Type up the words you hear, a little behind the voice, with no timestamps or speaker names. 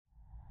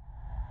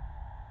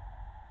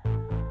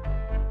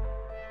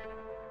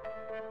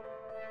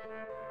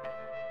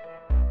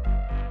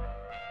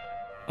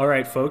All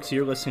right, folks,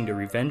 you're listening to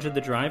Revenge of the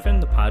Drive-In,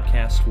 the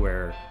podcast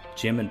where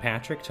Jim and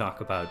Patrick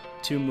talk about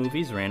two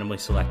movies randomly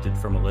selected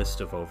from a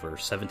list of over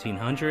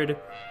 1,700.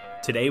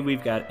 Today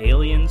we've got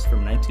Aliens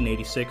from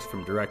 1986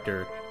 from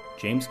director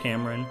James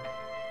Cameron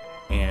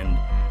and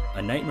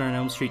A Nightmare on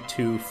Elm Street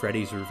 2,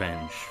 Freddy's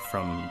Revenge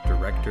from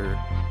director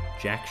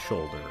Jack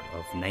Sholder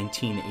of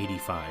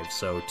 1985.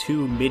 So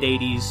two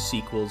mid-80s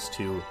sequels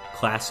to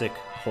classic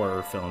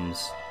horror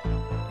films.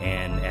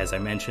 And as I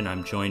mentioned,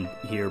 I'm joined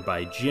here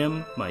by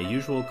Jim, my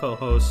usual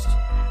co-host.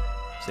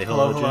 Say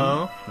hello, Jim.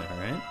 Hello. All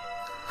right.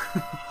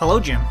 Hello,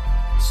 Jim.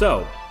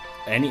 So,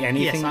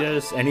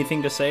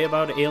 anything to say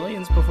about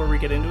Aliens before we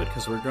get into it?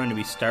 Because we're going to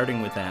be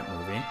starting with that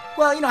movie.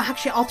 Well,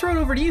 actually, I'll throw it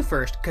over to you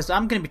first, because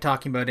I'm going to be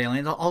talking about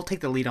Aliens. I'll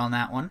take the lead on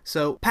that one.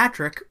 So,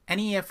 Patrick,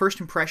 any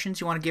first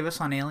impressions you want to give us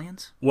on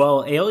Aliens?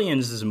 Well,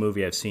 Aliens is a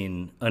movie I've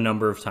seen a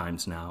number of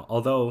times now,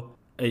 although...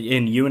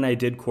 And you and I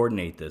did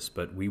coordinate this,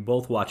 but we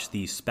both watched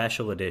the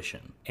special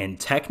edition. And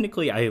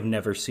technically, I have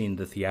never seen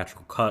the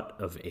theatrical cut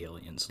of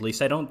Aliens. At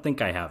least I don't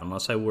think I have,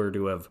 unless I were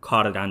to have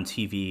caught it on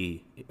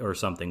TV or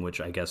something, which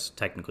I guess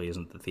technically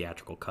isn't the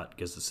theatrical cut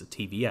because it's a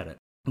TV edit.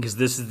 Because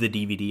this is the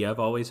DVD I've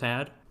always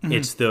had. Mm-hmm.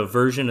 It's the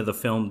version of the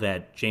film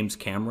that James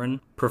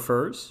Cameron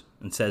prefers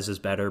and says is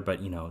better, but,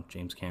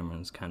 James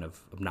Cameron's kind of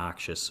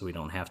obnoxious, so we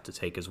don't have to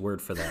take his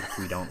word for that if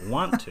we don't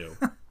want to.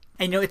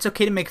 And it's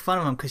okay to make fun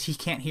of him because he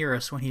can't hear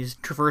us when he's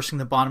traversing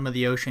the bottom of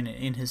the ocean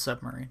in his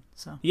submarine.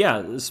 So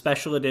yeah,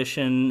 special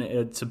edition,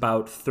 it's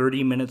about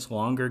 30 minutes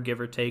longer, give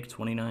or take,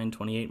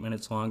 28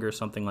 minutes longer,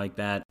 something like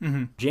that.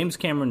 Mm-hmm. James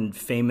Cameron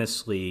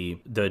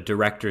famously, the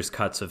director's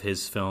cuts of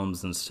his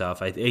films and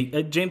stuff,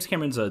 James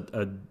Cameron's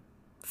a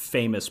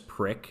famous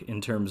prick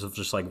in terms of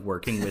just like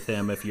working with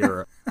him if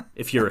you're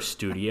a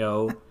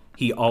studio.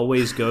 He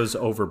always goes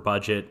over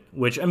budget,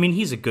 which, I mean,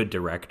 he's a good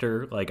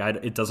director.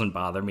 It doesn't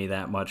bother me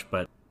that much,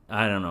 but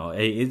I don't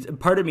know.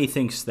 Part of me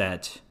thinks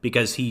that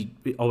because he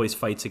always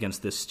fights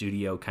against this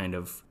studio kind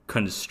of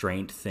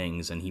constraint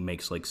things, and he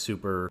makes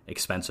super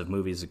expensive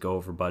movies that go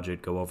over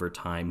budget, go over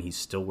time. He's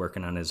still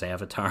working on his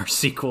Avatar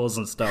sequels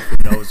and stuff. Who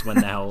knows when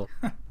the hell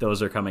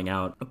those are coming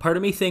out? Part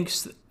of me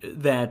thinks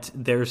that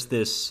there's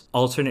this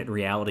alternate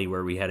reality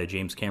where we had a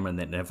James Cameron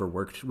that never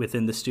worked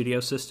within the studio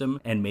system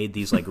and made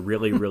these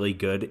really, really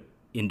good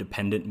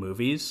independent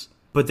movies.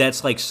 But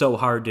that's so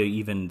hard to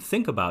even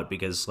think about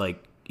because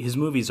his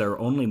movies are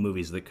only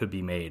movies that could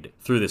be made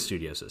through the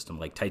studio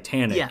system.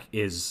 Titanic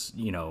is,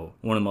 one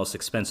of the most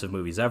expensive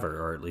movies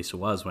ever, or at least it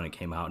was when it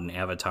came out, and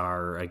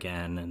Avatar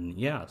again, and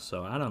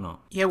so I don't know.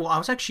 Yeah, well, I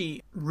was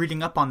actually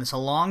reading up on this a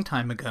long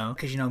time ago,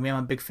 because, me,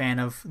 I'm a big fan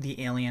of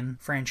the Alien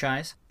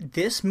franchise.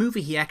 This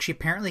movie, he actually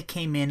apparently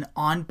came in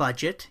on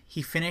budget.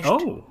 He finished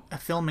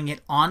filming it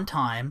on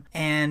time,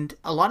 and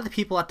a lot of the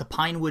people at the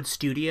Pinewood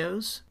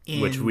Studios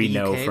which we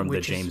know UK, from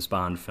the James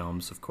Bond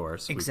films, of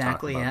course.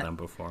 Exactly, we've talked about them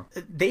before.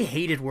 They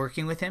hated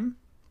working with him,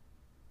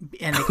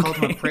 and they called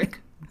him a prick.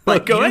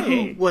 But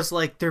who was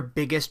their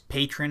biggest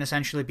patron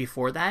essentially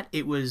before that?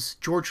 It was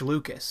George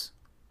Lucas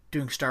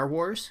doing Star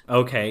Wars.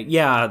 Okay,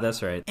 yeah,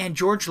 that's right. And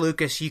George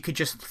Lucas, you could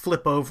just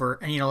flip over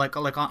and, on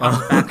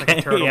his back like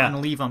a turtle and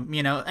leave him,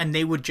 and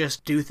they would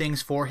just do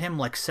things for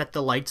him, set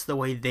the lights the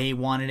way they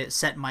wanted it,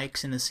 set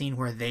mics in the scene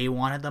where they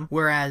wanted them.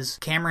 Whereas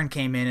Cameron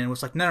came in and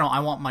was like, no,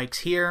 I want mics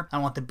here, I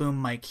want the boom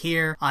mic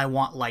here, I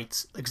want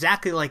lights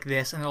exactly like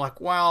this. And they're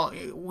like, well,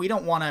 we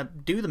don't want to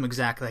do them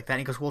exactly like that. And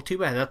he goes, well, too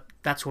bad,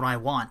 that's what I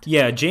want.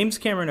 Yeah, James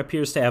Cameron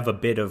appears to have a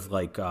bit of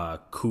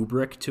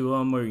Kubrick to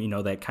him,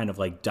 or that kind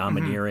of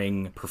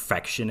domineering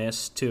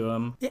perfectionist to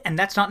him. Yeah, and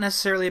that's not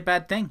necessarily a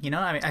bad thing.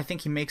 I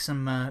think he makes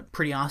some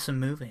pretty awesome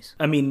movies.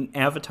 I mean,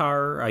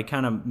 Avatar, I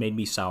kind of made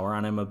me sour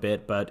on him a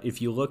bit, but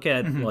if you look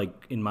at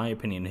in my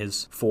opinion,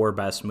 his four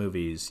best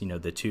movies,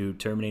 the two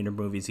Terminator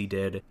movies he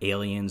did,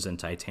 Aliens and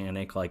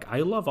Titanic,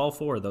 I love all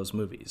four of those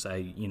movies.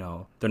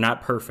 They're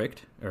not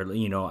perfect, or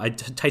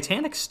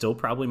Titanic's still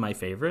probably my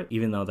favorite,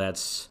 even though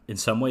that's in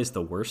some ways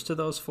the worst of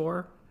those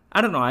four. I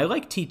don't know. I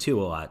like T2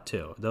 a lot,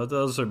 too.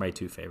 Those are my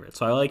two favorites.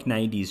 So I like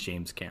 90s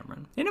James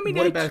Cameron. And I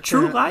mean,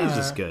 True Lies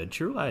is good.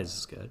 True Lies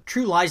is good.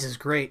 True Lies is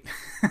great.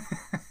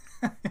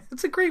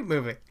 It's a great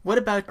movie. What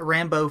about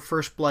Rambo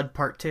First Blood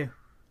Part 2?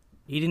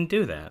 He didn't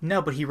do that.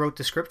 No, but he wrote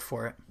the script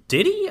for it.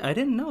 Did he? I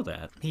didn't know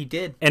that. He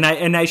did. And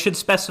I should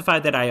specify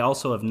that I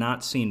also have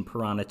not seen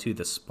Piranha 2: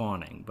 The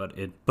Spawning,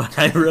 but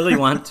I really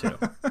want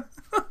to.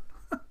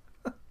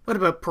 What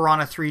about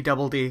Piranha 3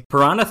 Double D?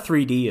 Piranha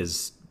 3D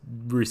is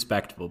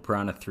respectable.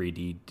 Piranha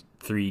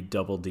 3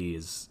 Double D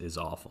is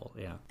awful,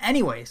 yeah.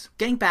 Anyways,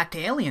 getting back to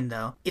Alien,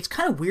 though, it's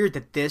kind of weird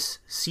that this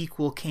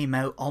sequel came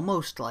out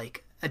almost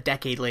a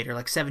decade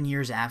later, 7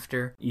 years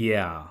after.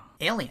 Yeah.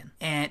 Alien.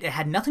 And it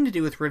had nothing to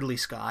do with Ridley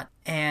Scott.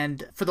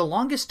 And for the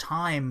longest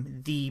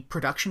time, the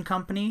production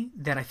company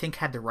that I think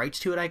had the rights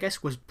to it, I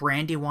guess, was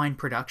Brandywine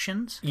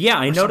Productions. Yeah,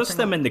 I noticed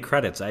them in the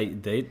credits.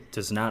 They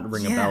does not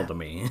ring a bell to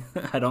me.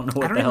 I don't know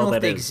what the hell that is. I don't know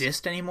if they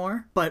exist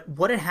anymore. But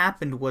what had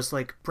happened was,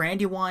 like,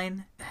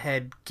 Brandywine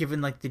had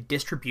given, like, the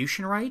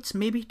distribution rights,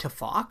 maybe, to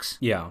Fox.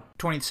 Yeah.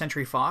 20th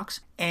Century Fox.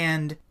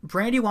 And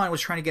Brandywine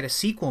was trying to get a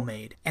sequel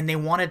made. And they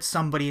wanted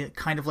somebody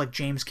kind of like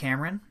James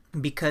Cameron,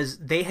 because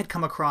they had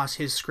come across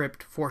his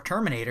script for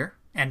Terminator,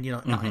 and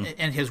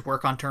and his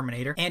work on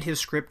Terminator, and his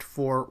script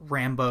for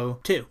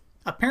Rambo 2.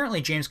 Apparently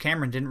James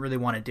Cameron didn't really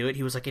want to do it.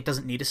 He was like, it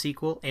doesn't need a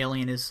sequel.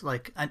 Alien is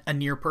like a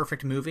near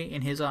perfect movie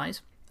in his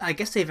eyes. I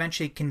guess they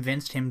eventually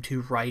convinced him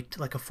to write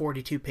like a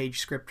 42-page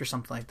script or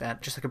something like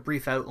that, just like a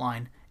brief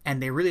outline,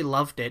 and they really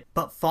loved it.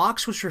 But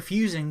Fox was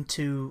refusing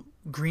to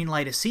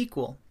greenlight a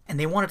sequel, and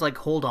they wanted to like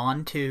hold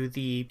on to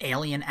the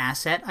Alien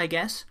asset, I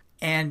guess.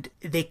 And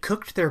they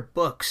cooked their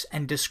books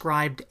and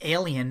described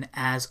Alien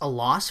as a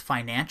loss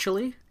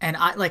financially. And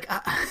I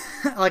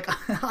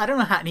don't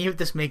know how any of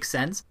this makes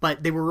sense,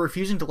 but they were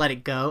refusing to let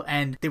it go,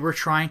 and they were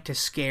trying to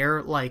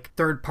scare like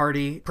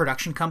third-party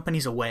production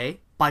companies away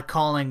by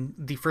calling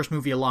the first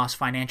movie a loss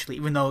financially,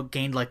 even though it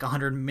gained like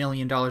 $100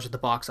 million at the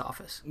box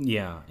office.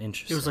 Yeah,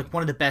 interesting. It was like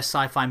one of the best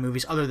sci-fi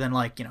movies other than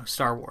like,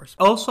 Star Wars.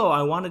 Also,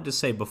 I wanted to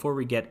say before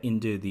we get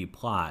into the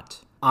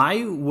plot,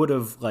 I would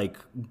have, like,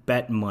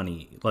 bet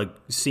money, like,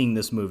 seeing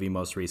this movie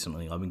most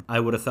recently. I mean, I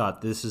would have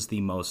thought this is the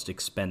most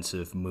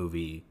expensive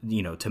movie,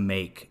 to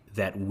make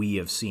that we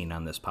have seen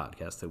on this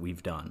podcast that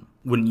we've done.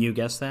 Wouldn't you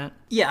guess that?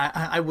 Yeah,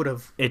 I would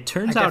have. It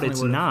turns out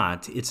it's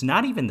not. It's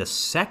not even the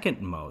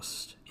second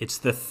most. It's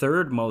the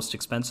third most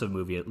expensive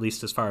movie, at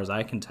least as far as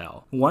I can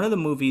tell. One of the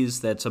movies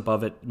that's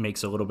above it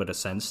makes a little bit of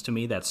sense to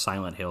me. That's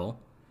Silent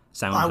Hill.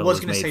 Silent Hill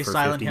was made for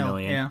 $50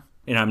 million. Yeah.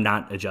 And I'm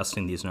not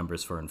adjusting these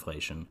numbers for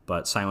inflation,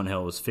 but Silent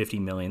Hill was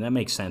 $50 million. That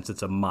makes sense.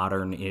 It's a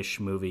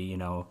modern-ish movie,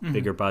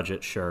 bigger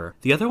budget, sure.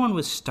 The other one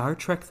was Star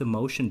Trek The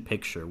Motion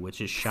Picture,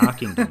 which is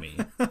shocking to me.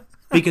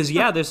 Because,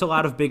 there's a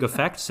lot of big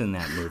effects in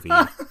that movie.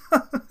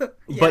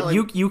 But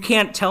you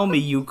can't tell me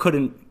you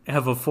couldn't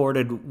have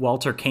afforded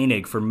Walter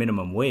Koenig for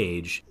minimum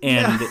wage.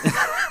 And,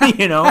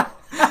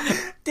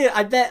 Dude,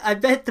 I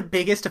bet the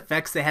biggest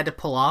effects they had to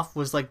pull off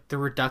was like the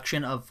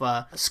reduction of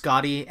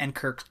Scotty and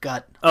Kirk's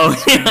gut.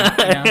 Oh,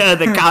 yeah,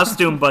 the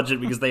costume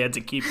budget, because they had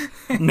to keep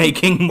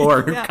making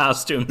more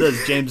costumes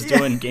as James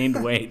Doohan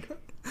gained weight.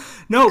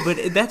 No,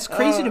 but that's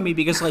crazy to me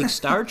because like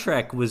Star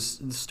Trek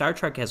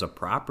as a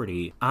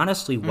property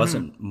honestly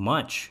wasn't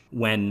much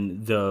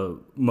when the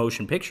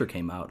motion picture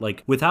came out.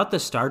 Like without the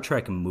Star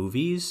Trek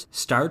movies,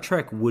 Star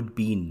Trek would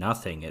be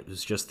nothing. It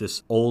was just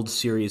this old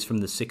series from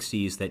the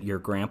 60s that your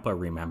grandpa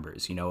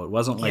remembers. It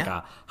wasn't like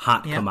a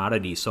hot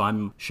commodity. So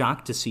I'm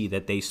shocked to see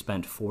that they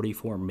spent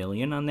 $44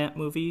 million on that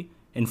movie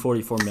and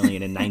 $44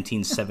 million in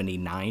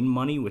 1979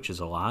 money, which is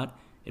a lot.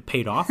 It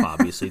paid off,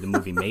 obviously. The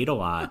movie made a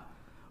lot.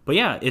 But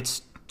yeah,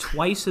 it's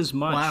twice as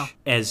much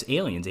as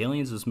Aliens.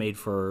 Aliens was made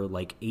for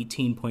like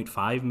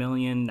 18.5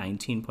 million,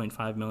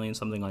 19.5 million,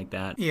 something like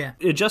that. Yeah.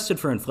 Adjusted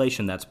for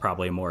inflation, that's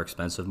probably a more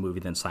expensive movie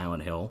than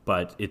Silent Hill,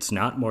 but it's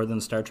not more than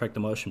Star Trek The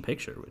Motion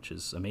Picture, which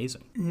is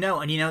amazing.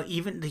 No, and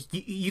even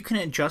you can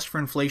adjust for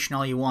inflation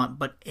all you want,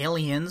 but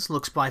Aliens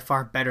looks by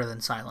far better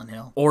than Silent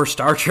Hill. Or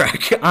Star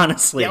Trek,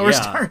 honestly. Or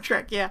Star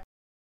Trek, yeah.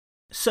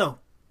 So,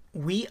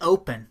 we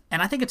open,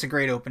 and I think it's a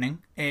great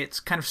opening. It's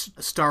kind of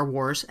Star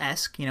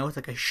Wars-esque, with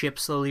like a ship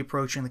slowly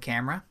approaching the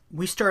camera.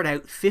 We start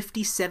out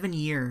 57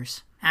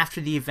 years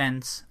after the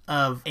events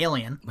of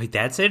Alien. Wait,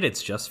 that's it?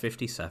 It's just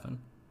 57?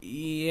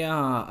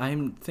 Yeah,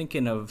 I'm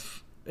thinking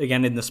of,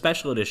 again, in the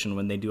special edition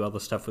when they do all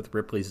the stuff with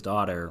Ripley's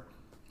daughter,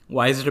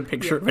 why is it a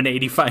picture of an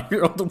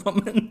 85-year-old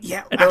woman?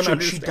 Yeah,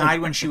 actually, she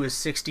died when she was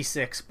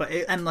 66.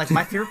 My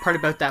favorite part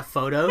about that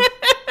photo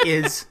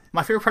is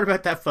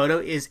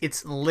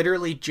it's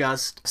literally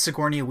just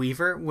Sigourney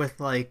Weaver with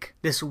like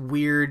this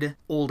weird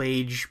old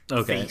age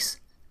face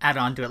add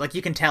on to it. Like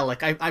you can tell,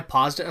 like I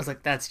paused it, I was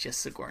like, that's just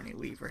Sigourney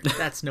Weaver.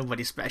 That's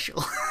nobody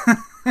special.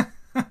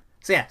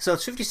 So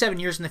it's 57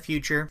 years in the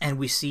future, and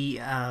we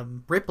see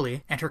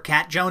Ripley and her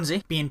cat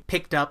Jonesy being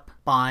picked up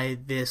by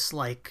this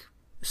like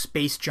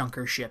space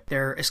junker ship.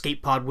 Their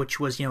escape pod, which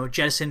was,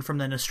 jettisoned from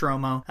the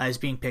Nostromo, is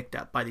being picked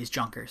up by these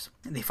junkers.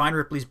 And they find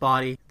Ripley's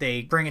body,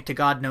 they bring it to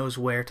God knows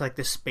where, to like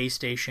this space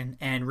station,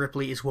 and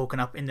Ripley is woken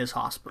up in this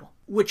hospital.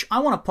 Which I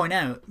want to point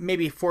out,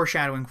 maybe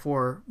foreshadowing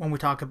for when we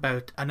talk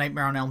about A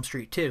Nightmare on Elm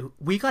Street 2,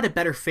 we got a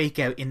better fake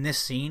out in this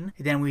scene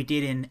than we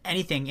did in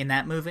anything in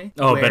that movie.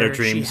 Oh, better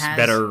dreams,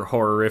 better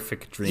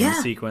horrific dream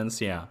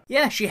sequence, yeah.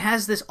 Yeah, she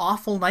has this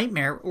awful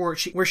nightmare where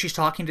she's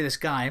talking to this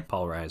guy.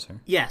 Paul Reiser.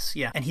 Yes,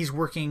 yeah. And he's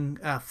working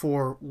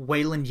for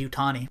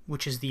Weyland-Yutani,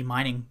 which is the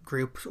mining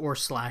group or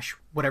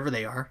 / whatever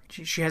they are.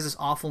 She has this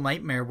awful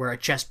nightmare where a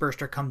chest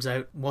burster comes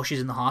out while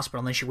she's in the hospital,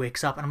 and then she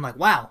wakes up, and I'm like,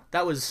 wow,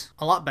 that was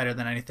a lot better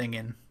than anything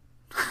in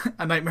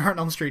A Nightmare on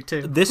Elm Street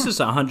 2. This is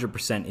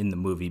 100% in the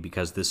movie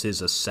because this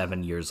is a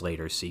 7 years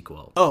later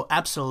sequel. Oh,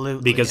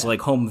 absolutely. Because like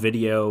home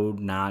video,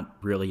 not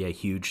really a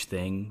huge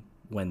thing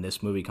when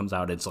this movie comes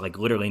out. It's like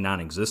literally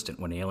non-existent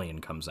when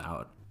Alien comes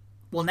out.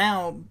 Well,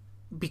 now,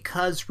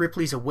 because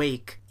Ripley's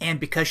awake and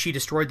because she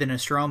destroyed the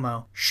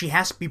Nostromo, she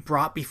has to be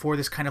brought before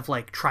this kind of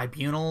like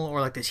tribunal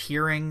or like this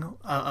hearing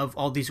of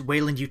all these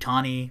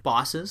Weyland-Yutani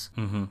bosses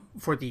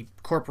for the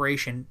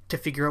corporation to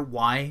figure out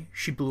why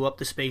she blew up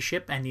the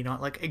spaceship and, you know,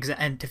 like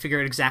and to figure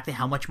out exactly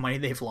how much money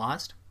they've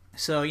lost.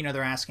 So, you know,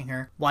 they're asking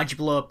her, why'd you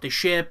blow up the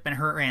ship? And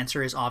her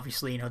answer is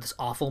obviously, you know, this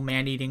awful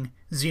man-eating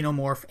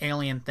xenomorph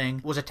alien thing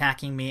was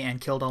attacking me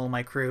and killed all of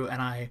my crew,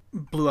 and I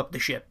blew up the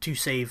ship to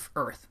save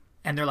Earth.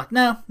 And they're like,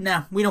 no,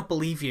 we don't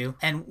believe you.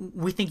 And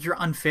we think you're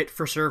unfit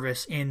for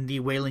service in the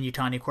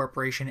Weyland-Yutani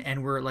Corporation,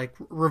 and we're, like,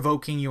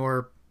 revoking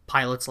your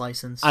pilot's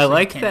license. I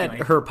like that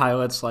her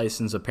pilot's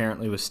license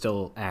apparently was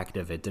still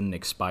active. It didn't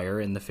expire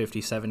in the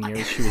 57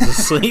 years she was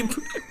asleep.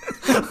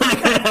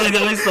 I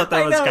always thought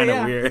that was kind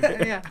of weird.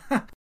 Yeah.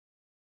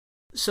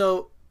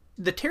 So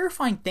the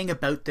terrifying thing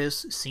about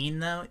this scene,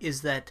 though,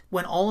 is that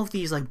when all of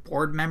these like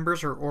board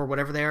members or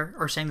whatever they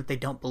are saying that they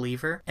don't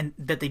believe her and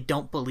that they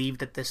don't believe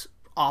that this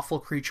awful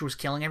creature was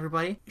killing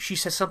everybody, she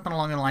says something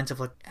along the lines of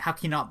like, how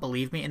can you not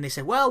believe me? And they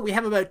say, well, we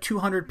have about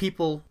 200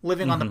 people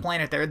living on the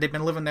planet there. They've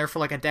been living there for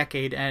like a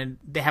decade and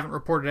they haven't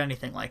reported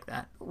anything like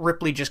that.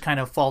 Ripley just kind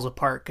of falls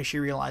apart because she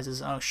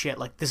realizes, oh shit,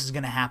 like this is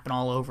going to happen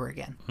all over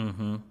again.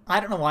 I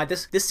don't know why.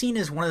 This scene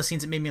is one of the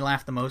scenes that made me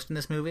laugh the most in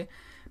this movie.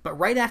 But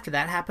right after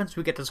that happens,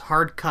 we get this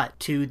hard cut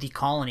to the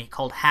colony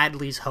called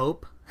Hadley's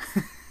Hope.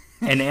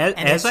 And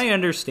as I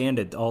understand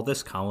it, all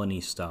this colony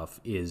stuff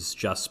is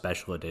just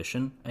special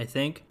edition, I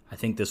think. I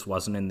think this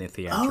wasn't in the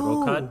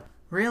theatrical cut.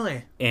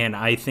 Really? And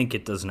I think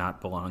it does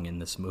not belong in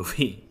this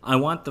movie. I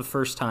want the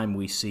first time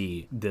we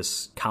see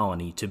this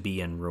colony to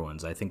be in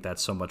ruins. I think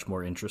that's so much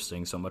more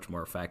interesting, so much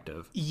more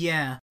effective.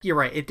 Yeah, you're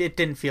right. It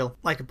didn't feel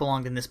like it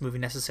belonged in this movie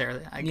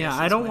necessarily.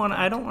 I don't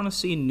want to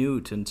see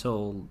Newt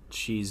until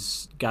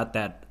she's got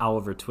that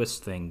Oliver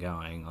Twist thing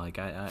going. Like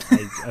I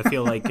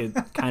feel like it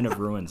kind of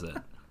ruins it.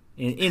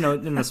 In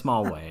a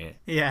small way.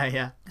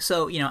 Yeah.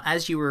 So,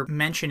 as you were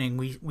mentioning,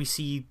 we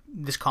see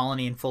this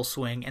colony in full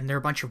swing, and they're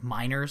a bunch of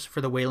miners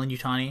for the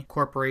Weyland-Yutani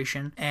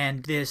Corporation,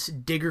 and this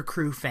digger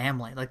crew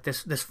family, like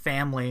this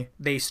family,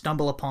 they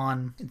stumble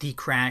upon the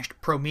crashed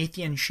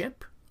Promethean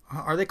ship.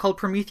 Are they called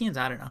Prometheans?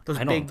 I don't know.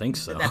 I don't think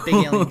so. That big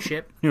alien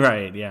ship.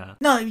 Right, yeah.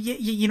 No,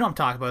 you know what I'm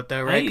talking about,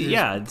 though, right?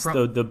 It's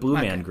the Blue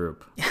Man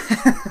Group.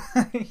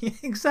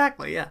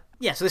 Exactly, yeah.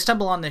 Yeah, so they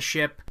stumble on this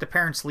ship, the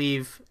parents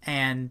leave,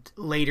 and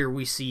later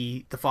we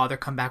see the father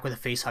come back with a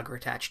facehugger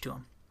attached to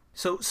him.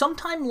 So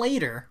sometime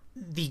later,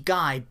 the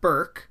guy,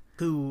 Burke,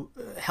 who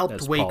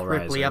helped wake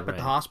Ripley up at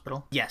the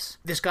hospital. Yes.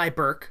 This guy,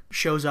 Burke,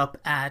 shows up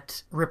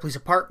at Ripley's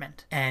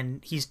apartment,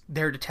 and he's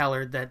there to tell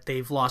her that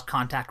they've lost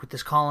contact with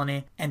this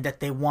colony and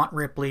that they want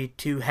Ripley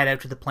to head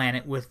out to the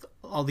planet with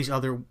all these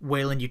other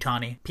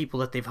Weyland-Yutani people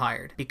that they've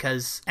hired.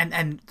 Because,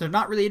 and they're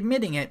not really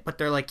admitting it, but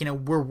they're like,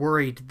 we're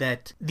worried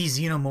that these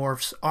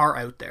xenomorphs are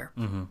out there.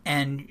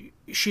 And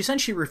she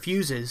essentially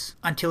refuses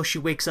until she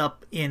wakes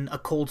up in a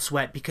cold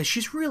sweat because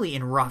she's really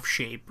in rough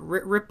shape.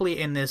 Ripley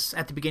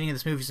at the beginning of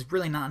this movie is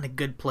really not in a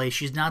good place.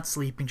 She's not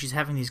sleeping. She's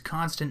having these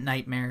constant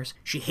nightmares.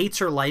 She hates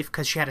her life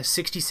because she had a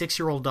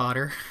 66-year-old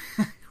daughter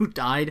who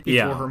died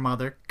before her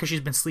mother because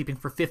she's been sleeping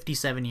for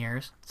 57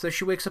 years. So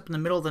she wakes up in the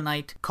middle of the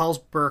night, calls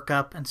Burke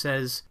up and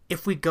says,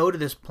 if we go to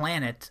this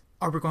planet,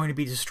 are we going to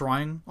be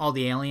destroying all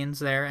the aliens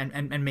there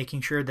and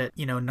making sure that,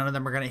 none of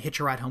them are going to hitch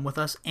a ride home with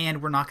us,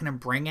 and we're not going to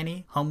bring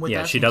any home with us?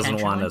 Yeah, she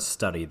doesn't want to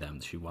study them.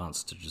 She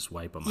wants to just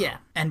wipe them out. Yeah,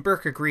 and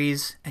Burke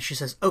agrees, and she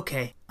says,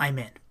 okay, I'm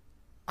in.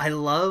 I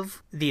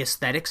love the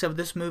aesthetics of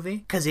this movie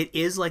because it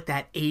is like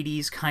that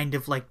 80s kind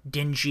of like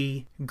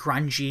dingy,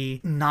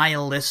 grungy,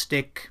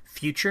 nihilistic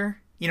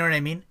future. You know what I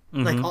mean?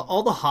 Like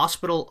all the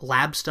hospital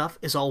lab stuff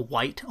is all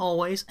white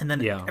always, and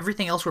then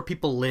everything else where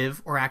people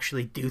live or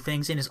actually do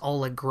things in is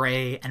all like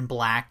gray and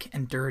black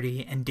and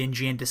dirty and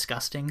dingy and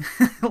disgusting.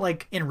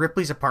 Like in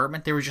Ripley's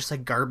apartment, there was just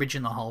like garbage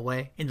in the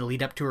hallway in the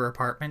lead up to her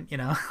apartment,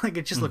 like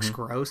it just looks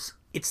gross.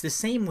 It's the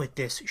same with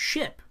this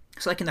ship.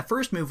 So like in the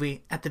first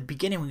movie, at the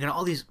beginning, we got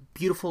all these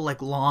beautiful,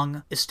 like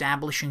long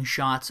establishing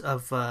shots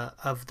of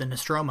the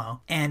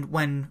Nostromo. And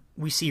when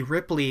we see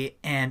Ripley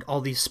and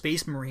all these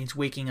space marines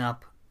waking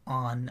up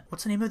on,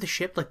 what's the name of the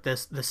ship? Like the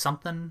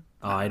something?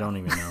 Oh, I don't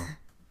even know.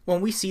 When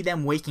we see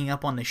them waking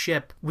up on the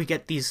ship, we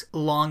get these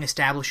long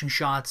establishing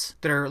shots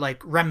that are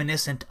like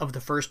reminiscent of the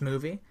first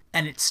movie.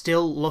 And it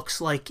still looks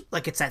like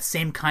it's that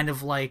same kind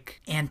of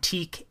like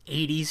antique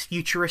 80s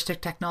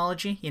futuristic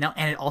technology,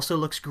 and it also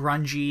looks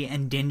grungy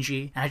and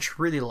dingy. And I just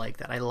really like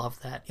that. I love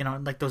that.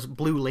 Like those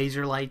blue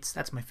laser lights.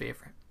 That's my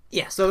favorite.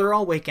 Yeah, so they're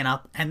all waking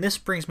up, and this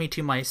brings me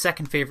to my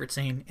second favorite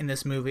scene in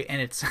this movie,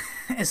 and it's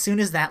as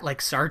soon as that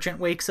like sergeant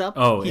wakes up,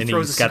 he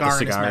throws a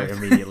cigar in his mouth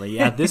immediately.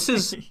 Yeah, this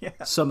is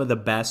some of the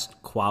best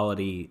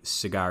quality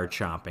cigar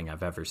chomping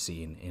I've ever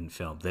seen in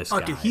film. This guy.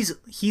 Dude,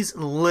 he's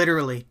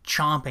literally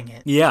chomping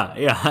it. Yeah,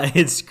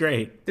 it's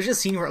great. There's a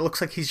scene where it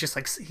looks like he's just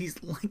like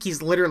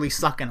he's literally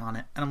sucking on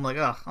it, and I'm like,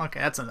 oh, okay,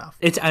 that's enough.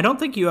 I don't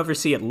think you ever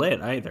see it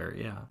lit either.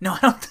 Yeah. No, I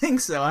don't think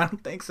so.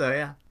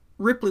 Yeah.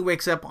 Ripley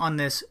wakes up on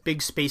this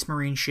big Space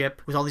Marine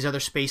ship with all these other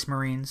Space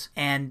Marines,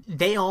 and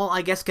they all,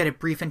 I guess, get a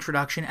brief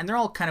introduction, and they're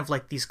all kind of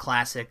like these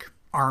classic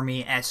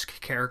Army-esque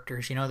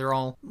characters. You know, they're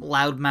all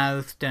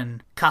loudmouthed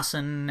and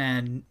cussing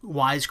and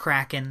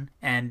wisecracking,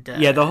 and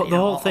the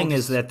whole thing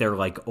is that they're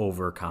like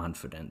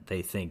overconfident.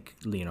 They think,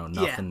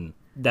 nothing. Yeah.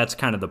 That's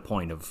kind of the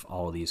point of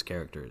all of these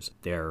characters.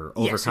 They're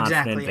overconfident. Yes,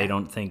 exactly, yeah. They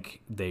don't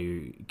think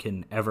they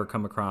can ever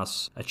come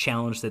across a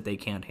challenge that they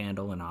can't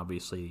handle, and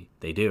obviously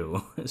they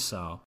do.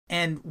 So.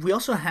 And we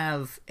also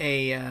have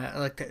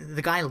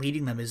the guy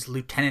leading them is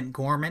Lieutenant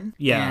Gorman.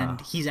 Yeah.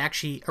 And he's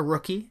actually a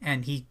rookie,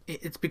 and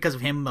it's because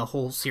of him a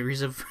whole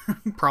series of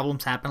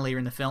problems happen later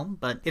in the film.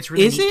 But it's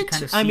really neat to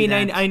kind of see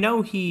that.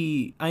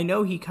 I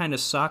know he kind of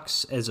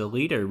sucks as a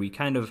leader. We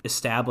kind of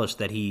established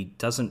that he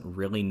doesn't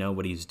really know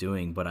what he's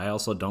doing, but I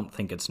also don't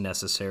think it's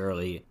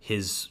necessarily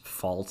his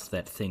fault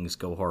that things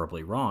go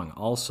horribly wrong.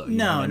 Also,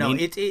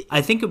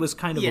 I think it was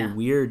kind of a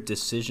weird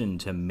decision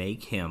to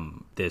make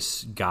him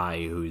this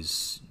guy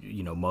who's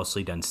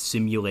mostly done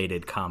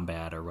simulated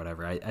combat or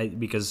whatever.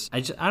 Because I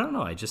don't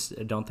know. I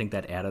just don't think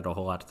that added a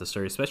whole lot to the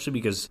story, especially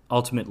because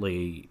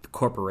ultimately the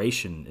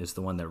corporation is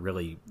the one that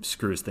really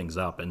screws things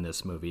up in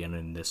this movie and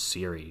in this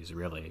series,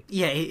 really.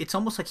 Yeah, it's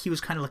almost like he was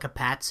kind of like a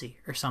patsy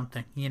or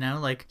something,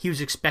 like he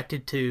was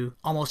expected to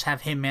almost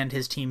have him and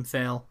his team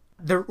fail.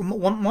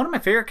 One of my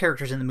favorite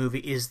characters in the movie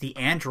is the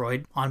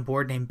android on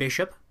board named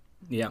Bishop.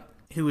 Yeah.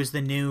 Who is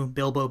the new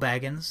Bilbo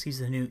Baggins. He's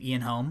the new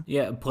Ian Holm.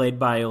 Yeah, played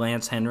by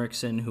Lance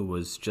Henriksen, who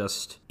was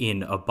just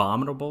in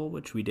Abominable,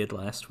 which we did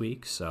last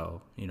week.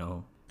 So,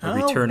 a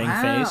returning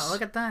face.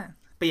 Look at that.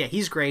 But yeah,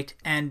 he's great.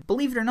 And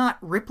believe it or not,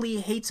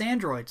 Ripley hates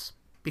androids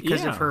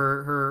because of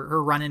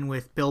her run-in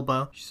with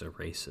Bilbo. She's a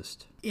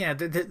racist. Yeah,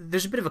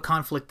 there's a bit of a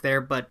conflict there,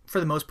 but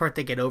for the most part,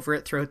 they get over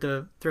it throughout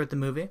the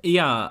movie.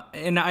 Yeah,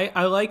 and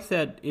I like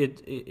that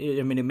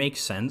it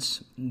makes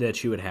sense that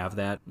she would have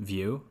that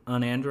view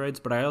on androids,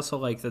 but I also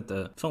like that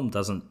the film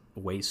doesn't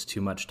waste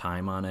too much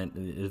time on it.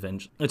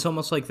 It's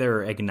almost like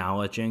they're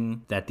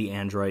acknowledging that the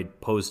android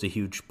posed a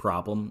huge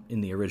problem in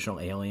the original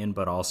Alien,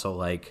 but also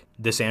like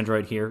this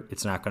android here,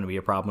 it's not going to be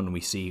a problem. And we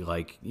see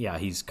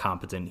he's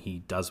competent, he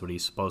does what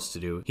he's supposed to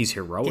do, he's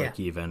heroic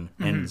even,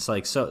 and it's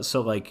like so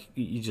like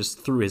you just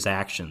through his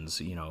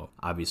actions,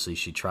 obviously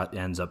she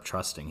ends up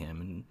trusting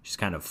him, and she's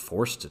kind of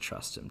forced to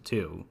trust him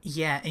too.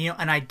 Yeah,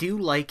 and I do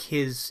like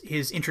his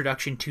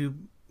introduction to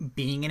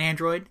being an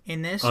android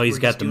in this. Oh, he's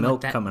got the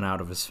milk coming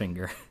out of his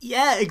finger.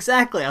 Yeah,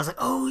 exactly. I was like,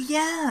 oh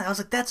yeah. I was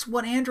like, that's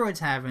what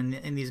androids have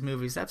in these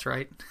movies. That's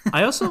right.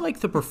 I also like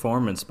the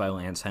performance by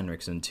Lance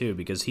Henriksen too,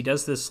 because he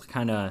does this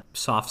kind of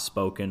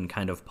soft-spoken,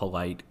 kind of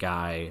polite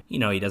guy.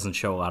 He doesn't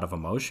show a lot of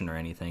emotion or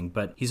anything,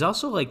 but he's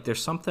also like,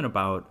 there's something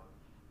about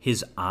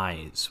his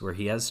eyes where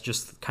he has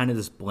just kind of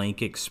this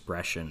blank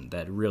expression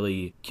that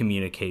really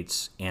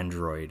communicates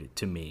android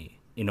to me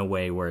in a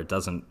way where it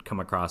doesn't come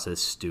across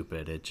as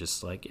stupid. It's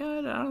just like,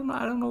 I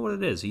don't know what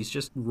it is. He's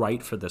just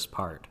right for this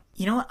part.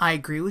 You know what? I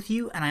agree with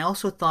you, and I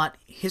also thought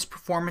his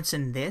performance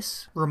in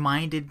this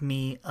reminded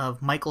me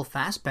of Michael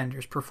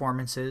Fassbender's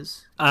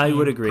performances. I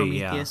would agree,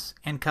 Prometheus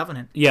and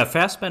Covenant. Yeah,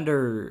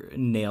 Fassbender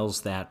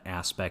nails that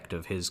aspect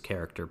of his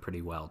character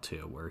pretty well,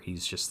 too, where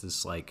he's just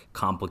this, like,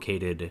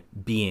 complicated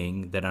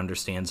being that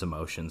understands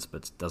emotions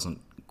but doesn't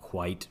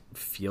quite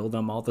feel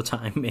them all the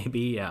time,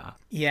 maybe.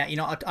 Yeah,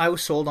 I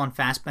was sold on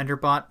Fassbender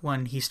Bot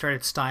when he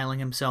started styling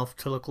himself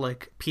to look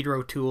like Peter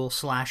O'Toole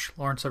 /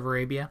 Lawrence of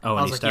Arabia. Oh,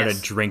 and he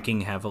started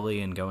drinking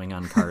heavily and going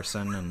on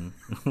Carson and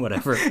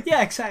whatever.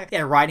 Yeah, exactly.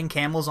 Yeah, riding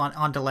camels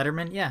onto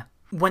Letterman. Yeah.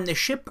 When the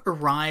ship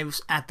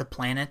arrives at the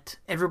planet,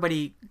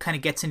 everybody kind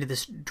of gets into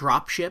this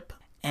drop ship,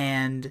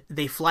 and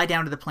they fly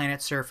down to the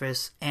planet's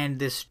surface,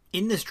 and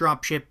in this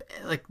dropship,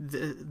 like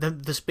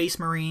the Space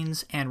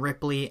Marines and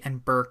Ripley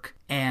and Burke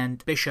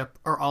and Bishop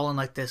are all in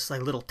like this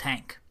like little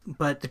tank.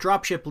 But the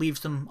dropship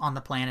leaves them on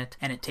the planet,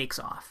 and it takes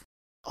off.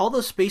 All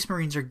those Space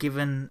Marines are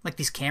given like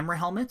these camera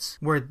helmets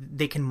where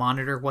they can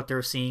monitor what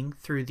they're seeing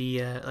through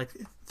the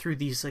through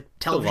these like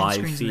television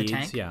screens feeds, in the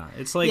tank. Yeah,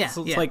 it's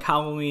like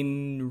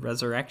Halloween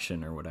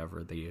Resurrection or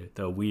whatever,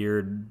 the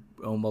weird,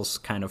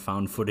 almost kind of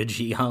found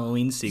footagey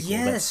Halloween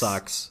sequel that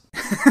sucks.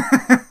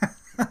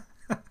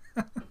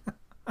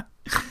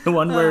 The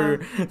one where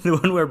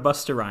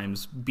Busta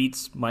Rhymes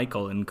beats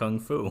Michael in Kung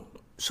Fu.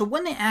 So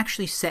when they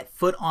actually set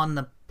foot on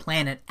the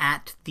planet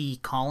at the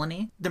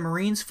colony, the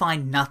Marines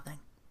find nothing.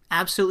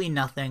 Absolutely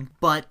nothing,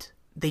 but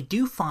they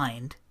do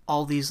find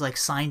all these like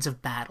signs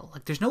of battle.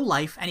 Like there's no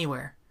life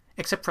anywhere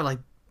except for like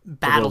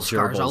battle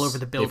scars all over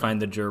the building. They find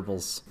the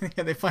gerbils.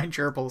 Yeah, they find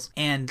gerbils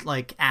and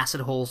like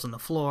acid holes in the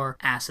floor,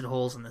 acid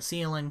holes in the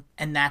ceiling,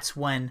 and that's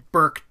when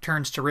Burke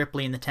turns to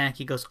Ripley in the tank.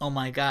 He goes, "Oh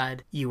my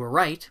God, you were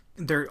right.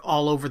 They're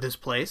all over this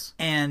place."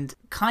 And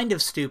kind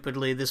of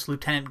stupidly, this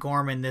Lieutenant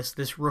Gorman,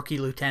 this rookie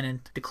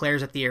lieutenant,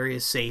 declares that the area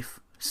is safe.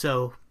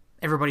 So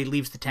everybody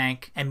leaves the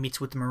tank and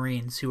meets with the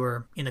Marines who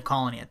are in the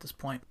colony at this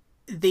point.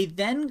 They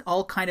then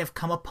all kind of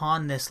come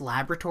upon this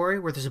laboratory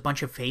where there's a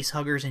bunch of face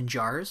huggers in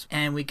jars.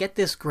 And we get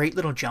this great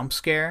little jump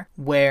scare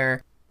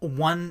where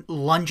one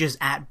lunges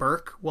at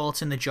Burke while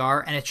it's in the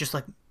jar, and it's just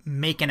like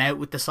making out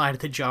with the side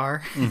of the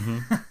jar.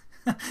 Mm-hmm.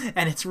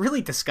 And it's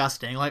really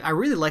disgusting. Like, I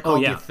really like all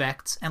the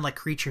effects and like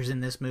creatures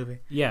in this movie.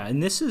 Yeah,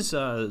 and this is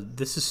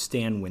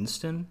Stan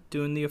Winston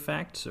doing the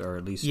effects, or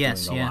at least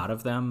doing a lot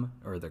of them,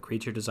 or the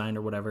creature design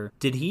or whatever.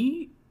 Did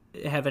he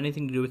have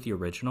anything to do with the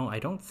original? I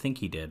don't think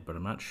he did, but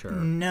I'm not sure.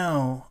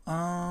 No.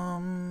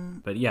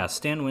 But yeah,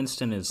 Stan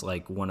Winston is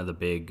like one of the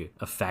big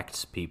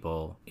effects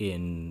people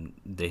in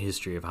the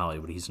history of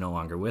Hollywood. He's no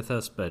longer with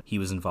us, but he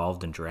was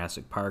involved in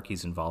Jurassic Park.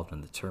 He's involved in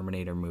the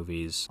Terminator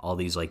movies, all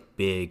these like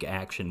big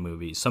action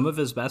movies. Some of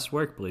his best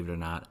work, believe it or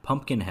not,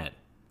 Pumpkinhead.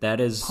 That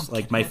is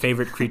like my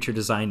favorite creature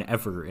design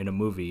ever in a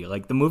movie.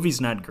 Like, the movie's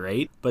not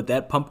great, but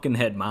that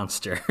Pumpkinhead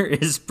monster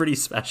is pretty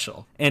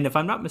special. And if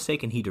I'm not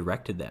mistaken, he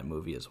directed that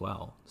movie as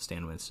well.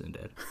 Stan Winston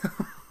did.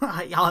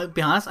 I'll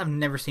be honest, I've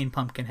never seen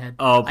Pumpkinhead.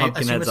 Oh, Pumpkinhead's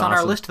I assume it's on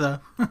our list, though.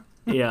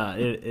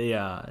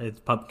 It's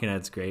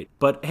Pumpkinhead's great.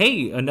 But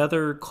hey,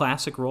 another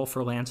classic role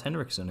for Lance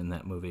Henriksen in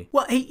that movie.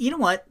 Well, hey, you know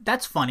what?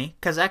 That's funny,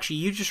 because actually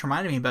you just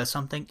reminded me about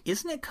something.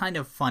 Isn't it kind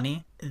of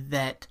funny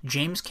that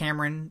James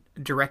Cameron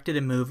directed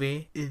a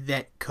movie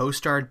that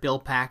co-starred Bill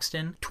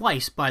Paxton,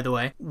 twice, by the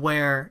way,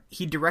 where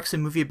he directs a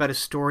movie about a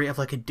story of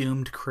like a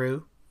doomed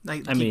crew?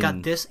 Like, he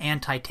got this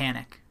and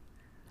Titanic.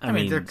 I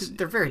mean,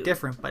 they're very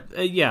different, but...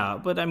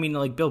 but I mean,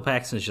 like, Bill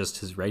Paxton's just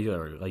his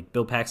regular... Like,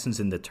 Bill Paxton's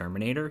in The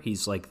Terminator.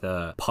 He's, like,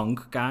 the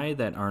punk guy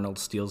that Arnold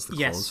steals the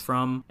clothes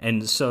from.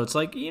 And so it's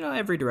like,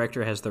 every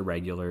director has their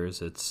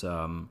regulars. It's,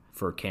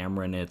 for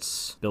Cameron,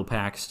 it's Bill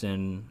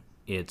Paxton...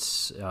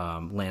 It's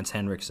Lance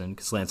Henriksen,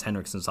 because Lance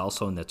Henriksen's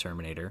also in The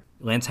Terminator.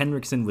 Lance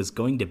Henriksen was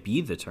going to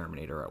be the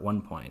Terminator at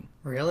one point.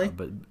 Really?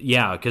 But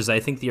yeah, because I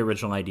think the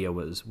original idea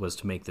was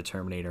to make the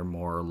Terminator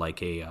more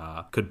like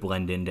could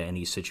blend into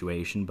any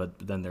situation.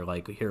 But then they're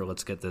like, here,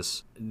 let's get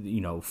this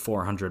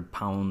 400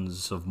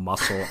 pounds of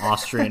muscle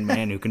Austrian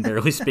man who can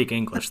barely speak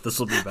English. This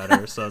will be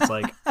better. So it's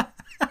like,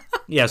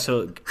 yeah,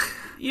 so...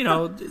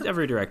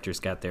 every director's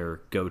got their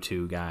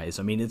go-to guys.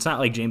 I mean, it's not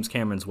like James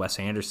Cameron's Wes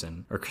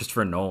Anderson or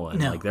Christopher Nolan.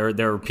 No. Like,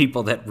 there are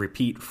people that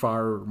repeat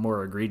far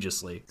more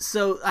egregiously.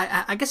 So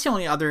I guess the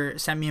only other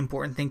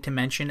semi-important thing to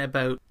mention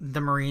about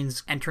the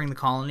Marines entering the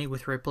colony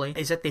with Ripley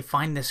is that they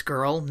find this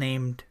girl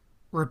named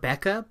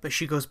Rebecca, but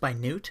she goes by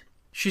Newt.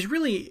 She's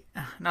really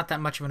not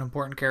that much of an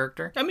important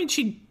character. I mean,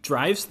 she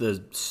drives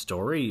the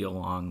story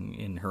along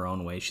in her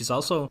own way. She's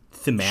also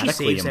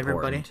thematically important.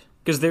 Everybody.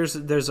 Because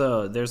there's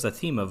a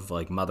theme of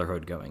like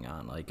motherhood going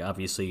on. Like,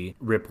 obviously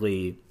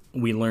Ripley,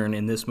 we learn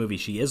in this movie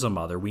she is a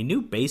mother. We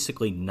knew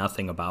basically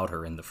nothing about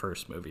her in the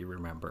first movie,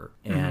 remember?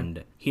 Mm-hmm.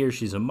 And here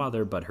she's a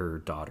mother, but her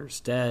daughter's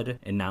dead,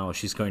 and now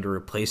she's going to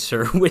replace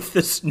her with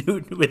this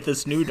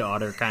new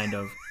daughter, kind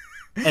of.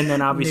 And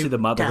then obviously the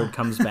motherhood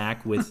comes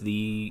back with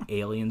the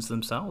aliens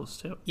themselves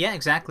too. Yeah,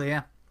 exactly.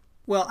 Yeah.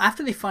 Well,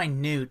 after they find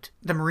Newt,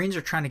 the Marines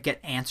are trying to get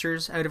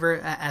answers out of her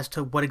as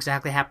to what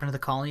exactly happened to the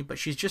colony, but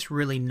she's just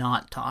really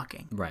not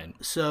talking. Right.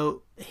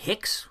 So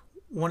Hicks,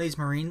 one of these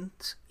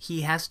Marines,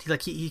 he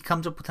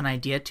comes up with an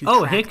idea to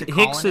track the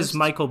colonists. Hicks is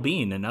Michael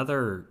Biehn,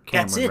 another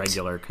Cameron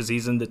regular, because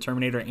he's in The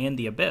Terminator and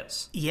The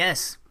Abyss.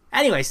 Yes.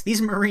 Anyways,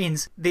 these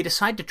Marines, they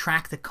decide to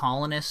track the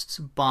colonists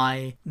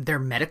by their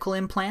medical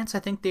implants,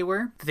 I think they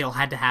were, that they all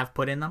had to have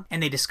put in them.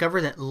 And they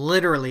discover that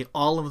literally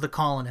all of the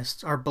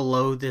colonists are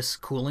below this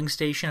cooling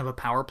station of a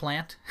power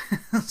plant.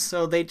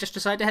 So they just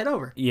decide to head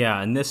over. Yeah,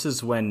 and this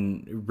is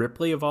when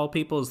Ripley, of all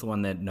people, is the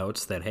one that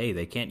notes that, hey,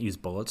 they can't use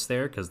bullets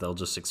there because they'll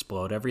just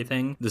explode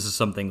everything. This is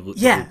something the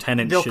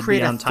lieutenant should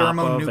be on top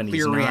of, and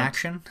he's not.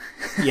 Reaction.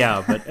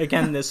 Yeah, but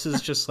again, this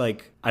is just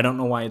like, I don't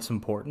know why it's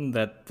important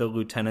that the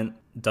lieutenant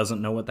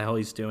doesn't know what the hell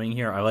he's doing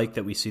here. I like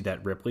that we see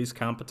that Ripley's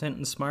competent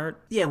and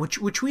smart. Yeah,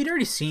 which we'd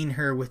already seen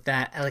her with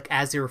that, like,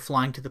 as they were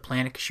flying to the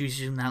planet, because she was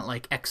using that,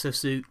 like,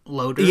 exosuit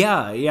loader.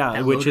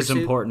 Yeah, which is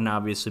important,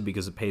 obviously,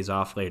 because it pays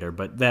off later.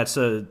 But that's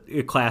a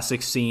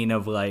classic scene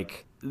of,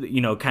 like,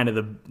 kind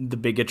of the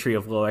bigotry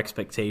of low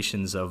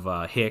expectations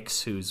of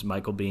Hicks, who's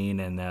Michael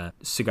Biehn, and the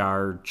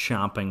cigar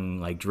chomping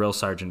like drill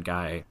sergeant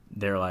guy.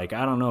 They're like,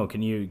 I don't know,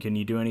 can you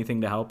do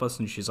anything to help us?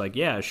 And she's like,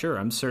 yeah, sure,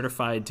 I'm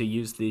certified to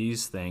use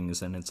these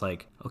things. And it's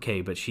like,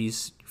 okay, but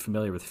she's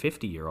familiar with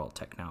 50-year-old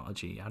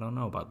technology. I don't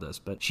know about this,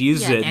 but she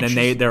uses it, and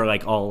then they're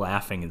like all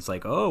laughing. It's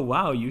like, oh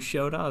wow, you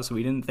showed us.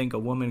 We didn't think a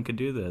woman could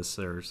do this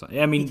or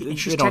something. I mean,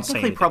 she's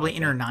technically probably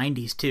in her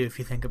 90s too, if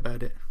you think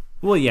about it.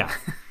 Well, yeah.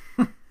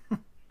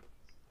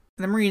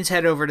 The Marines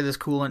head over to this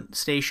coolant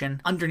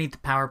station underneath the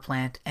power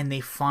plant, and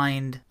they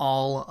find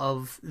all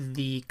of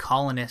the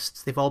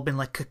colonists. They've all been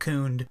like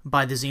cocooned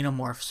by the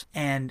xenomorphs.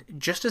 And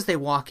just as they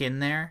walk in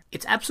there,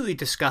 it's absolutely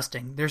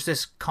disgusting. There's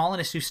this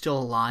colonist who's still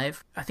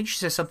alive. I think she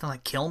says something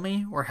like, kill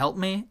me or help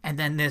me. And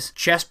then this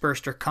chest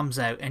burster comes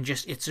out, and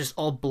it's just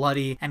all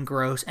bloody and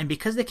gross. And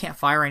because they can't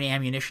fire any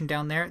ammunition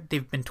down there,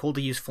 they've been told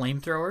to use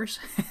flamethrowers.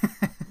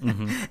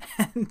 Mm-hmm.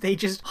 And they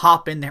just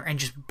hop in there and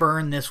just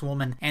burn this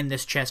woman and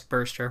this chest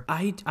burster.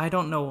 I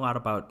don't know a lot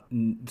about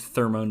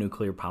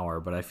thermonuclear power,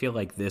 but I feel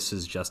like this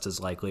is just as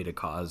likely to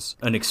cause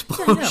an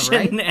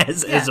explosion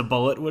as a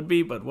bullet would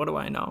be, but what do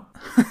I know?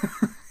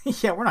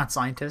 Yeah, we're not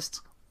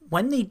scientists.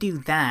 When they do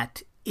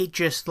that, it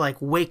just like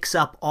wakes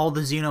up all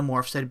the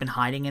xenomorphs that had been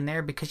hiding in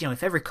there, because, you know,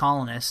 if every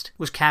colonist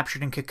was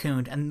captured and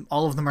cocooned and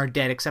all of them are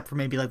dead except for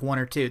maybe like one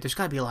or two, there's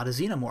got to be a lot of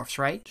xenomorphs,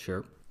 right?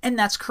 Sure. And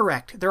that's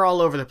correct. They're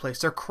all over the place.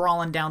 They're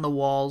crawling down the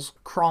walls,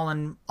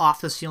 crawling off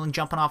the ceiling,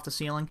 jumping off the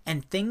ceiling,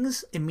 and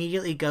things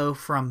immediately go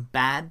from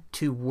bad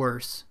to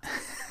worse.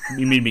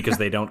 You mean because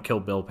they don't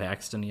kill Bill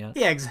Paxton yet?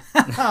 Yeah,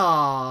 exactly.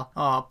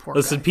 Oh, poor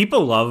Listen, guy.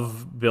 people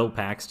love Bill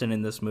Paxton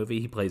in this movie.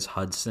 He plays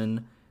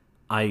Hudson.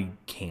 I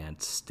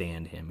can't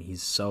stand him.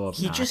 He's so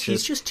obnoxious.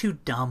 He's just too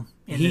dumb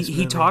in this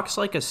movie. He talks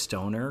like a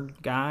stoner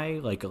guy,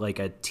 like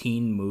a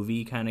teen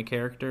movie kind of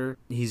character.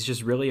 He's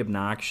just really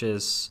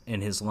obnoxious,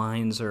 and his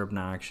lines are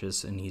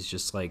obnoxious, and he's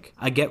just like,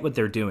 I get what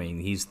they're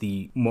doing. He's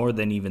the, more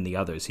than even the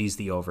others, he's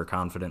the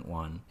overconfident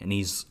one, and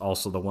he's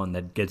also the one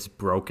that gets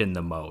broken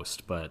the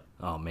most, but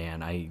oh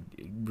man, I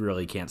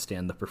really can't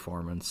stand the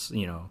performance,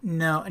 you know.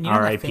 No, and you know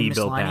R.I.P.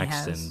 Bill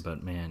Paxton,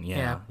 but man,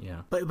 yeah.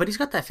 But he's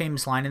got that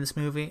famous line in this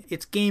movie.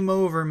 It's game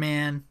over,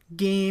 man.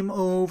 Game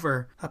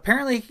over.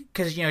 Apparently,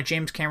 because, you know,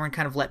 James Cameron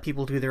kind of let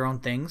people do their own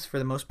things for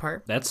the most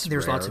part. There's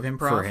rare lots of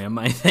improv for him,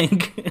 I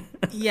think.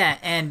 Yeah,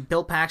 and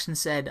Bill Paxton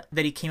said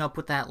that he came up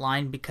with that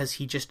line because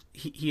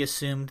he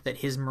assumed that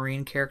his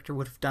Marine character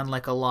would have done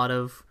like a lot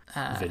of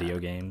video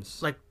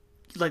games, like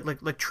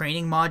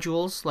training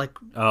modules, like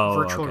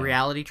virtual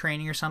reality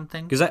training or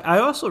something. Because I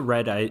also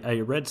read I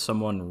read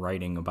someone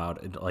writing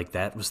about it, like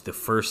that was the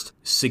first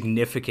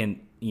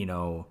significant, you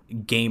know,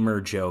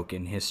 gamer joke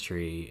in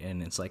history,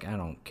 and it's like, I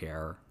don't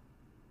care.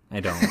 I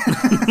don't.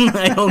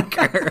 I don't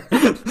care.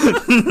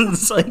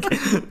 It's like,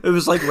 it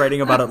was like writing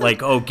about it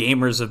like, oh,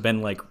 gamers have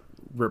been like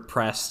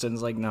repressed, and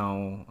it's like,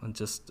 no,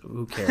 just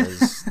who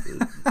cares?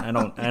 I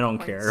don't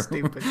care.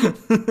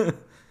 Stupid.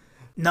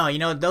 No, you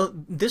know,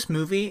 this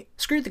movie,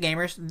 screw the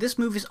gamers, this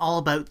movie's all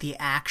about the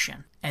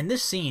action. And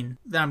this scene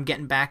that I'm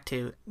getting back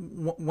to,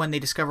 when they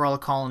discover all the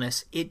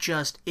colonists, it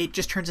just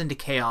turns into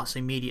chaos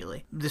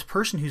immediately. This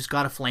person who's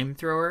got a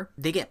flamethrower,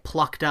 they get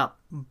plucked up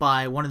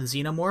by one of the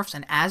xenomorphs,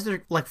 and as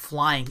they're like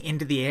flying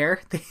into the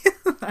air,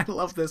 I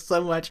love this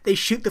so much, they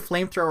shoot the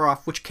flamethrower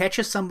off, which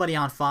catches somebody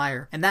on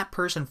fire, and that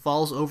person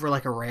falls over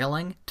like a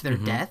railing to their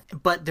death,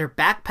 but their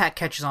backpack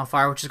catches on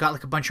fire, which has got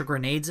like a bunch of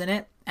grenades in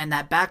it, and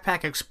that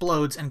backpack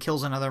explodes and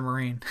kills another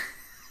Marine.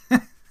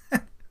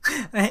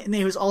 And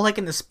it was all like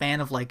in the span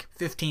of like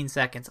 15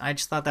 seconds. I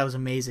just thought that was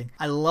amazing.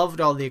 I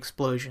loved all the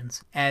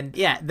explosions. And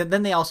yeah,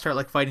 then they all start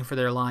like fighting for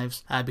their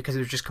lives because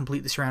they're just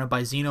completely surrounded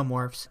by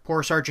xenomorphs.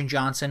 Poor Sergeant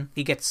Johnson,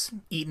 he gets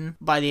eaten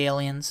by the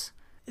aliens.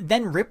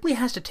 Then Ripley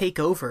has to take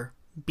over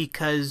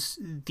because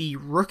the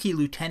rookie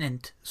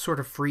lieutenant sort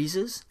of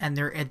freezes, and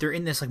they're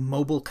in this like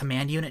mobile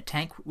command unit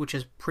tank, which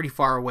is pretty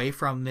far away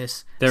from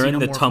this. They're in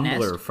the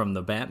tumbler nest from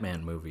the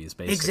Batman movies,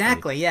 basically.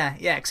 Exactly, yeah.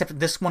 Except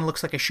this one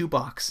looks like a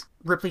shoebox.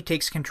 Ripley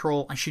takes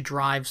control, and she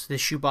drives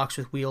this shoebox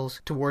with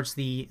wheels towards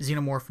the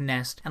xenomorph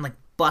nest, and like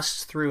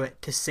busts through it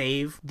to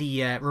save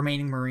the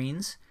remaining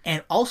Marines.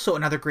 And also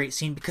another great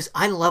scene, because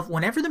I love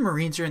whenever the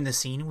Marines are in the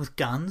scene with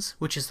guns,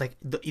 which is like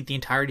the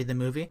entirety of the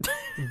movie,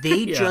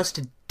 they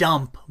just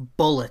dump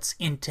bullets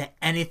into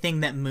anything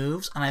that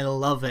moves, and I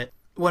love it.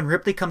 When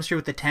Ripley comes through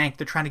with the tank,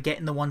 they're trying to get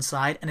in the one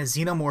side, and a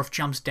xenomorph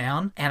jumps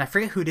down, and I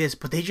forget who it is,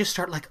 but they just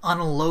start like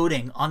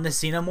unloading on the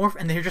xenomorph,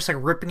 and they're just like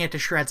ripping it to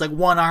shreds. Like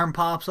one arm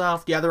pops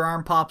off, the other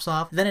arm pops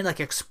off, then it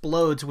like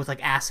explodes with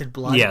like acid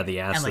blood. Yeah,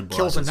 the acid blood, and like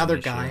kills another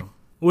guy.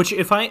 Which,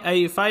 if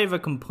I have a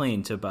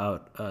complaint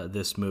about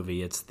this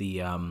movie, it's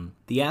the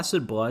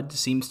acid blood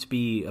seems to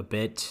be a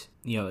bit,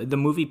 you know, the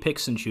movie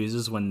picks and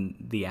chooses when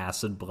the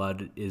acid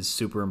blood is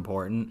super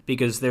important,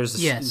 because there's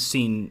a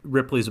scene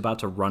Ripley's about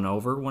to run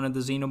over one of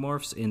the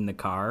xenomorphs in the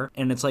car,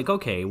 and it's like,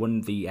 okay,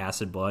 wouldn't the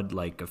acid blood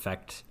like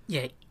affect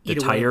the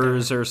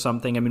tires or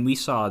something? I mean, we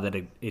saw that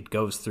it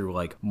goes through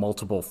like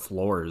multiple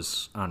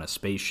floors on a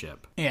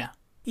spaceship.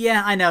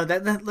 Yeah, I know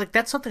that like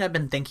that's something I've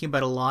been thinking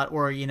about a lot.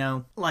 Or, you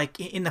know, like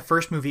in the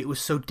first movie, it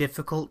was so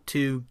difficult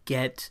to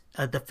get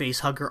the face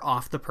hugger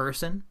off the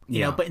person. You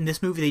know, but in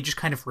this movie, they just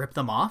kind of rip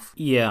them off.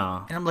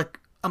 Yeah, and I'm like,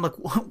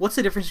 what's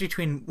the difference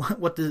between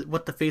what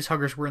the face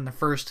huggers were in the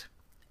first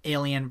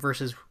Alien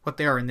versus what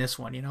they are in this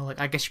one? You know, like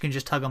I guess you can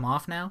just tug them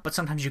off now, but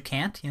sometimes you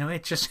can't. You know,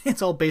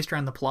 it's all based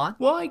around the plot.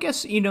 Well, I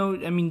guess, you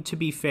know, I mean, to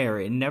be fair,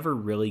 it never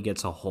really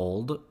gets a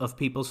hold of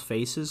people's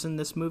faces in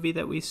this movie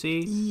that we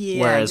see.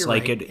 Yeah, whereas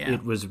like right.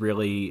 it was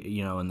really,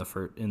 you know, in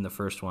the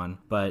first one.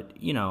 But,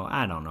 you know,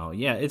 I don't know.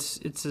 Yeah, it's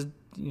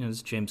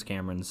James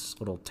Cameron's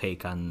little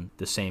take on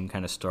the same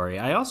kind of story.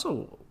 I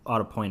also ought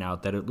to point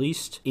out that at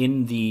least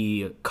in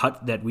the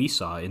cut that we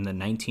saw in the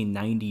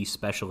 1990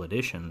 special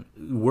edition,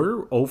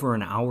 we're over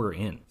an hour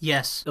in.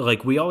 Yes.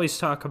 Like, we always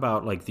talk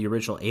about, like, the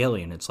original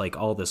Alien. It's, like,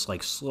 all this,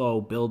 like, slow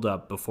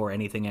build-up before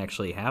anything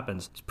actually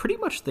happens. It's pretty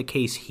much the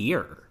case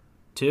here,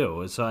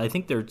 too. So I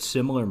think they're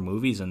similar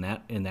movies in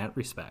that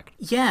respect.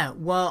 Yeah,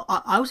 well,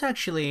 I was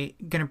actually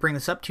going to bring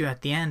this up to you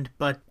at the end,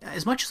 but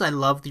as much as I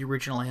love the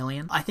original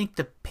Alien, I think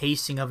the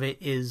pacing of it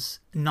is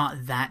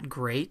not that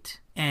great,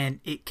 and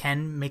it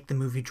can make the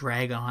movie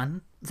drag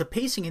on the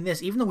pacing in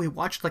this, even though we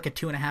watched like a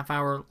 2.5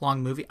 hour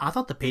long movie, I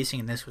thought the pacing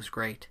in this was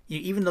great.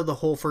 Even though the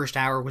whole first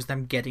hour was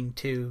them getting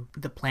to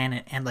the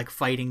planet and like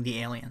fighting the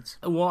aliens.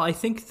 Well, I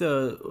think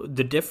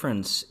the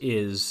difference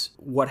is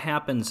what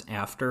happens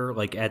after,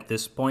 like at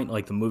this point,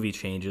 like the movie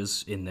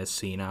changes in this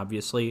scene,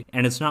 obviously,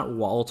 and it's not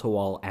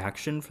wall-to-wall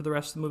action for the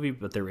rest of the movie,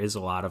 but there is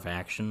a lot of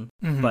action.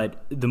 Mm-hmm.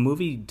 But the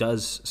movie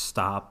does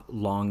stop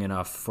long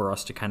enough for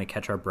us to kind of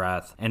catch our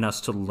breath and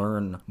us to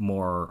learn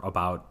more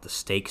about the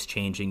stakes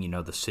changing,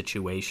 the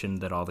situation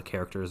that all the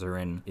characters are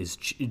in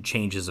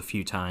changes a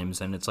few times,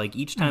 and it's like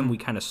each time we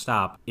kind of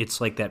stop, it's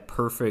like that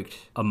perfect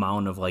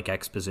amount of like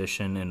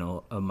exposition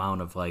and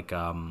amount of like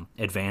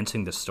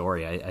advancing the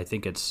story. I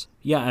think it's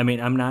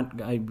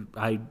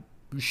I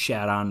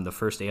shat on the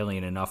first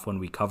Alien enough when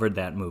we covered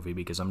that movie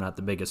because I'm not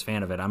the biggest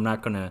fan of it. I'm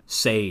not going to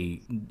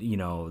say,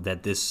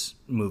 that this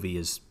movie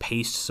is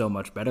paced so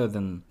much better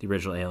than the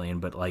original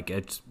Alien, but like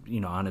it's,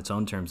 on its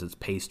own terms, it's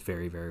paced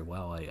very, very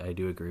well. I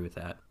do agree with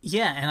that.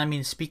 Yeah, and I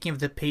mean, speaking of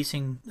the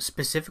pacing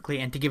specifically,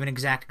 and to give an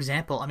exact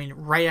example, I mean,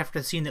 right after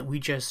the scene that we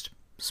just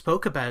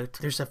spoke about,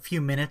 there's a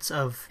few minutes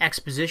of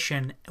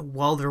exposition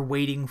while they're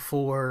waiting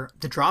for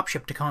the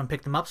dropship to come and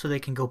pick them up so they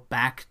can go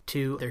back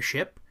to their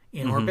ship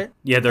in orbit.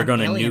 Yeah, they're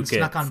going to nuke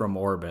it from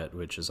orbit,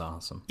 which is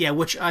awesome. Yeah,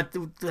 which that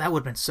would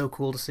have been so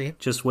cool to see.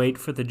 Just wait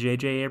for the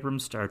J.J.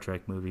 Abrams Star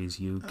Trek movies.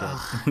 You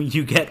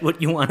get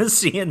what you want to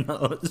see in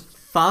those.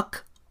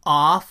 Fuck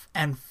off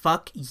and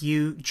fuck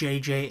you,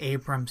 J.J.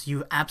 Abrams.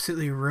 You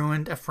absolutely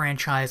ruined a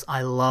franchise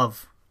I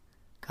love.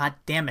 God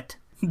damn it.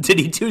 Did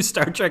he do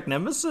Star Trek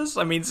Nemesis?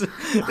 I mean,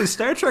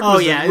 Star Trek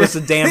was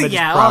a damaged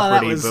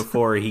property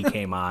before he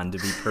came on, to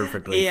be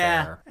perfectly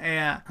fair.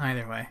 Yeah,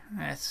 either way.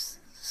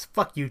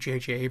 Fuck you,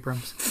 J.J.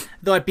 Abrams.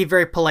 Though I'd be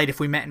very polite if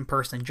we met in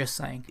person, just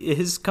saying.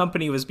 His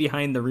company was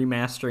behind the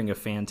remastering of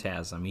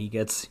Phantasm. He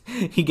gets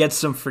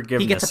some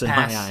forgiveness in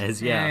my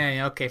eyes.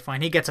 Yeah, okay,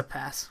 fine. He gets a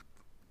pass.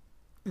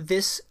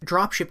 This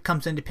dropship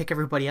comes in to pick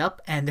everybody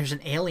up, and there's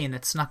an alien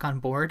that's snuck on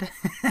board,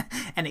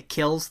 and it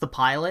kills the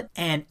pilot,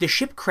 and the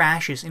ship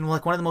crashes in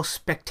like one of the most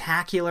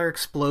spectacular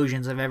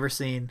explosions I've ever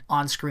seen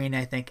on screen,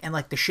 I think. And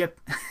like the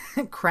ship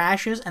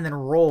crashes and then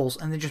rolls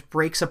and then just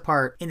breaks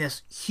apart in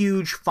this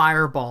huge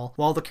fireball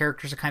while the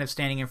characters are kind of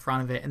standing in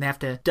front of it, and they have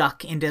to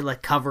duck into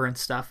like cover and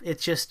stuff.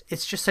 It's just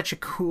such a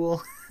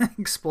cool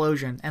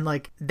explosion, and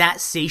like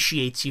that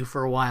satiates you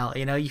for a while.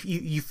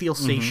 You feel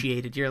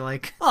satiated. You're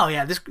like, oh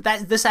yeah,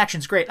 this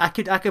action's great. I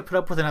could put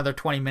up with another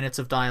 20 minutes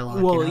of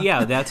dialogue. Well,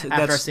 yeah,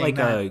 that's like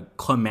a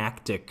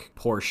climactic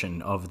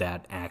portion of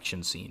that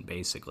action scene.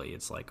 Basically,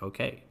 it's like,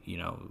 okay,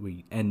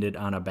 we ended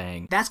on a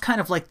bang. That's kind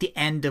of like the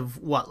end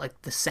of what,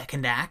 like the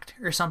second act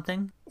or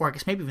something, or I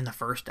guess maybe even the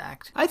first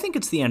act. I think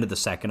it's the end of the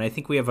second. I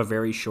think we have a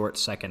very short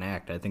second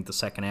act. I think the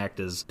second act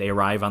is they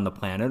arrive on the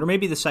planet, or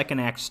maybe the second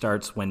act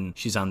starts when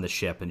she's on the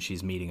ship and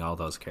she's meeting all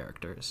those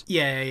characters.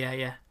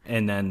 Yeah.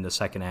 And then the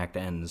second act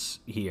ends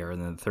here,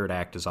 and then the third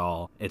act is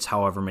it's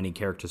however many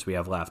characters we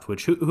have left.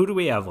 Which who do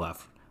we have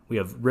left? We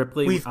have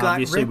Ripley. We've got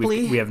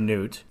Ripley. We have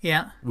Newt.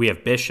 Yeah. We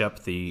have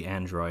Bishop, the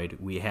android.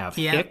 We have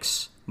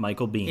Hicks,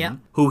 Michael Biehn,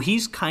 who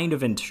he's kind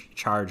of in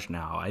charge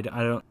now.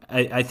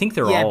 I think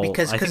they're all.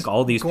 I think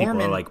all these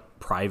people are like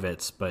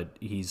privates, but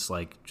he's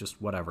like,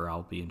 just whatever,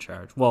 I'll be in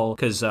charge. Well,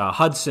 because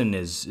Hudson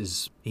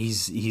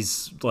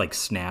he's like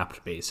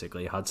snapped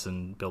basically.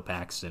 Hudson, Bill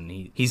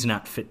Paxton, he's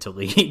not fit to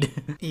lead.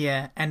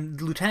 Yeah, and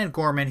Lieutenant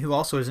Gorman, who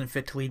also isn't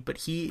fit to lead, but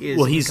he is.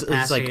 Well, he's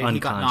like unconscious. He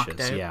got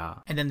knocked out. Yeah.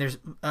 And then there's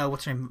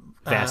what's her name?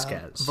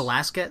 Vasquez.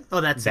 Velasquez.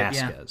 Oh, that's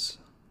Vasquez. It. Yeah.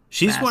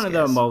 She's one of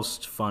the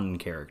most fun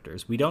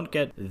characters. We don't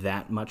get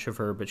that much of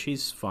her, but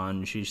she's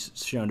fun. She's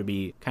shown to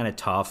be kind of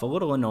tough, a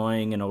little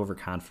annoying and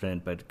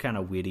overconfident, but kind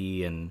of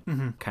witty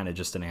and kind of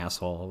just an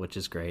asshole, which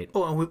is great.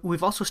 Oh, and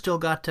we've also still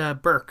got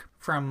Burke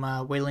from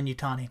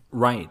Weyland-Yutani.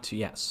 Right,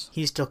 yes.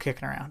 He's still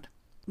kicking around.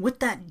 With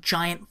that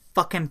giant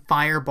fucking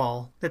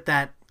fireball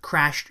that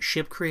crashed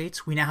ship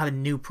creates, we now have a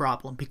new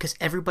problem because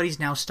everybody's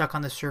now stuck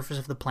on the surface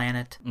of the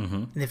planet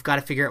and they've got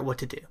to figure out what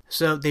to do.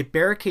 So they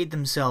barricade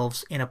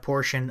themselves in a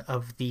portion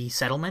of the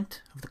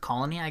settlement, of the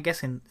colony, I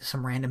guess, in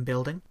some random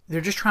building.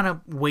 They're just trying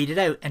to wait it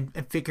out and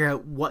figure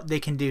out what they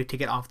can do to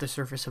get off the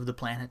surface of the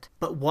planet.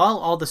 But while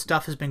all the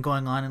stuff has been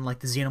going on in like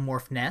the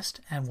xenomorph nest,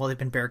 and while they've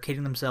been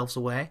barricading themselves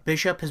away,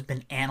 Bishop has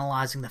been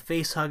analyzing the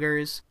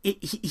facehuggers.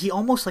 He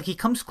almost like he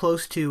comes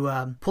close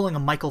to pulling a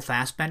Michael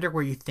Fassbender,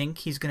 where you think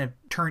he's gonna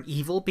turn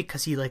evil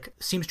because he like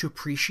seems to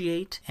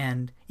appreciate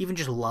and even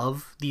just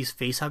love these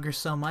facehuggers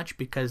so much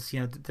because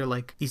they're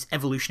like these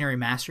evolutionary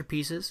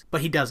masterpieces.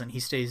 But he doesn't. He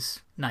stays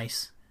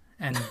nice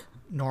and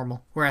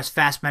normal. Whereas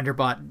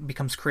Fassbenderbot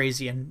becomes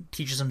crazy and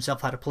teaches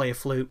himself how to play a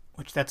flute,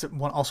 which that's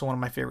also one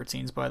of my favorite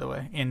scenes, by the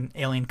way, in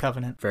Alien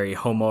Covenant. Very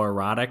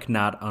homoerotic,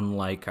 not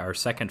unlike our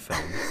second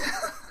film.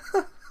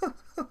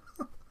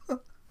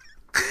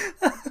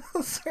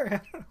 Sorry,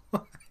 I don't know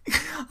why.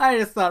 I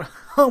just thought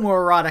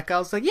homoerotic. I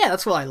was like, yeah,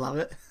 that's why I love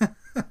it.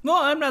 Well,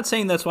 I'm not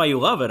saying that's why you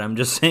love it. I'm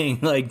just saying,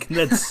 like,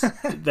 that's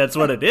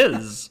what it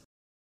is.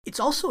 It's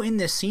also in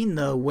this scene,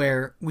 though,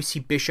 where we see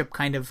Bishop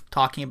kind of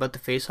talking about the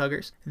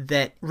facehuggers,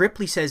 that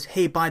Ripley says,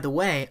 hey, by the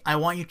way, I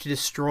want you to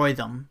destroy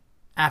them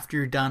after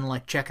you're done,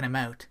 like, checking them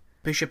out.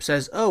 Bishop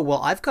says, oh,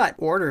 well, I've got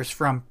orders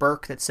from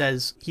Burke that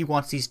says he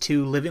wants these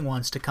 2 living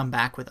ones to come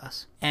back with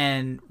us.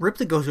 And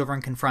Ripley goes over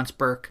and confronts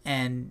Burke,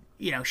 and,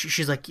 you know,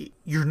 she's like,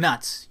 you're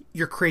nuts.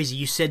 You're crazy.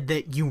 You said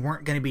that you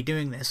weren't going to be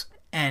doing this.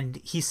 And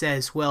he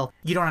says, well,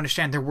 you don't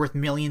understand, they're worth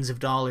millions of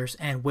dollars,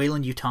 and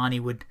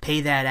Weyland-Yutani would pay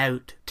that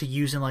out to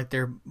use in, like,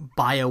 their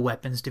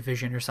bioweapons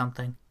division or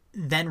something.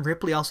 Then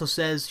Ripley also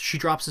says, she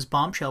drops this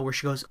bombshell where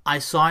she goes, I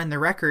saw in the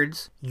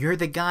records, you're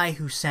the guy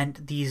who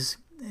sent these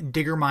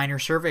digger miner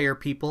surveyor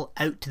people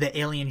out to the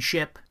alien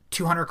ship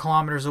 200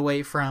 kilometers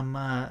away from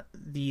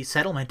the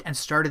settlement and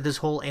started this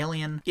whole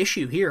alien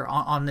issue here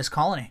on this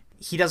colony.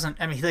 He doesn't,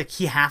 I mean, like,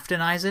 he half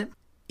denies it.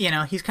 You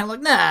know, he's kind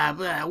of like,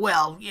 nah,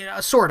 well, you know,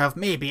 sort of,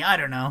 maybe, I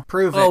don't know.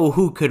 Prove it. Oh,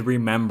 who could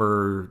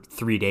remember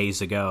 3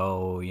 days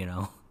ago, you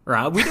know?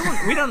 Right? We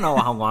don't know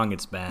how long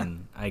it's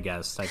been, I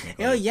guess,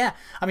 technically. Oh, yeah.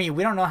 I mean,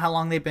 we don't know how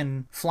long they've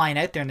been flying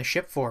out there in the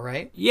ship for,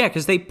 right? Yeah,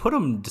 because they put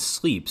them to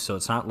sleep, so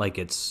it's not like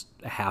it's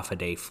a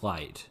half-a-day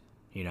flight,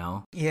 you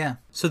know? Yeah.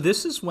 So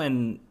this is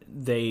when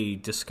they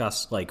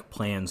discuss, like,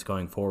 plans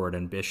going forward,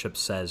 and Bishop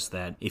says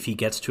that if he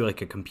gets to, like,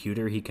 a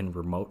computer, he can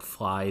remote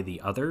fly the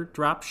other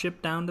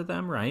dropship down to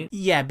them, right?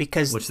 Yeah,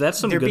 because that's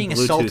some they're good being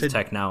Bluetooth assaulted.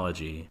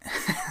 Technology.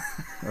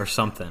 Or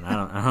something. I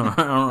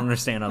don't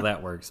understand how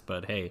that works,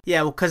 but hey.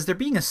 Yeah, well, because they're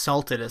being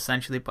assaulted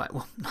essentially by,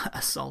 well, not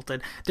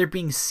assaulted. They're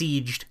being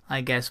sieged,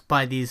 I guess,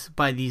 by these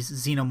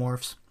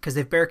xenomorphs, because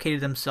they've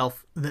barricaded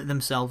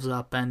themselves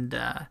up, and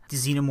the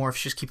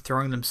xenomorphs just keep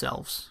throwing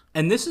themselves.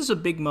 And this is a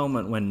big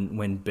moment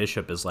when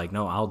Bishop is like,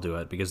 no, I'll do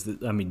it, because,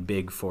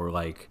 big for,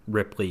 like,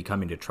 Ripley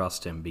coming to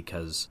trust him,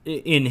 because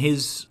in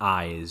his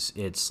eyes,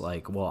 it's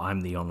like, well,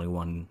 I'm the only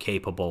one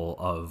capable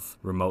of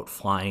remote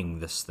flying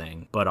this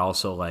thing, but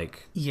also,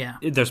 like, yeah,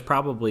 there's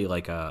probably,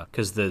 like,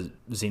 because the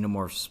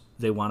xenomorphs,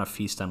 they want to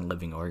feast on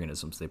living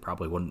organisms. They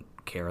probably wouldn't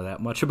care that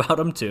much about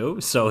him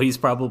too, so he's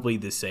probably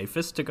the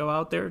safest to go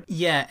out there.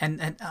 Yeah,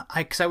 and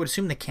because I would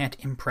assume they can't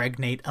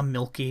impregnate a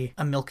milky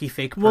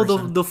fake person. Well,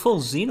 the full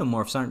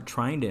xenomorphs aren't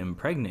trying to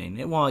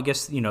impregnate. Well, I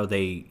guess, you know,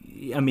 they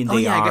are.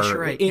 I guess you're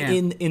right.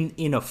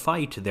 In a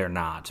fight, they're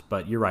not.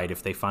 But you're right.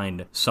 If they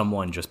find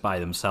someone just by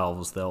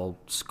themselves, they'll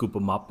scoop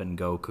them up and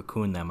go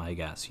cocoon them, I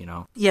guess, you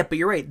know. Yeah, but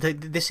you're right.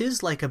 This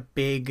is like a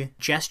big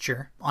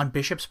gesture on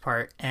Bishop's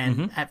part,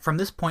 and from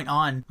this point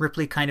on,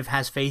 Ripley kind of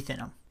has faith in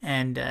him.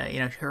 And, you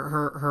know,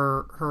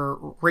 her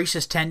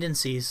racist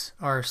tendencies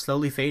are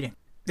slowly fading.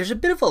 There's a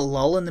bit of a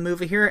lull in the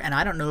movie here, and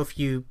I don't know if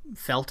you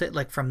felt it,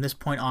 like, from this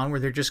point on, where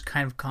they're just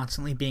kind of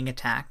constantly being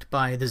attacked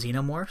by the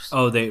xenomorphs.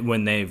 Oh,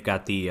 when they've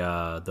got the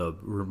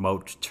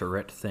remote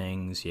turret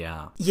things,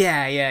 yeah.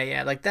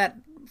 Yeah. Like, that,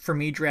 for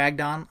me,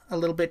 dragged on a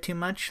little bit too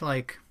much.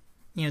 Like,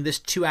 you know, this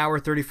 2 hour,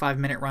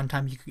 35-minute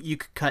runtime, you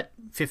could cut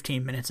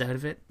 15 minutes out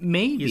of it.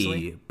 Maybe,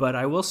 easily. But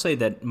I will say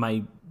that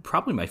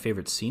probably my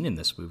favorite scene in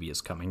this movie is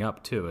coming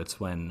up too.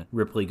 It's when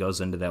Ripley goes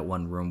into that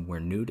one room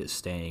where Newt is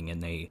staying,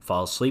 and they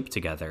fall asleep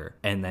together,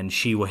 and then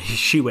she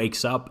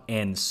wakes up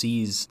and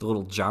sees the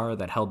little jar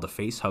that held the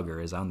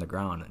facehugger is on the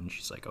ground, and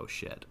she's like, oh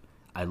shit.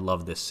 I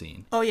love this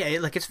scene. Oh yeah,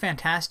 like, it's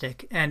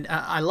fantastic. And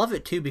I love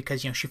it too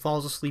because, you know, she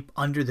falls asleep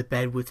under the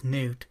bed with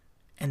Newt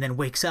and then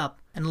wakes up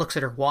and looks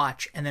at her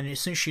watch, and then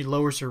as soon as she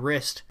lowers her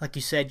wrist, like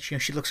you said, you know,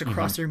 she looks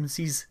across the room and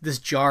sees this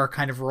jar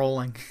kind of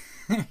rolling.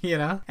 You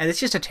know, and it's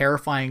just a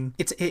terrifying.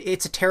 It's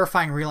a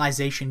terrifying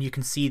realization. You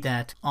can see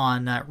that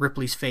on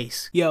Ripley's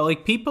face. Yeah,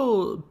 like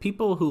people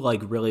who,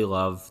 like, really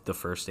love the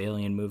first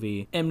Alien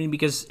movie. I mean,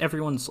 because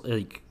everyone's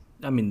like,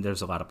 I mean,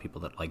 there's a lot of people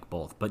that like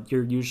both, but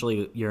you're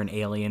an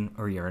Alien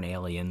or you're an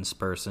Aliens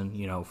person,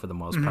 you know, for the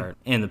most part.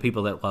 And the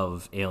people that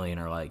love Alien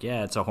are like,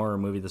 yeah, it's a horror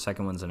movie. The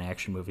second one's an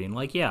action movie, and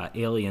like, yeah,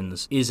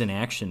 Aliens is an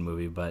action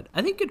movie, but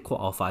I think it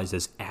qualifies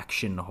as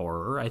action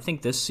horror. I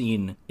think this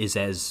scene is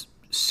as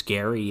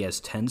scary, as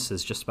tense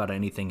as just about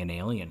anything an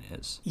Alien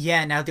is.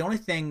 Yeah, now the only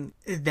thing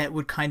that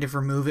would kind of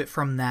remove it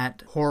from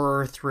that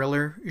horror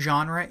thriller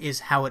genre is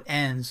how it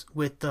ends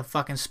with the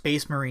fucking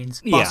Space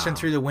Marines busting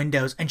through the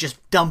windows and just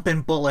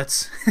dumping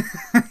bullets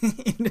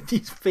into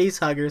these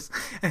facehuggers.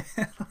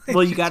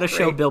 Well, you gotta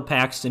show Bill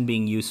Paxton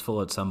being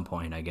useful at some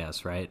point, I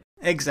guess, right?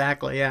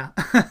 Exactly, yeah.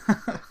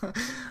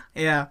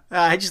 Yeah,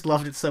 I just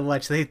loved it so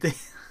much. They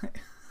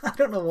I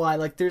don't know why.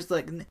 Like, there's,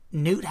 like,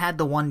 Newt had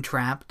the one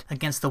trapped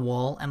against the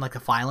wall and, like, a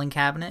filing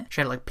cabinet.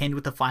 She had it, like, pinned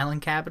with the filing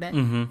cabinet.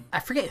 I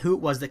forget who it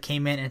was that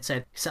came in and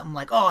said something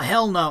like, oh,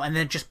 hell no, and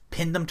then just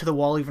pinned them to the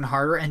wall even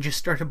harder and just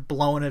started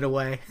blowing it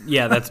away.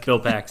 Yeah, that's Bill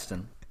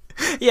Paxton.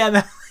 Yeah,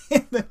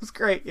 that was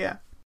great, yeah.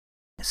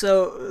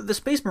 So, the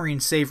Space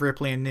Marines save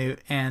Ripley and Newt,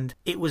 and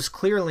it was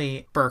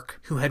clearly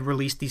Burke who had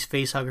released these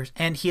facehuggers,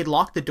 and he had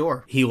locked the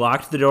door. He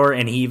locked the door,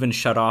 and he even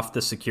shut off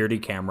the security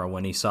camera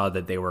when he saw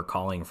that they were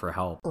calling for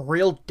help.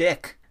 Real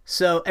dick.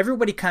 So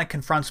everybody kind of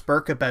confronts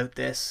Burke about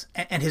this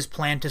and his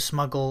plan to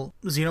smuggle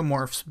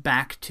xenomorphs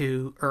back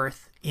to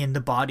Earth in the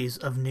bodies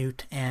of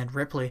Newt and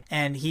Ripley.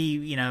 And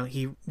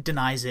he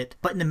denies it.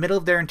 But in the middle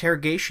of their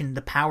interrogation,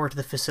 the power to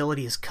the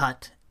facility is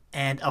cut,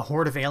 and a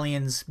horde of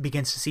aliens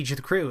begins to siege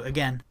the crew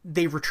again.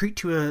 They retreat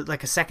to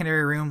a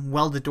secondary room,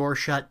 weld the door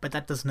shut, but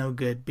that does no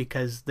good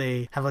because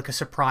they have like a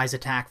surprise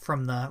attack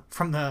from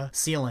the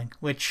ceiling,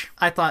 which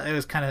I thought it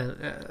was kind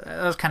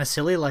of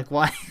silly. Like,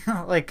 why?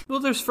 Like, well,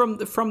 there's from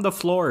the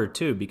floor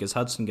too, because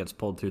Hudson gets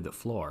pulled through the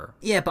floor.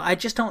 Yeah, but I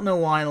just don't know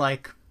why.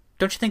 Like,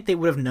 don't you think they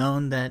would have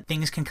known that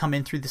things can come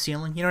in through the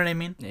ceiling? You know what I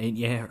mean? Ain't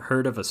you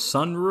heard of a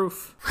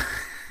sunroof?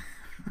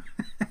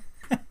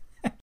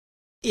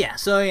 Yeah,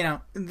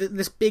 so,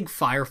 this big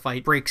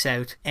firefight breaks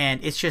out,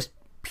 and it's just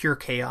pure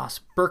chaos.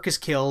 Burke is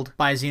killed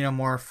by a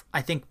xenomorph.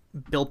 I think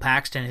Bill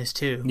Paxton is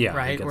too,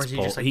 right?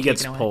 He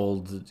gets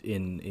pulled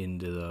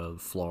into the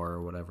floor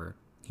or whatever.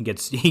 He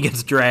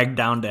gets dragged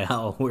down to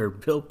hell where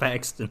Bill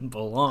Paxton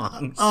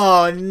belongs.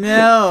 Oh,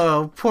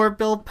 no. Poor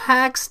Bill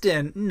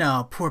Paxton.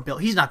 No, poor Bill.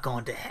 He's not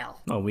going to hell.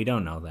 Oh, we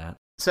don't know that.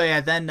 So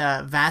yeah, then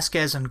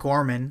Vasquez and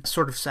Gorman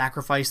sort of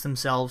sacrifice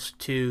themselves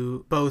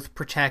to both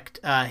protect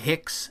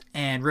Hicks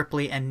and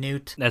Ripley and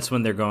Newt. That's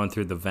when they're going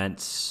through the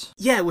vents.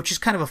 Yeah, which is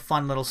kind of a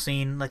fun little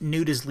scene. Like,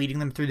 Newt is leading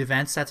them through the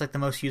vents. That's like the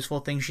most useful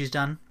thing she's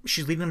done.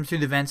 She's leading them through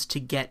the vents to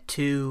get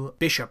to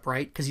Bishop,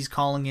 right? Because he's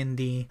calling in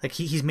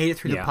he's made it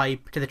through the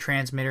pipe to the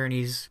transmitter, and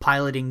he's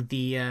piloting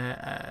the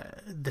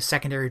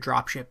secondary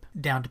dropship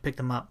down to pick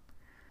them up.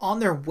 On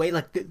their way,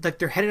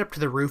 they're headed up to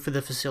the roof of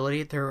the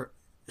facility. They're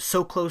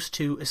so close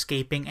to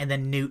escaping, and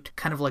then Newt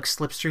kind of like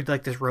slips through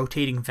like this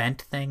rotating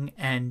vent thing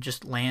and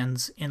just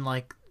lands in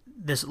like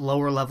this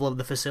lower level of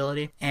the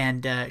facility,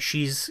 and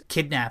she's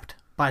kidnapped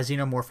by a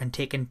xenomorph and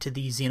taken to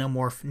the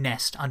xenomorph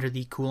nest under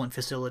the coolant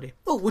facility.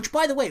 Oh, which,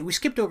 by the way, we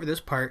skipped over this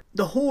part.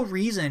 The whole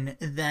reason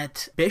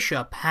that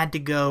Bishop had to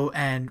go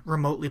and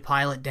remotely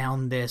pilot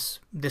down this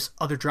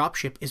other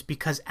dropship is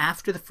because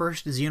after the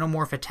first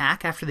xenomorph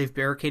attack, after they've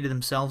barricaded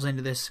themselves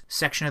into this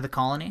section of the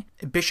colony,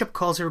 Bishop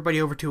calls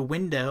everybody over to a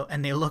window,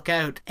 and they look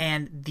out,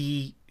 and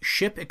the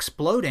ship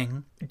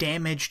exploding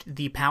damaged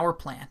the power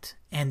plant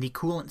and the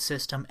coolant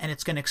system, and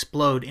it's going to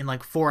explode in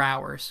like 4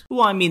 hours.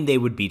 Well, I mean, they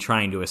would be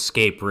trying to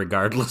escape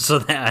regardless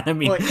of that. I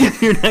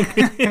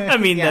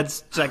mean,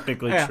 that's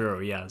technically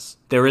true, yes.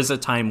 There is a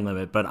time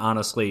limit, but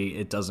honestly,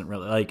 it doesn't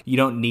really, like, you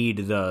don't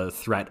need the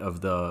threat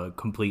of the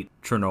complete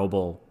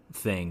Chernobyl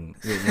thing.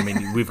 I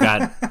mean, we've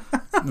got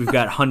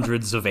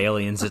hundreds of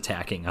aliens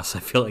attacking us. I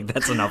feel like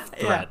that's enough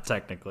threat,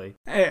 technically.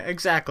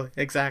 Exactly.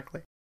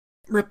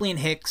 Ripley and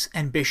Hicks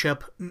and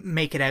Bishop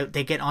make it out.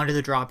 They get onto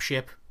the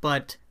dropship,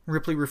 but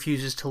Ripley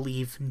refuses to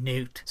leave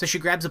Newt. So she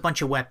grabs a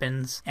bunch of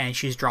weapons, and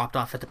she's dropped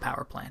off at the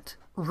power plant.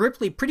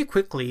 Ripley pretty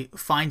quickly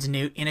finds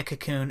Newt in a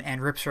cocoon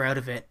and rips her out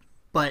of it,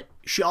 but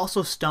she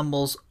also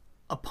stumbles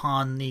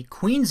upon the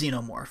queen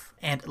xenomorph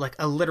and like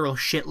a literal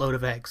shitload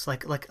of eggs,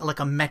 like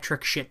a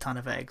metric shit ton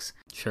of eggs.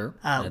 Sure.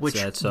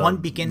 That's one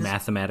begins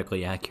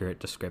mathematically accurate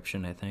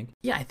description, I think.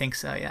 Yeah, I think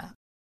so, yeah.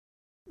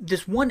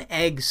 This one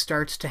egg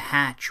starts to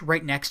hatch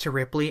right next to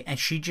Ripley, and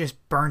she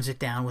just burns it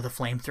down with a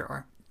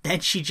flamethrower. Then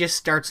she just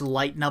starts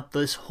lighting up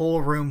this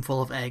whole room full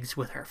of eggs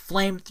with her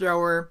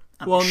flamethrower.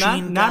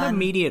 Not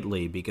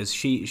immediately, because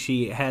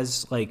she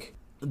has like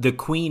the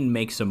queen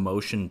makes a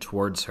motion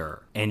towards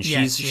her, and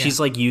she's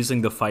like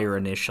using the fire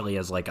initially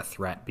as like a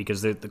threat,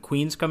 because the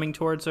queen's coming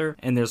towards her,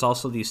 and there's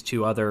also these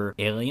two other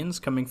aliens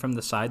coming from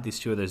the side, these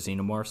two other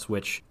xenomorphs,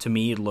 which to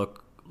me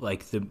look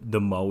like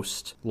the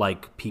most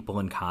like people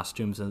in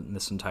costumes in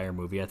this entire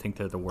movie. I think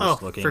they're the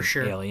worst looking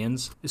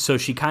aliens. So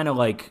she kind of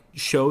like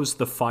shows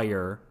the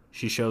fire.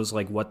 She shows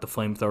like what the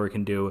flamethrower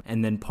can do,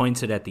 and then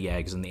points it at the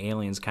eggs, and the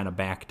aliens kind of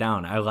back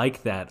down. I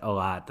like that a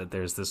lot. That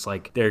there's this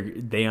like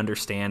they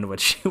understand what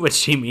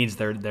she means.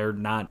 They're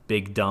not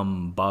big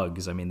dumb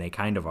bugs. I mean, they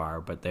kind of are,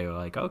 but they're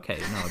like, okay,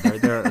 no,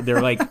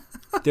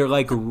 they're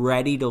like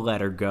ready to let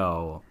her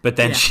go. But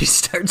then she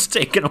starts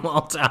taking them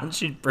all down.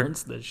 She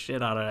burns the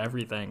shit out of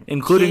everything,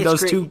 including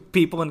those two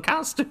people in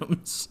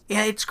costumes.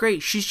 Yeah, it's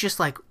great. She's just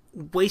like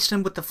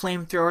wasting with the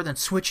flamethrower, then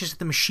switches to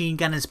the machine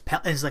gun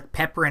as like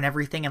pepper and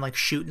everything, and like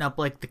shooting up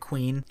like the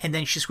queen, and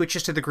then she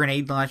switches to the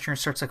grenade launcher and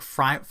starts like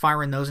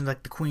firing those into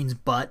like the queen's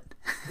butt.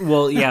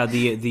 Well, yeah,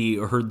 the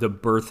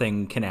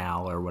birthing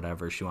canal or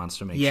whatever. She wants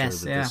to make sure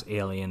that this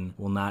alien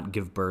will not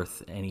give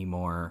birth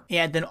anymore.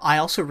 Yeah, then I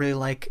also really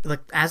like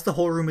as the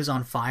whole room is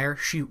on fire,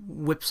 she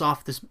whips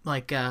off this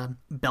like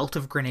belt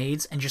of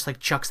grenades and just like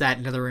chucks that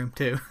into the room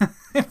too,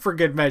 for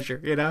good measure,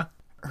 you know.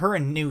 Her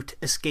and Newt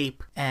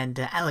escape,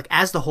 and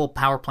as the whole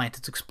power plant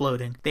is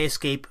exploding, they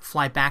escape,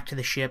 fly back to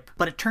the ship.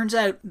 But it turns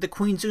out the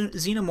Queen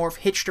Xenomorph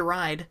hitched a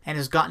ride and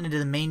has gotten into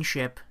the main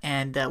ship,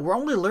 and we're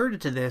only alerted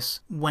to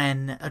this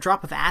when a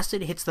drop of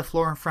acid hits the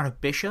floor in front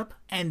of Bishop,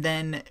 and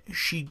then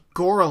she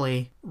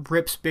gorily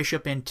rips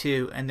Bishop in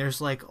two, and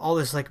there's like all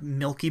this like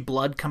milky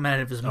blood coming out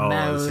of his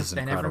mouth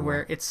and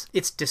everywhere.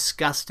 It's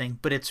disgusting,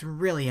 but it's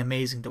really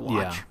amazing to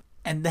watch. Yeah.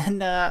 And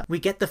then we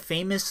get the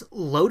famous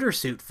loader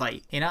suit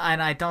fight, and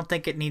I don't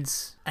think it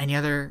needs any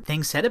other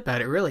thing said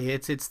about it, really.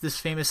 It's this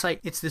famous fight.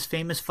 It's this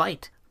famous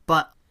fight.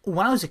 But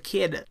when I was a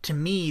kid, to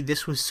me,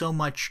 this was so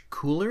much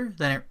cooler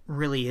than it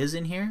really is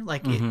in here.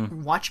 Like,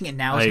 watching it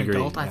now as an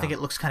adult, I think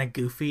it looks kind of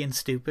goofy and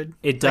stupid.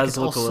 It does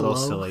look a little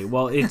silly.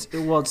 Well,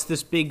 it's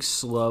this big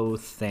slow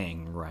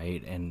thing,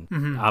 right?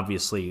 And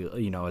obviously,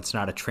 it's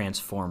not a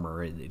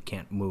transformer. It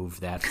can't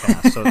move that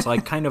fast. So it's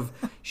like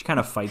she kind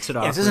of fights it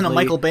off. This isn't a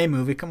Michael Bay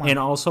movie. Come on. And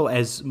also,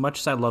 as much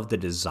as I love the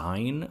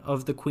design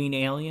of the Queen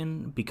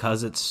Alien,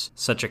 because it's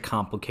such a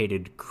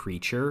complicated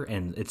creature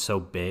and it's so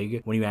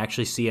big, when you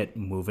actually see it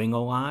moving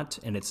a lot,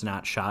 and it's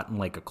not shot in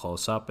like a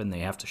close-up and they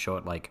have to show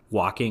it like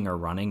walking or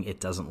running,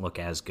 it doesn't look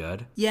as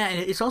good. Yeah, and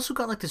it's also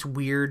got like this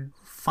weird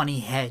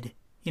funny head,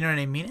 you know what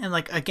I mean? And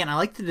like, again, I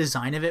like the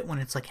design of it when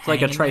it's like it's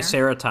like a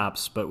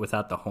triceratops but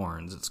without the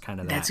horns. It's kind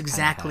of that's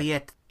exactly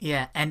it.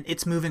 Yeah, and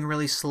it's moving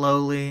really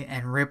slowly,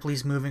 and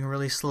Ripley's moving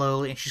really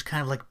slowly, and she's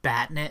kind of like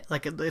batting it.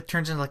 Like it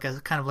turns into like a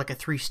kind of like a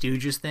Three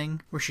Stooges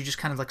thing, where she's just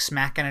kind of like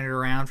smacking it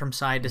around from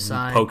side to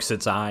side, pokes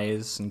its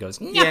eyes, and goes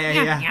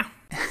yeah.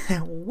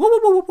 Woo, woo,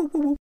 woo, woo,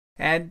 woo, woo.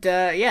 And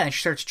she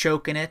starts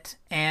choking it,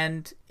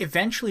 and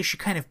eventually she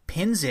kind of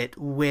pins it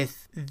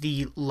with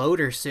the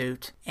loader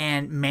suit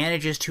and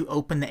manages to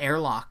open the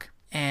airlock.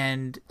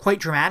 And quite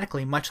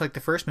dramatically, much like the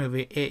first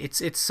movie,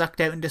 it's sucked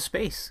out into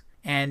space.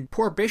 And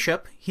poor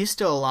Bishop, he's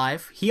still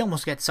alive. He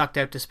almost gets sucked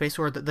out to space,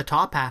 or the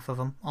top half of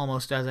him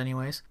almost does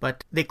anyways.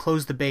 But they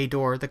close the bay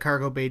door, the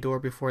cargo bay door,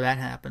 before that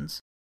happens.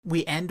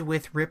 We end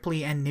with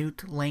Ripley and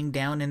Newt laying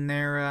down in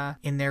their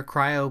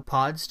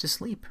cryopods to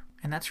sleep.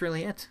 And that's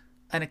really it.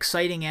 An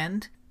exciting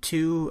end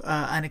to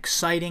an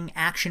exciting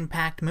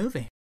action-packed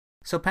movie.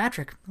 So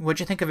Patrick, what'd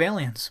you think of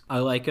Aliens? I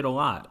like it a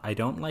lot. I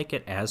don't like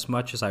it as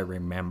much as I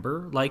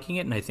remember liking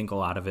it, and I think a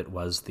lot of it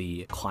was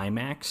the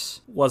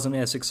climax wasn't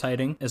as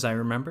exciting as I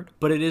remembered.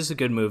 But it is a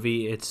good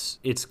movie.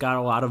 It's got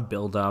a lot of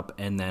build-up,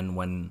 and then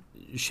when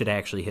shit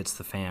actually hits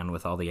the fan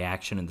with all the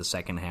action in the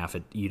second half,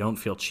 you don't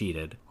feel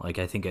cheated. Like,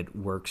 I think it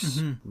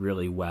works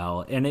really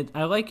well. And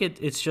I like it.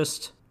 It's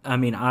just... I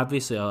mean,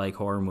 obviously I like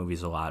horror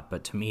movies a lot,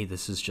 but to me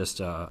this is just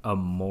a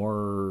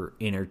more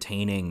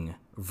entertaining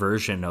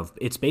version of...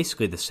 It's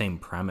basically the same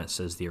premise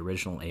as the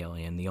original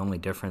Alien. The only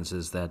difference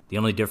is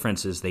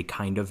they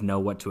kind of know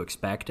what to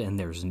expect, and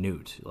there's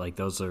Newt. Like,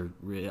 those are...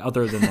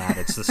 Other than that,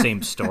 it's the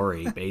same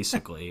story,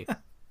 basically.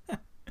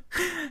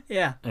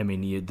 Yeah. I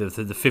mean, the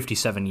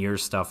 57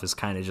 years stuff is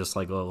kind of just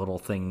like a little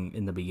thing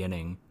in the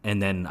beginning.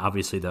 And then,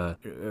 obviously, the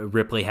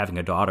Ripley having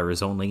a daughter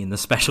is only in the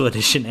special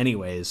edition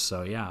anyways,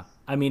 so yeah.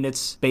 I mean,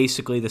 it's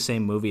basically the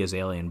same movie as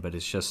Alien, but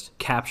it's just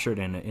captured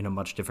in a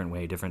much different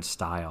way, different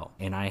style.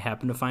 And I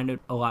happen to find it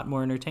a lot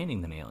more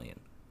entertaining than Alien.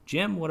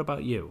 Jim, what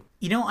about you?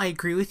 You know, I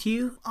agree with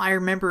you. I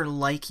remember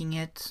liking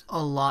it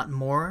a lot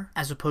more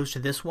as opposed to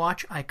this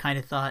watch. I kind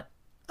of thought,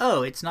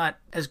 oh, it's not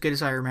as good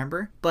as I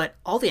remember, but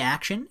all the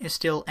action is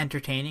still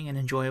entertaining and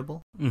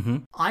enjoyable. Mm-hmm.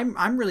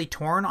 I'm really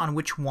torn on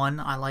which one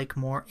I like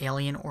more,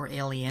 Alien or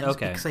Aliens,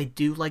 because I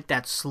do like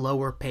that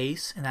slower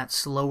pace and that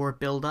slower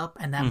build-up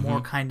and that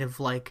more kind of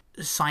like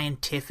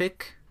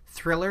scientific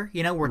thriller,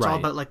 you know, where it's all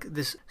about like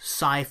this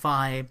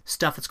sci-fi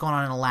stuff that's going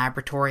on in a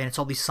laboratory, and it's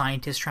all these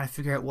scientists trying to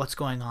figure out what's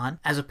going on,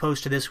 as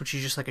opposed to this, which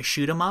is just like a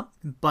shoot 'em up.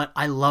 But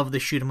I love the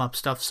shoot 'em up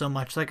stuff so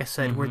much, like I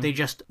said, where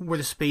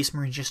the Space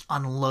Marines just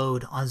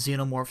unload on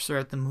xenomorphs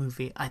throughout the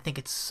movie. I think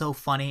it's so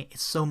funny.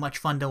 It's so much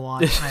fun to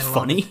watch. It's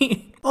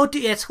funny? Oh,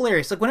 dude, yeah, it's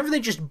hilarious. Like, whenever they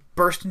just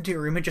burst into a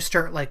room and just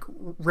start like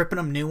ripping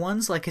them new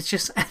ones, like, it's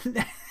just...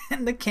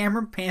 And the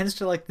camera pans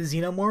to like the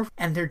xenomorph,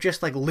 and they're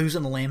just like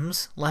losing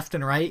limbs left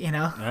and right, you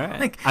know? All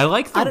right. Like, I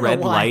like the red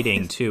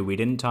lighting too. We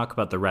didn't talk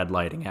about the red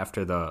lighting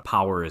after the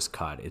power is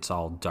cut. It's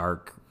all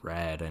dark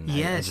red, and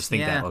I just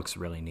think that looks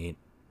really neat.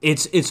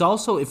 It's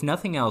also, if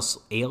nothing else,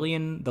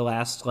 Alien, the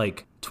last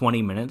like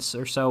 20 minutes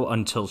or so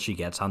until she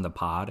gets on the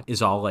pod,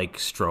 is all like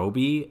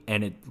stroby,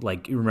 and it,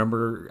 like, you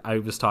remember I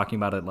was talking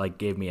about it, like,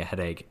 gave me a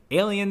headache.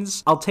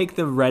 Aliens, I'll take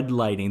the red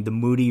lighting, the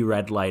moody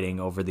red lighting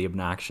over the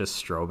obnoxious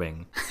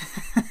strobing.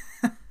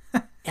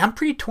 I'm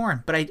pretty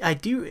torn, but I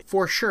do,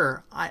 for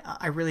sure,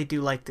 I really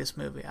do like this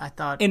movie. I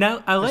thought, and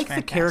I like fantastic.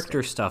 The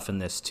character stuff in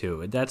this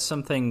too. That's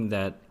something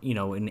that, you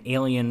know, in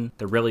Alien,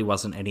 there really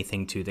wasn't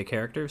anything to the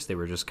characters. They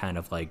were just kind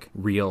of like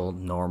real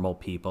normal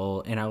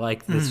people. And I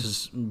like this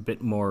is a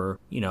bit more,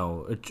 you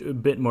know, a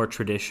bit more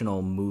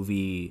traditional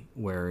movie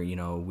where, you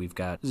know, we've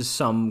got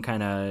some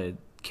kind of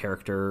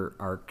character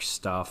arc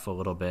stuff a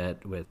little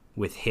bit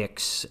with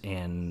Hicks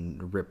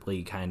and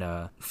Ripley kind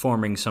of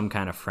forming some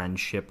kind of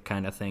friendship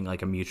kind of thing,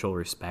 like a mutual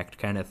respect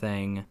kind of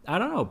thing. I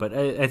don't know, but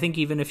I think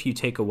even if you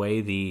take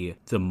away the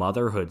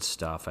motherhood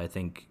stuff, I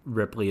think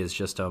Ripley is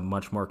just a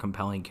much more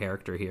compelling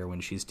character here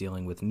when she's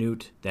dealing with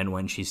Newt than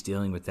when she's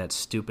dealing with that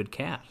stupid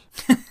cat.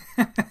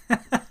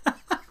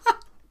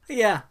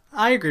 Yeah,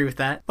 I agree with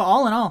that. But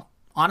all in all,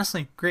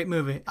 honestly, great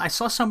movie. I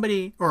saw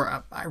somebody,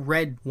 or I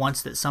read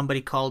once that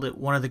somebody called it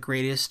one of the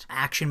greatest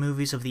action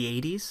movies of the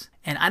 80s.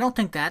 And I don't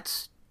think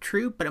that's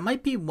true, but it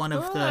might be one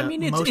of the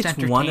it's most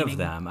entertaining. One of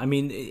them. I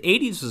mean,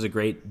 80s was a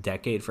great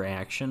decade for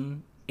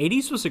action.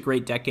 80s was a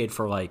great decade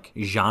for, like,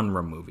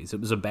 genre movies.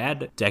 It was a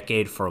bad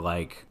decade for,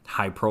 like,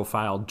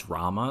 high-profile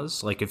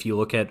dramas. Like, if you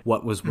look at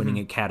what was winning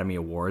Academy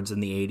Awards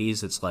in the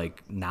 80s, it's,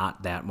 like,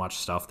 not that much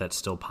stuff that's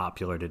still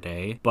popular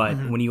today. But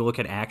when you look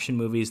at action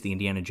movies, the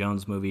Indiana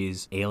Jones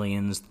movies,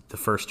 Aliens, the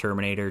first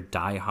Terminator,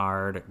 Die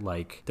Hard,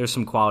 like, there's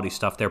some quality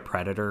stuff there.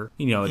 Predator.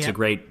 You know, it's a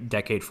great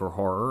decade for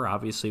horror,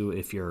 obviously,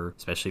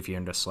 especially if you're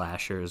into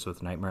slashers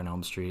with Nightmare on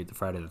Elm Street, the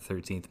Friday the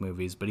 13th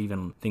movies, but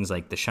even things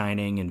like The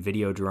Shining and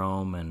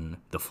Videodrome and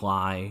The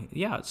Fly.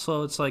 Yeah,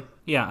 so it's like,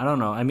 I don't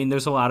know. I mean,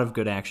 there's a lot of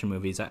good action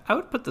movies. I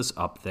would put this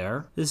up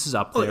there. This is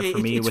up there for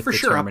me with The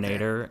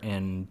Terminator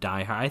and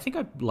Die Hard. I think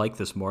I like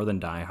this more than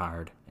Die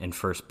Hard and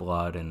First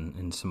Blood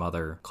and some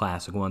other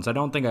classic ones. I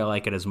don't think I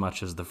like it as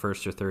much as the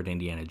first or third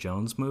Indiana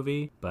Jones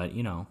movie, but,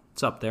 you know,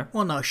 it's up there.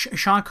 Well, no,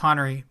 Sean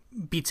Connery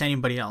beats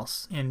anybody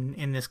else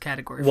in this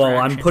category. Well,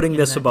 I'm putting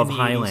this above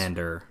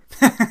Highlander.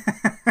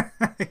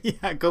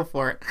 Yeah, go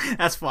for it.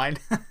 That's fine.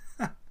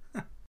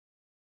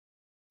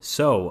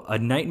 So, A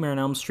Nightmare on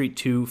Elm Street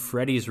 2,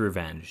 Freddy's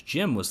Revenge.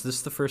 Jim, was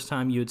this the first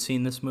time you had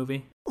seen this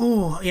movie?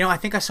 Oh, I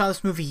think I saw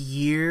this movie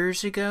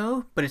years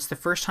ago, but it's the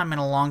first time in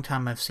a long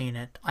time I've seen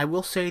it. I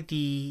will say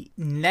the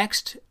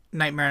next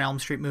Nightmare on Elm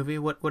Street movie,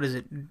 what is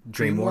it?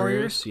 Dream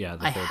Warriors? Yeah,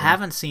 I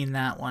haven't seen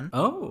that one.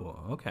 Oh,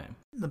 okay.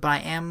 But I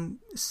am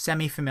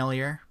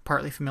semi-familiar,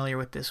 partly familiar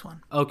with this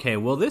one. Okay,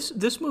 well,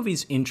 this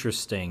movie's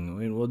interesting. I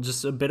mean, well,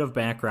 just a bit of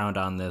background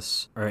on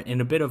this,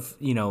 and a bit of,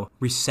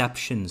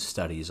 reception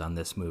studies on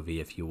this movie,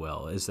 if you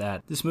will, is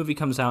that this movie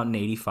comes out in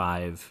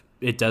 85.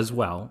 It does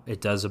well. It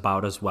does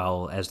about as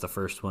well as the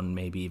first one,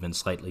 maybe even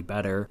slightly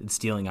better. It's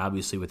dealing,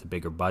 obviously, with a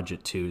bigger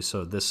budget, too,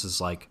 so this is,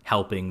 like,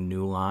 helping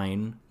New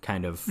Line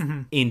kind of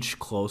inch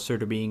closer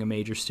to being a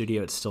major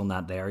studio. It's still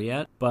not there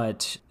yet,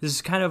 but this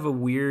is kind of a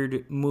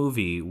weird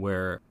movie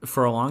where,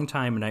 for a long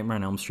time, Nightmare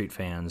on Elm Street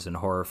fans and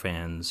horror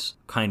fans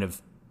kind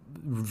of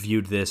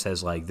viewed this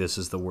as like, this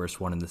is the worst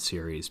one in the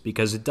series,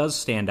 because it does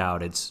stand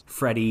out.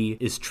 Freddy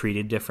is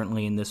treated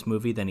differently in this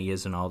movie than he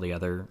is in all the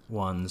other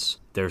ones.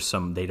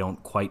 They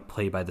don't quite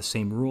play by the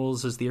same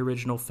rules as the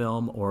original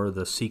film or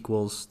the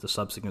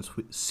subsequent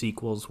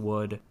sequels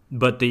would.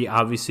 But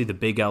obviously the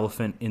big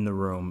elephant in the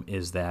room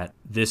is that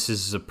this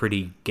is a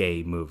pretty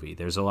gay movie.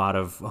 There's a lot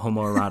of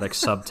homoerotic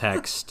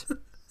subtext.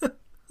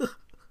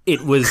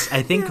 It was,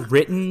 I think,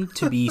 written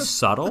to be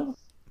subtle.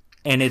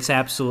 And it's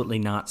absolutely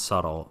not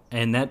subtle.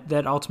 And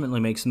that ultimately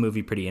makes the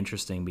movie pretty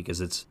interesting, because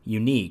it's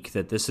unique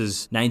that this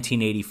is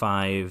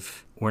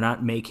 1985. We're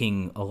not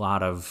making a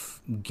lot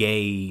of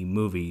gay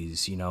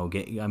movies,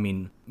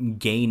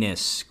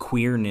 gayness,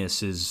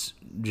 queerness is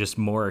just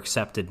more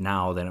accepted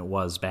now than it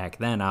was back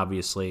then,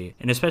 obviously,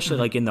 and especially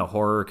like in the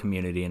horror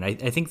community. And I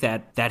think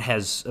that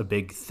has a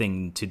big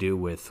thing to do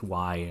with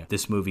why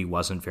this movie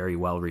wasn't very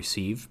well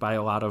received by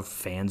a lot of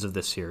fans of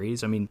the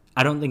series. I mean,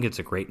 I don't think it's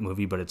a great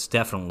movie, but it's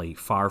definitely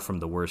far from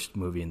the worst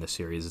movie in the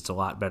series. It's a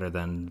lot better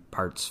than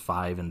parts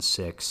 5 and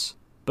 6.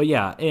 But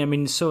yeah, I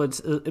mean, so it's,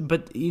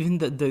 but even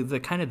the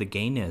kind of the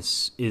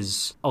gayness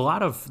is a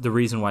lot of the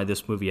reason why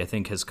this movie, I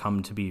think, has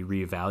come to be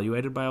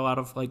reevaluated by a lot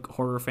of like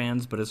horror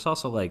fans. But it's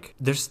also like,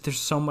 there's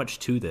so much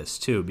to this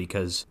too,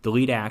 because the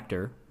lead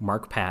actor,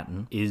 Mark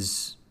Patton,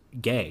 is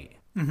gay.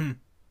 Mm-hmm.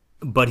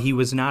 But he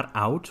was not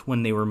out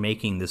when they were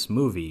making this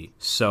movie.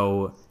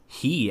 So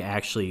he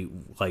actually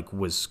like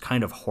was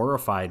kind of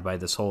horrified by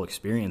this whole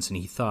experience. And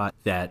he thought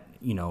that,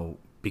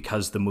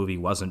 because the movie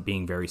wasn't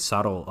being very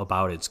subtle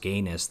about its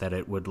gayness, that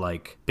it would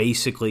like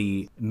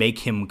basically make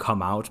him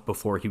come out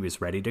before he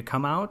was ready to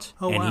come out.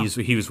 Oh, and wow.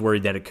 He was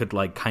worried that it could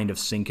like kind of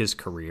sink his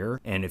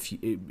career. And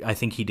I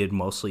think he did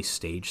mostly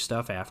stage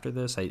stuff after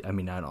this. I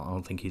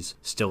don't think he's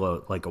still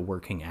a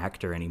working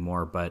actor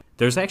anymore, but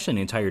there's actually an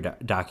entire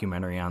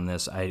documentary on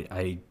this.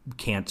 I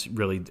can't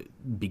really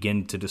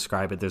begin to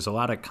describe it. There's a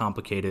lot of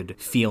complicated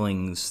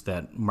feelings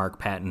that Mark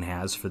Patton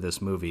has for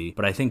this movie,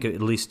 but I think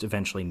at least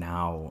eventually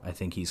now, I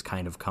think he's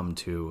kind of come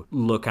to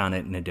look on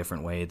it in a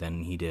different way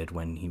than he did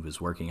when he was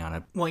working on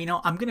it.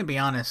 Well, I'm going to be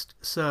honest.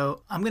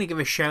 So I'm going to give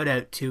a shout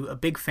out to a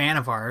big fan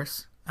of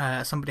ours,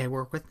 somebody I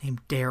work with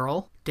named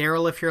Daryl.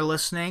 Daryl, if you're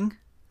listening,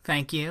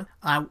 thank you.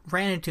 I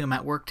ran into him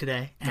at work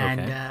today,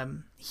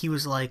 and he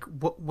was like,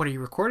 what are you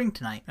recording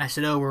tonight? And I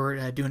said,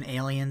 we're doing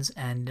Aliens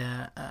and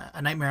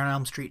A Nightmare on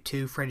Elm Street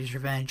 2, Freddy's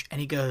Revenge.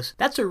 And he goes,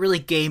 that's a really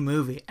gay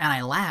movie. And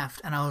I laughed,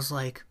 and I was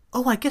like,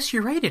 oh, I guess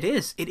you're right. It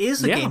is. It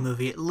is a gay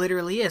movie. It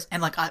literally is.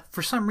 And like,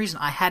 for some reason,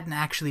 I hadn't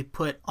actually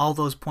put all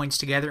those points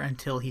together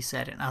until he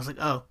said it. And I was like,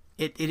 oh,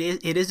 it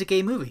is a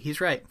gay movie.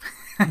 He's right.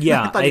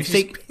 Yeah, I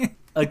think.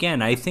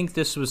 Again, I think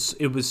it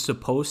was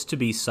supposed to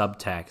be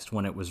subtext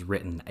when it was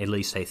written. At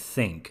least I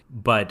think,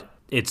 but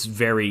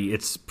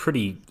it's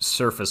pretty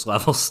surface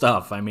level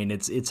stuff. I mean,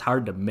 it's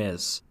hard to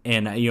miss.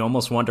 And you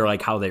almost wonder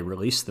like how they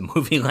released the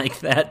movie like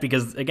that,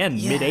 because again,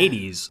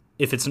 mid-80s,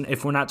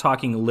 if we're not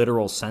talking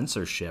literal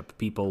censorship,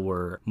 people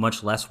were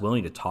much less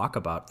willing to talk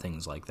about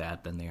things like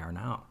that than they are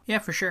now. Yeah,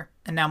 for sure.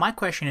 And now my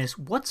question is,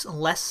 what's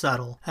less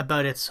subtle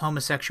about its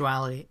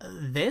homosexuality?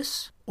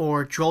 This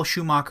or Joel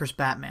Schumacher's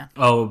Batman?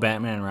 Oh,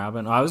 Batman and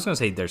Robin. Oh, I was going to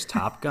say there's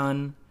Top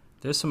Gun.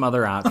 There's some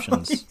other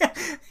options.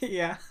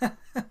 Yeah.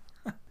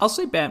 I'll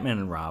say Batman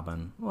and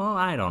Robin. Well,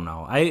 I don't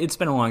know. It's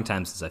been a long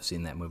time since I've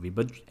seen that movie.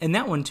 But in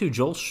that one, too,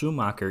 Joel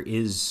Schumacher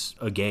is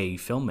a gay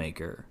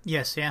filmmaker.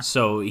 Yes, yeah.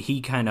 So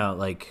he kind of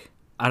like,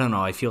 I don't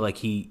know, I feel like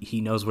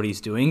he knows what he's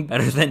doing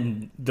better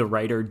than the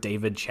writer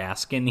David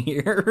Chaskin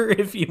here,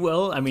 if you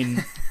will. I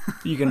mean,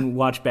 you can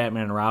watch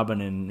Batman and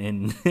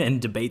Robin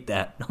and debate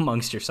that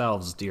amongst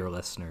yourselves, dear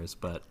listeners.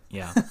 But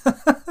yeah.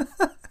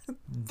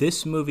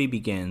 This movie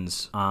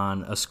begins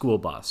on a school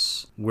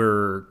bus.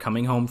 We're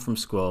coming home from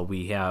school.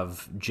 We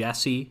have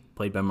Jesse,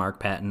 played by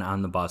Mark Patton,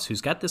 on the bus, who's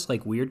got this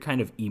like weird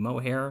kind of emo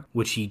hair,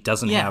 which he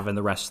doesn't have in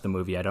the rest of the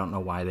movie. I don't know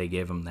why they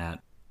gave him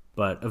that.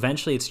 But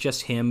eventually it's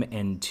just him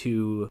and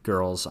two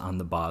girls on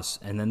the bus,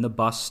 and then the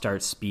bus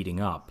starts speeding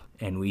up.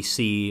 And we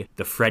see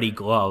the Freddy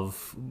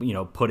glove,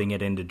 putting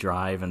it into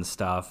drive and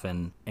stuff,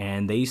 and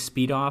they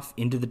speed off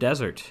into the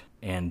desert.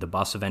 And the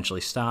bus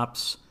eventually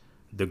stops.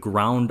 The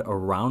ground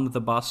around the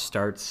bus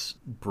starts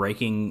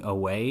breaking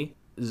away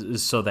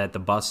so that the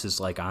bus is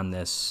like on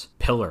this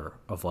pillar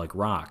of like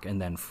rock.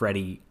 And then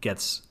Freddy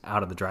gets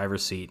out of the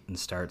driver's seat and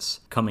starts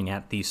coming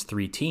at these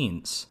three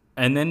teens.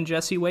 And then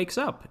Jesse wakes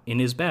up in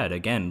his bed,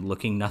 again,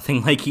 looking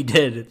nothing like he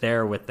did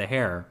there with the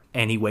hair.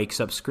 And he wakes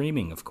up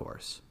screaming, of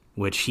course,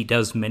 which he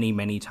does many,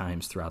 many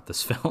times throughout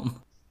this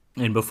film.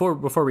 And before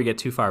we get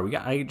too far,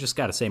 I just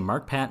got to say,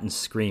 Mark Patton's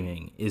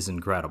screaming is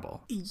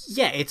incredible.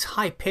 Yeah, it's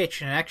high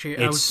pitched, and actually,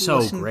 it's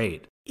so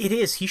great. It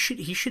is. He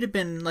should have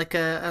been like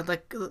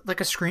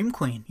a scream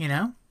queen,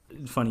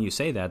 Funny you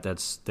say that.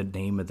 That's the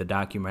name of the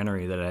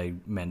documentary that I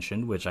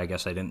mentioned, which I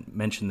guess I didn't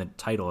mention the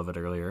title of it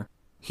earlier.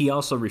 He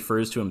also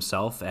refers to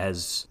himself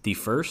as the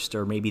first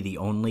or maybe the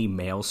only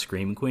male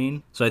scream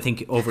queen. So I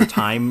think over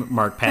time,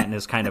 Mark Patton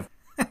has kind of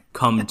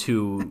come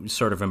to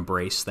sort of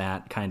embrace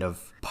that kind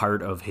of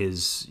part of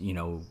his,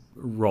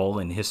 role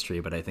in history.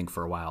 But I think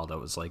for a while that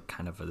was like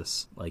kind of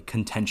this like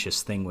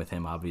contentious thing with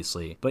him,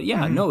 obviously. But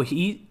yeah, no, it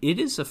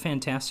is a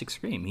fantastic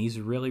scream. He's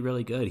really,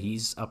 really good.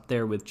 He's up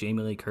there with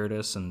Jamie Lee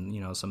Curtis and,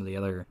 some of the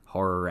other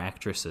horror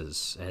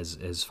actresses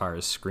as far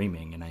as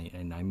screaming.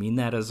 And I mean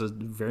that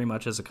very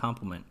much as a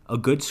compliment. A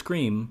good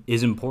scream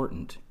is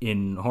important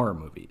in horror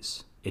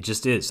movies. It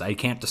just is. I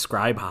can't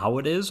describe how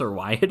it is or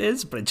why it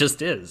is, but it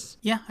just is.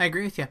 Yeah, I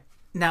agree with you.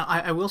 Now,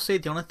 I will say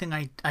the only thing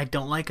I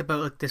don't like about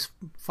like this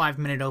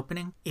 5-minute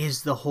opening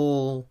is the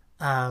whole...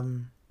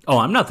 Oh,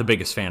 I'm not the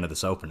biggest fan of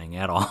this opening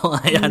at all.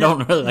 I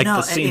don't really like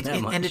the scene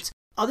that much. And it's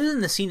other than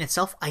the scene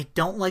itself, I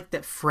don't like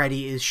that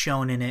Freddy is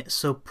shown in it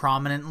so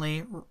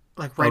prominently,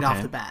 like right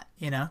off the bat,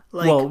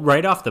 Well,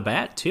 right off the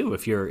bat too,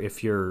 if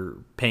you're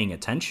paying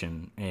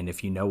attention and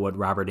if you know what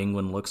Robert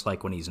Englund looks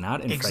like when he's not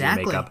in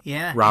Freddy makeup,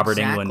 Robert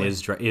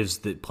Englund is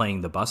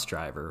playing the bus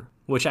driver.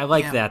 Which I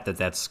like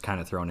that's kind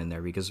of thrown in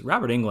there, because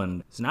Robert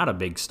Englund is not a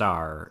big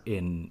star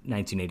in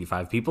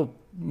 1985. People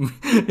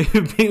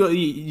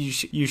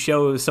you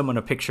show someone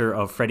a picture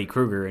of Freddy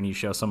Krueger and you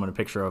show someone a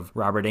picture of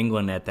Robert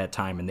Englund at that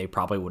time, and they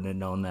probably wouldn't have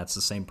known that's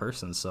the same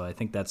person. So I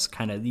think that's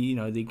kind of,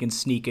 they can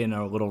sneak in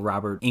a little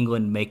Robert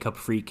Englund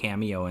makeup-free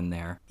cameo in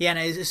there. Yeah, and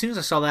as soon as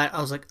I saw that, I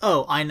was like,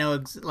 oh, I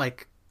know,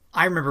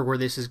 I remember where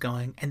this is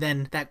going. And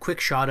then that quick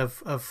shot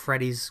of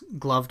Freddy's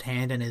gloved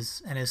hand and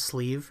his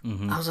sleeve,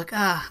 I was like,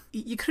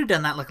 you could have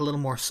done that like a little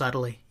more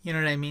subtly. You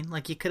know what I mean?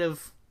 Like you could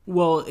have...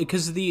 Well,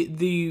 because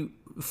the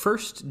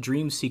first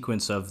dream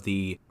sequence of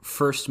the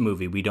first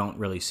movie, we don't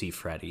really see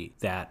Freddy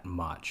that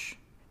much.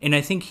 And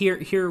I think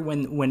here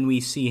when we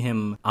see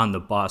him on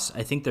the bus,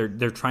 I think they're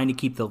trying to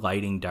keep the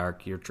lighting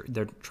dark.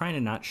 They're trying to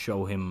not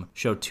show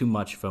too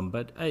much of him,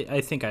 but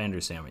I think I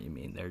understand what you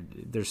mean.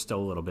 There's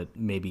still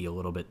maybe a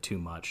little bit too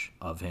much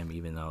of him,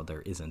 even though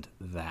there isn't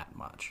that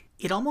much.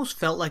 It almost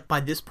felt like by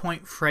this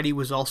point Freddy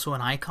was also an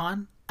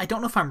icon. I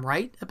don't know if I'm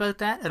right about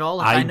that at all.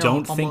 I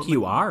don't think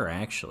you are,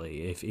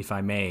 actually, if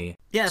I may.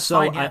 Yeah, it's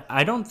fine, yeah.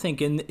 I don't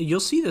think, and you'll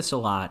see this a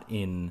lot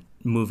in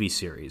movie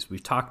series.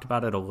 We've talked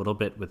about it a little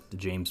bit with the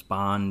James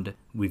Bond.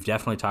 We've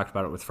definitely talked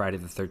about it with Friday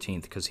the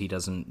 13th, because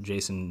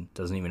Jason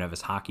doesn't even have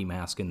his hockey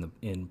mask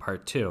in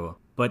part 2.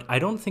 But I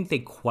don't think they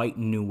quite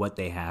knew what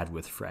they had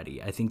with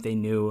Freddy. I think they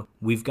knew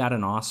we've got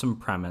an awesome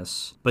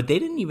premise, but they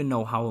didn't even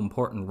know how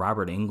important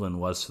Robert Englund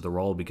was to the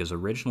role, because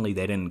originally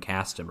they didn't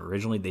cast him.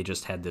 Originally they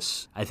just had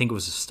this, I think it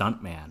was a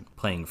stuntman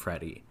playing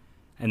Freddy.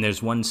 And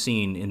there's one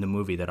scene in the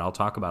movie that I'll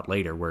talk about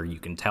later where you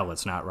can tell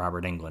it's not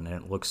Robert Englund and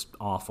it looks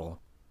awful.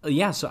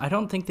 Yeah, so I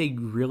don't think they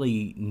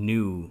really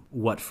knew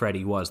what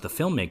Freddy was. The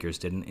filmmakers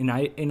didn't.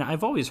 And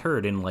I've always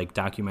heard in like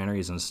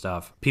documentaries and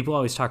stuff, people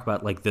always talk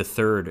about like the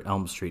third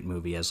Elm Street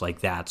movie as like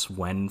that's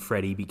when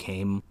Freddy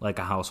became like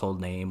a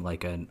household name,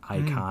 like an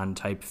icon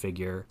type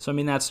figure. So I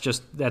mean that's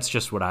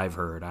just what I've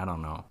heard. I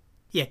don't know.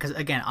 Yeah, because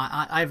again,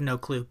 I have no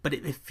clue, but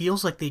it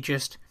feels like they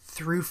just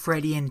threw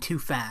Freddy in too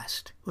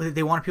fast.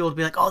 They wanted people to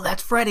be like, "Oh,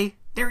 that's Freddy.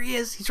 There he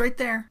is. He's right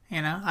there."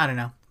 You know, I don't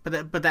know.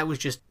 But that was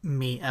just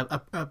me,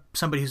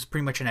 somebody who's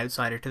pretty much an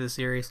outsider to the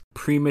series.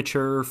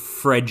 Premature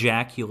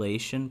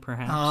Fredaculation,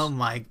 perhaps? Oh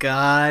my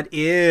god,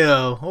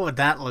 ew. What would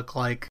that look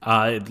like?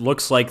 It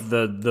looks like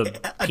the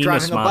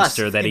penis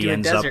monster that he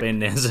ends up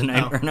in as a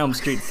Nightmare on Elm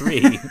Street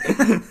 3.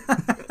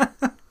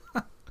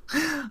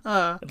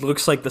 It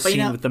looks like the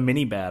scene with the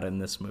mini-bat in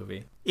this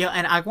movie. Yeah,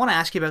 and I want to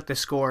ask you about the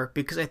score,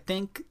 because I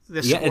think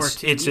the score,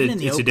 it's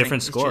a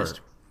different score.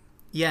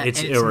 Yeah,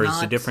 it's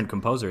a different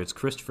composer. It's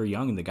Christopher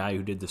Young, the guy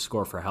who did the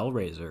score for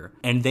Hellraiser.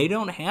 And they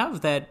don't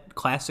have that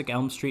classic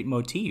Elm Street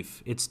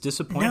motif. It's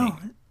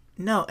disappointing.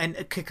 No, and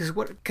because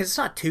it's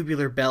not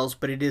Tubular Bells,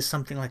 but it is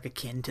something like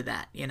akin to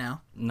that, you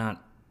know?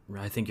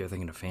 I think you're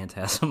thinking of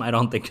Phantasm. I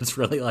don't think it's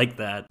really like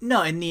that.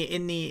 No, in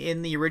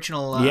the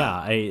original.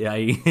 Yeah,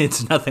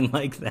 it's nothing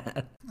like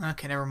that.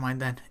 Okay, never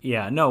mind then.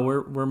 Yeah, no,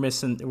 we're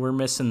missing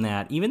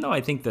that. Even though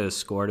I think the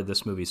score to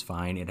this movie's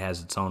fine, it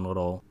has its own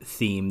little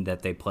theme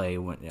that they play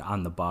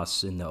on the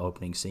bus in the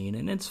opening scene,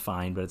 and it's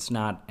fine, but it's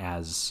not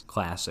as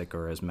classic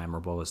or as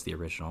memorable as the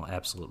original.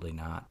 Absolutely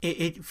not.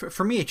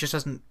 For me, it just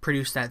doesn't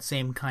produce that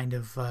same kind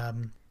of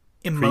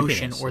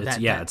emotion creepiness. Or that.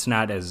 It's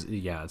not as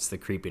it's the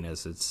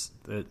creepiness. It's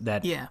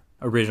that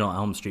original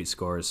Elm Street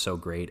score is so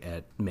great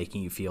at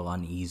making you feel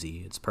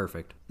uneasy. It's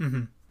perfect.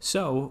 Mm-hmm.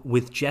 So,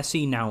 with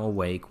Jesse now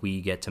awake,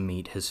 we get to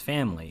meet his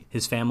family.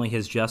 His family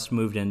has just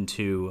moved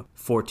into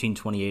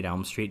 1428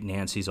 Elm Street,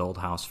 Nancy's old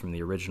house from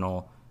the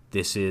original.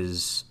 This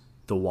is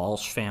the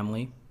Walsh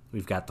family.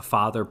 We've got the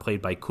father,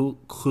 played by Clu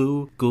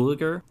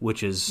Gulager,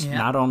 which is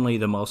not only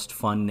the most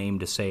fun name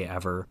to say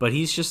ever, but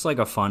he's just like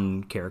a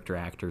fun character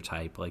actor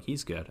type. Like,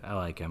 he's good. I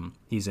like him.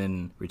 He's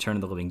in Return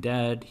of the Living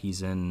Dead.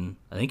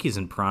 I think he's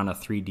in Piranha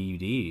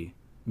 3D.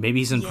 Maybe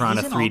he's in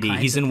Piranha 3D.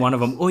 He's in one of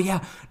them. Oh,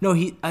 yeah. No,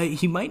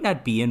 he might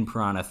not be in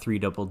Piranha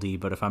 3DD,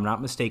 but if I'm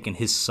not mistaken,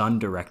 his son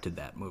directed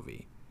that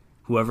movie.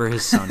 Whoever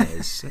his son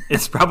is.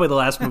 It's probably the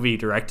last movie he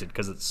directed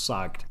because it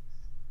sucked.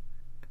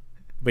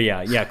 But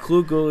yeah,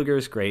 Clu Gulager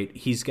is great.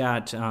 He's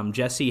got,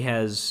 Jesse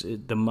has,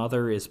 the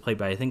mother is played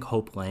by, I think,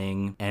 Hope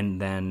Lang,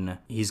 and then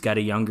he's got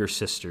a younger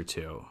sister,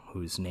 too,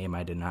 whose name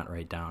I did not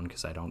write down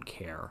because I don't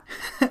care.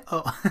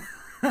 Oh.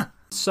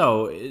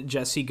 So,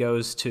 Jesse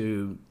goes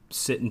to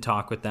sit and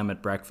talk with them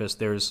at breakfast.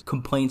 There's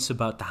complaints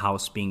about the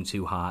house being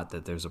too hot,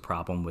 that there's a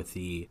problem with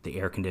the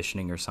air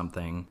conditioning or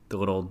something. The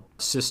little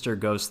sister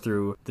goes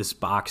through this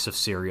box of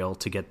cereal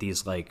to get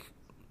these, like,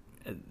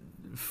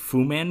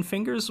 Fu Man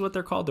fingers is what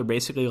they're called. They're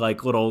basically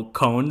like little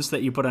cones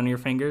that you put on your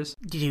fingers.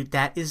 Dude,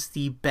 that is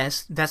the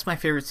best. That's my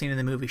favorite scene in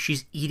the movie.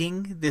 She's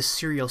eating this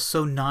cereal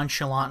so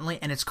nonchalantly,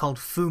 and it's called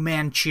Fu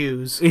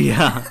Manchus.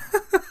 Yeah.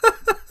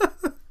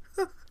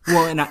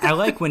 Well, and I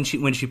like when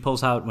she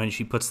pulls out, when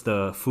she puts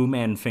the Fu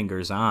Man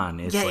fingers on.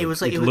 It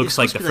looks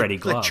like the Freddy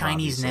glove. Like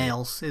Chinese obviously.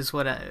 Nails is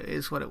what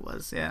it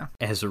was. Yeah.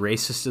 As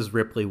racist as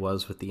Ripley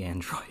was with the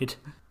android.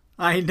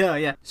 I know.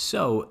 Yeah.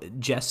 So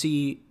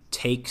Jesse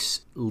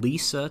takes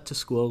Lisa to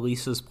school.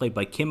 Lisa's played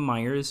by Kim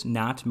Myers,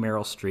 not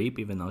Meryl Streep,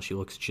 even though she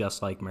looks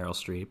just like Meryl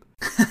Streep.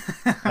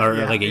 Or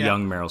like a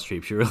young Meryl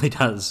Streep. She really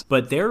does.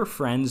 But they're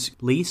friends.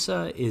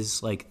 Lisa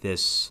is like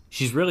this.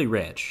 She's really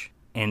rich.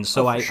 And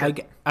so I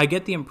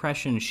get the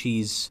impression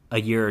she's a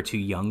year or two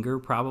younger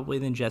probably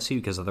than Jesse,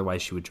 because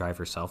otherwise she would drive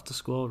herself to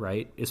school,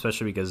 right?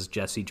 Especially because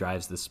Jesse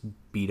drives this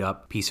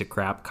beat-up piece of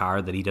crap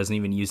car that he doesn't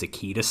even use a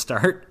key to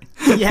start.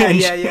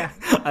 Yeah.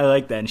 I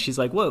like that. And she's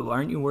like, "Whoa,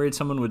 aren't you worried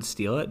someone would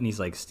steal it?" And he's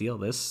like, "Steal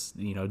this,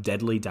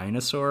 deadly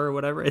dinosaur," or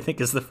whatever, I think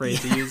is the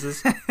phrase he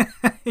uses.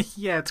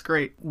 Yeah, it's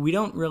great. We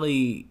don't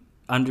really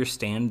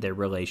understand their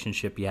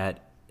relationship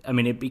yet. I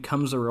mean, it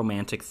becomes a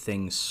romantic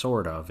thing,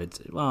 sort of.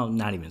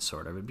 Not even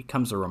sort of. It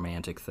becomes a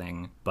romantic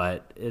thing.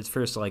 But it's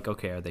first like,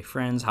 okay, are they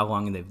friends? How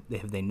long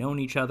have they known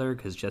each other?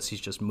 Because Jesse's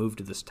just moved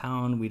to this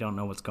town. We don't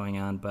know what's going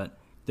on. But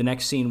the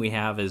next scene we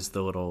have is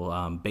the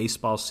little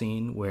baseball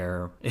scene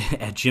where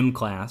at gym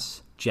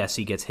class,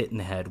 Jesse gets hit in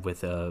the head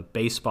with a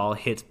baseball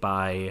hit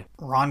by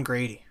Ron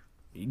Grady.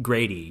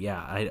 Grady,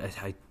 yeah.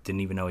 I didn't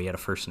even know he had a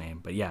first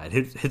name. But yeah, it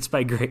hits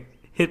by Grady.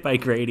 Hit by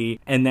Grady,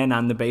 and then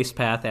on the base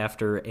path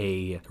after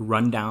a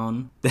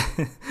rundown,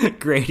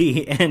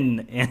 Grady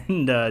and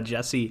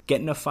Jesse get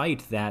in a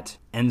fight that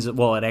ends.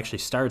 Well, it actually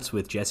starts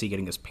with Jesse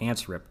getting his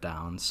pants ripped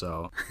down.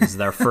 So this is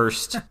their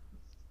first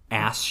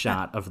ass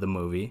shot of the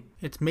movie.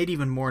 It's made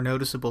even more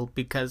noticeable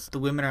because the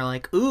women are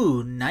like,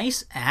 "Ooh,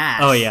 nice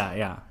ass." Oh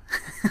yeah.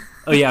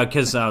 Oh, yeah,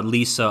 because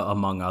Lisa,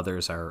 among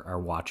others, are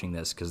watching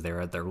this because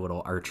they're at their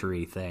little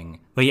archery thing.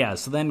 But yeah,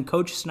 so then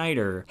Coach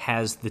Snyder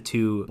has the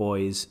two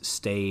boys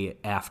stay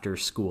after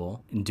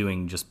school and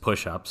doing just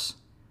push-ups.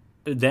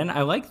 then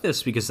I like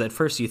this because at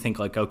first you think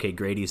like, okay,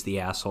 Grady's the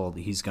asshole,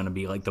 he's gonna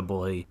be like the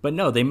bully, but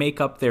no, they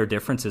make up their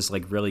differences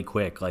like really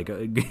quick. Like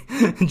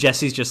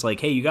Jesse's just like,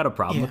 hey, you got a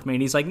problem with me?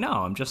 And he's like, no,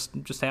 I'm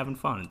just having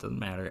fun, it doesn't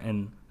matter.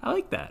 And I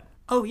like that.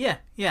 Oh yeah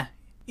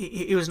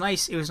it was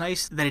nice. It was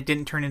nice that it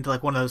didn't turn into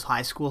like one of those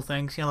high school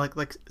things, you know,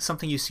 like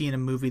something you see in a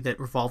movie that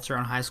revolves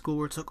around high school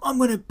where it's like, I'm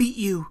gonna beat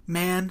you,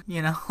 man,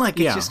 you know, like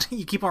it's just,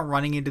 you keep on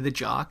running into the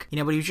jock, you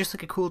know, but he was just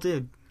like a cool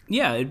dude.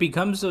 Yeah, it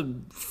becomes a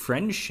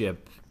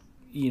friendship,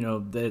 you know,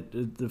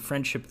 the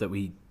friendship that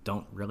we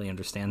don't really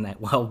understand that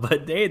well,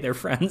 but hey, they're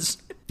friends.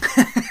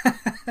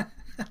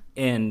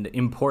 And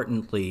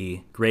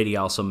importantly, Grady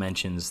also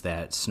mentions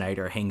that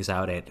Snyder hangs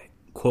out at,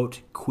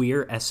 quote,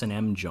 queer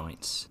S&M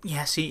joints.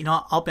 Yeah, see, you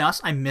know, I'll be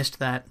honest, I missed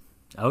that.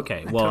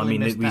 Okay, well, totally,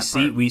 I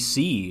mean, we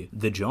see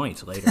the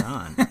joint later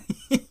on.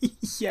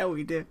 Yeah,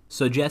 we do.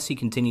 So Jesse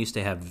continues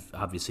to have,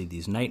 obviously,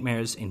 these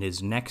nightmares. In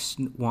his next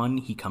one,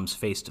 he comes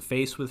face to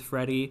face with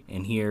Freddy,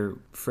 and here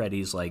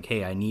Freddy's like,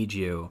 hey, I need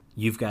you.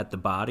 You've got the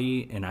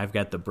body, and I've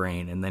got the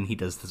brain. And then he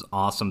does this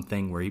awesome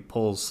thing where he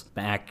pulls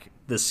back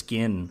the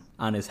skin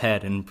on his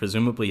head and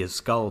presumably his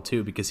skull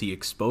too, because he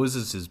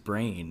exposes his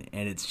brain,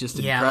 and it's just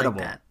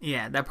incredible. I like that.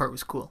 Yeah, that part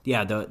was cool.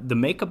 Yeah, the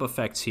makeup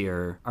effects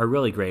here are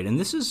really great, and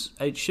this is,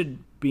 it should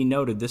be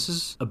noted, this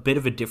is a bit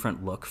of a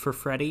different look for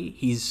Freddy.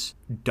 He's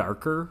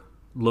darker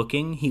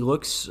looking.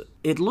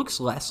 It looks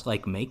less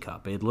like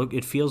makeup.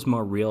 It feels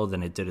more real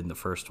than it did in the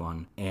first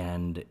one,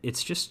 and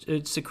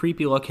it's a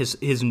creepy look.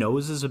 His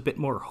nose is a bit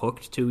more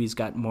hooked too. He's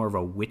got more of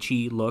a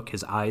witchy look.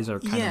 His eyes are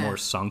kind of more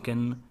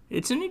sunken.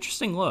 It's an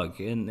interesting look,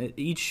 and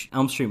each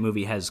Elm Street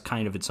movie has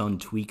kind of its own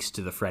tweaks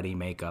to the Freddy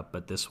makeup,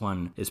 but this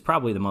one is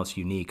probably the most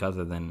unique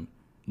other than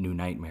New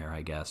Nightmare,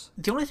 I guess.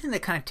 The only thing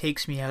that kind of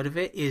takes me out of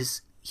it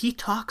is he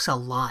talks a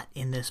lot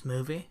in this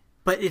movie,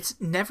 but it's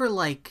never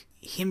like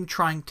him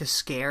trying to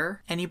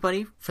scare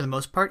anybody for the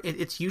most part.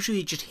 It's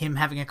usually just him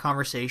having a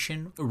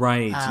conversation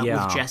with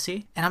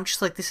Jesse. And I'm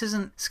just like, this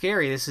isn't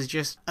scary. This is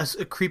just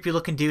a creepy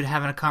looking dude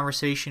having a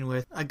conversation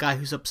with a guy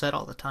who's upset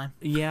all the time.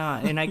 Yeah,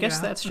 and I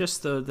guess that's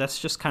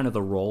just kind of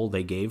the role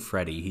they gave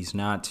Freddy. He's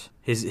not...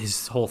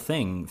 His whole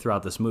thing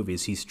throughout this movie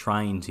is he's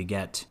trying to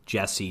get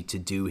Jesse to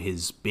do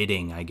his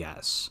bidding, I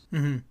guess.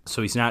 Mm-hmm.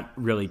 So he's not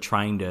really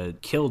trying to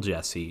kill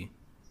Jesse.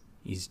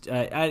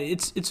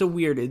 It's a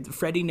weird...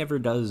 Freddy never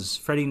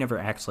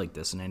acts like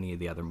this in any of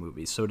the other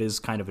movies, so it is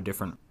kind of a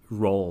different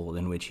role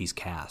in which he's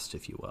cast,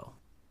 if you will.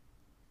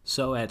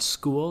 So at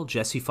school,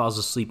 Jesse falls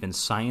asleep in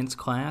science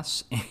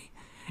class,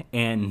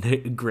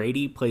 and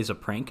Grady plays a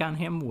prank on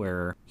him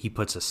where he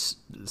puts a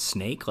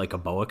snake, like a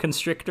boa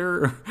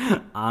constrictor,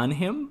 on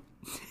him.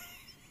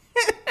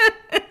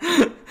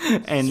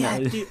 And yeah,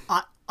 dude,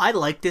 I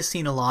like this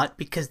scene a lot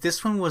because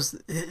this one was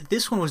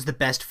the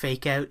best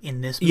fake out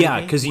in this movie.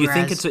 Yeah, because you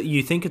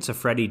think it's a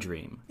Freddy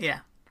dream. Yeah,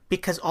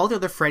 because all the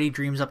other Freddy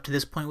dreams up to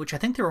this point, which I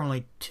think there were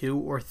only 2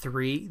 or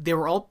 3, they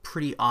were all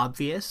pretty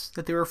obvious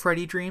that they were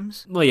Freddy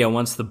dreams. Well, yeah,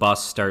 once the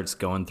bus starts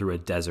going through a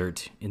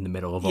desert in the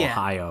middle of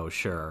Ohio,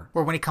 sure.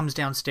 Or when he comes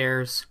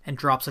downstairs and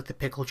drops like the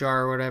pickle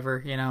jar or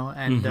whatever, you know,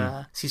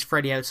 and sees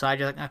Freddy outside,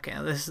 you're like, okay,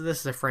 this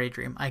is a Freddy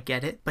dream. I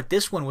get it. But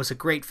this one was a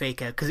great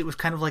fake out because it was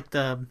kind of like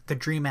the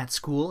dream at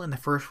school in the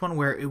first one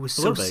where it was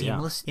so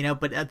seamless, you know.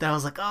 But then I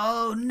was like,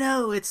 oh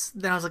no,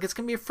 then I was like, it's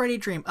gonna be a Freddy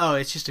dream. Oh,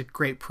 it's just a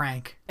great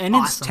prank. And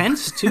awesome. It's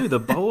tense too. The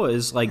boa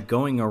is like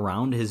going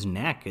around his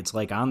neck. It's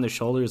like on the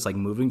shoulders, like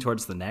moving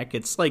towards the neck.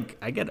 It's like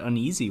I get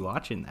uneasy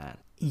watching that.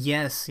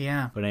 Yes,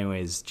 yeah. But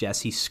anyways,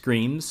 Jesse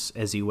screams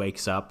as he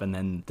wakes up, and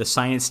then the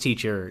science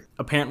teacher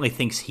apparently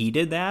thinks he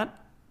did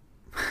that.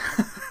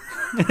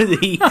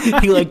 he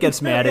like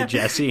gets mad at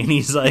Jesse, and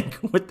he's like,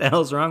 "What the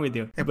hell's wrong with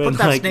you?" But put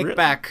that snake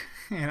back.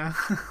 You know,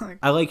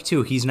 I like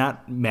too. He's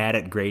not mad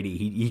at Grady.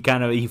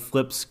 He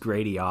flips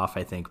Grady off,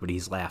 I think, but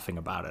he's laughing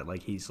about it.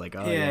 Like he's like,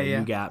 "Oh yeah,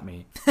 you got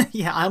me."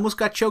 Yeah, I almost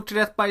got choked to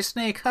death by a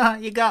snake. Ha,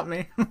 you got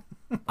me.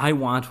 I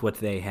want what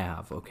they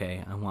have.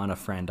 Okay, I want a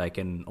friend I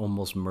can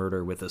almost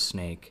murder with a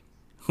snake,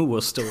 who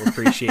will still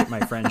appreciate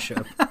my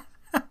friendship.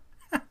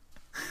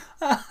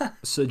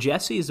 So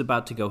Jesse is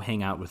about to go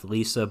hang out with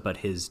Lisa, but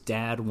his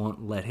dad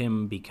won't let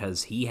him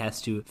because he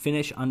has to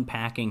finish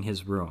unpacking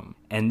his room.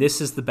 And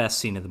this is the best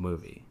scene of the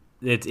movie.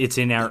 It's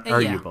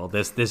inarguable,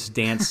 this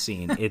dance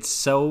scene. It's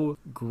so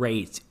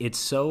great. It's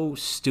so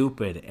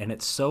stupid, and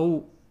it's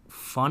so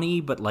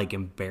funny, but like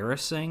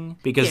embarrassing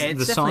because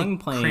the song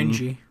playing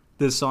cringy.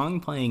 The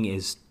song playing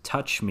is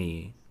 "Touch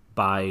Me"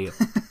 by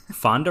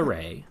Fonda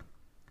Rae,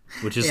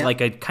 which is like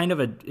a kind of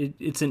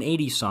it's an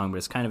 80s song, but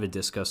it's kind of a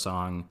disco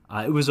song.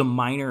 It was a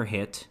minor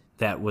hit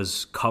that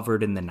was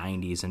covered in the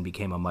 90s and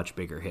became a much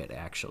bigger hit,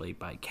 actually,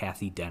 by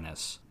Kathy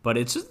Dennis. But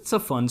it's a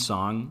fun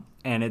song.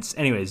 And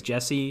anyways,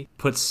 Jesse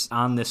puts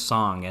on this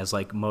song as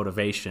like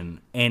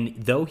motivation. And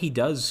though he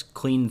does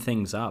clean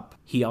things up,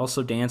 he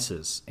also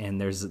dances.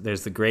 And there's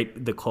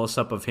the close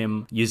up of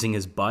him using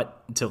his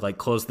butt to like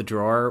close the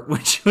drawer,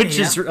 which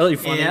is really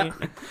funny. Yeah.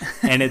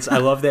 And I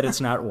love that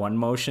it's not one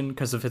motion,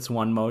 because if it's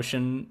one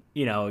motion,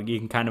 you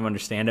can kind of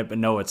understand it. But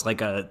no, it's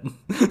like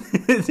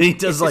he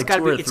does like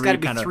two or three. It's got to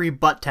be 3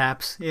 butt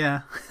taps.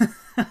 Yeah.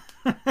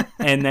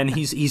 And then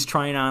he's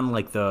trying on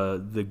like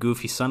the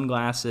goofy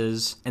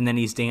sunglasses, and then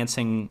he's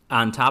dancing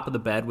on top of the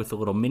bed with a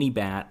little mini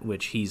bat,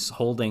 which he's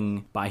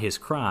holding by his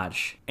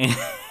crotch. And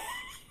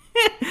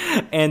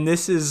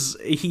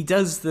he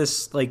does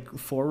this like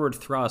forward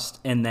thrust,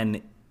 and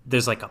then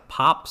there's like a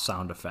pop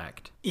sound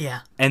effect. Yeah.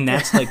 And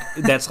that's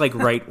like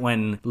right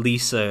when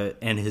Lisa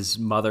and his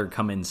mother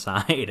come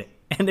inside.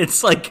 And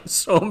it's like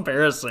so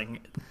embarrassing.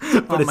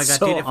 But oh my god,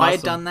 so dude! If awesome. I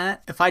had done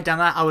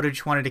that, I would have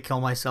just wanted to kill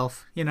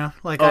myself.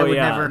 Like I would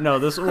never. No, I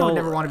would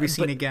never want to be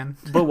seen again.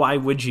 But why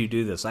would you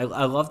do this? I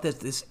love that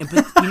this.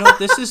 But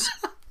this is.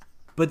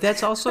 But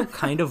that's also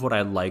kind of what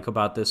I like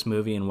about this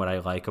movie, and what I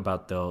like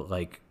about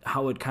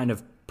how it kind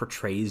of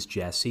portrays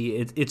Jesse.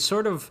 It's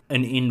sort of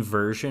an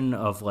inversion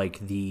of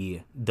like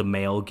the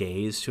male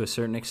gaze to a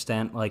certain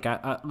extent.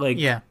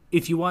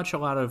 If you watch a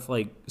lot of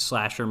like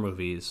slasher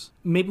movies,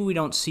 maybe we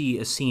don't see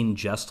a scene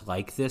just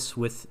like this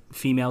with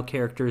female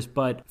characters,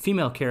 but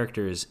female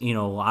characters in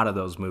a lot of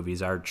those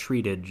movies are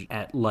treated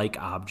like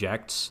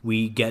objects.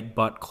 We get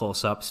butt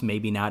close-ups,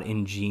 maybe not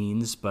in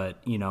jeans, but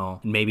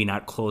maybe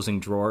not closing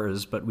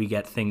drawers, but we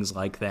get things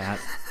like that.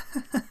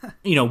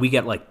 We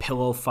get like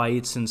pillow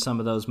fights in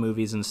some of those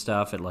movies and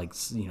stuff at like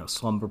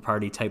slumber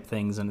party type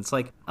things, and it's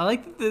like I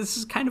like that this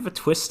is kind of a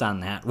twist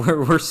on that,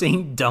 where we're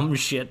seeing dumb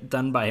shit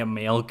done by a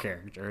male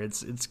character.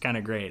 It's kind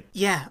of great.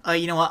 Yeah,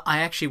 you know what?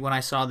 I actually, when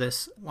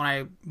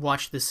I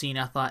watched this scene,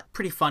 I thought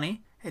pretty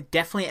funny.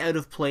 Definitely out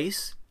of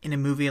place in a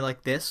movie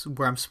like this,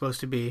 where I'm supposed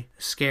to be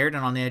scared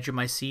and on the edge of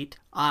my seat.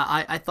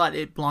 I thought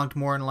it belonged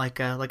more in like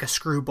a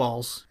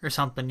Screwballs or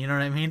something. You know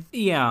what I mean?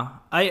 Yeah,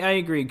 I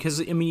agree. Because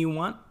you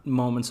want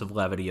moments of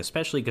levity,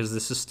 especially because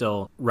this is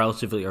still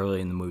relatively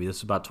early in the movie. This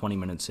is about 20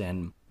 minutes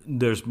in.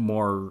 There's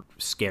more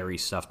scary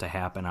stuff to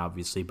happen,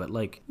 obviously, but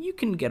like you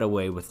can get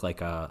away with like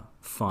a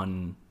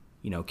fun,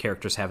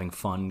 characters having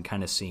fun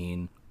kind of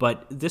scene.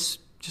 But this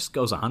just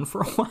goes on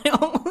for a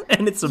while,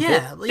 and it's like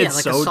a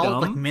solid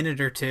dumb. Like minute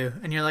or two,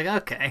 and you're like,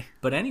 okay.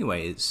 But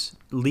anyways,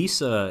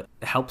 Lisa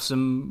helps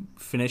him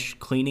finish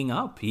cleaning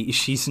up.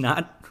 She's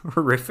not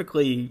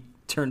horrifically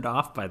turned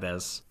off by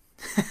this.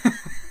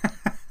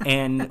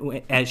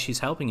 And as she's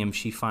helping him,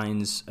 she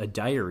finds a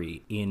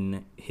diary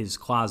in his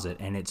closet,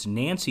 and it's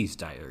Nancy's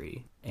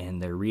diary,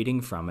 and they're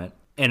reading from it.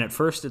 And at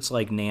first, it's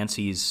like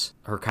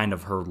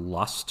her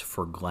lust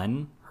for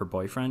Glenn, her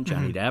boyfriend,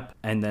 Johnny Depp.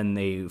 And then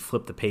they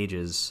flip the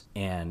pages,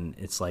 and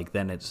it's like,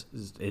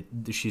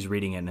 she's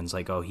reading it, and it's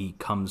like, oh, he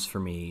comes for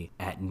me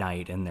at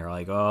night. And they're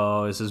like,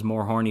 oh, this is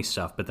more horny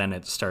stuff. But then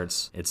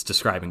it's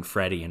describing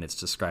Freddy, and it's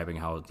describing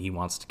how he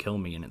wants to kill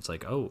me. And it's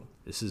like, oh,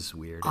 this is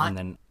weird. And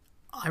then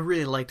I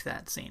really liked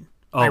that scene.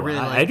 Oh,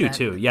 I do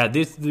too. Yeah,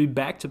 the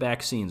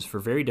back-to-back scenes, for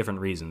very different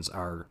reasons,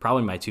 are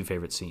probably my 2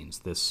 favorite scenes.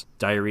 This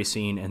diary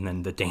scene and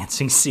then the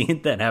dancing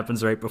scene that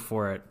happens right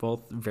before it.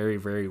 Both very,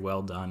 very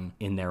well done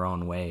in their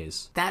own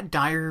ways. That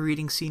diary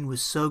reading scene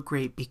was so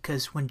great,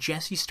 because when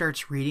Jesse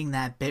starts reading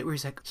that bit where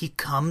he's like, he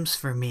comes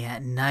for me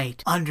at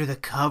night, under the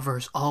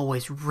covers,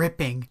 always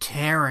ripping,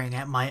 tearing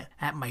at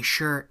my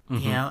shirt,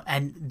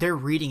 and they're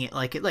reading it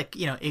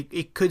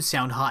it could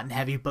sound hot and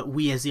heavy, but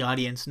we as the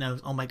audience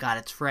knows, oh my god,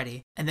 it's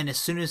Freddy. And then as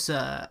soon as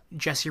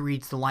Jesse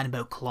reads the line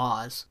about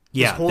claws,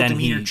 his whole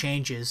demeanor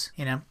changes,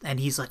 and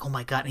he's like, oh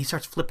my god, and he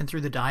starts flipping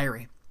through the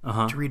diary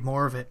to read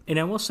more of it. And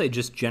I will say,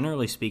 just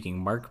generally speaking,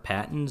 Mark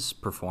Patton's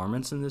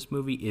performance in this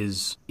movie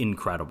is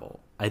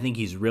incredible. I think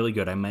he's really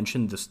good. I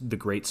mentioned the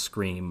great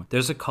scream.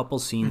 There's a couple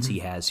scenes he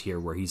has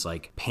here where he's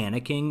like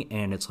panicking,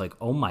 and it's like,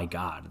 oh my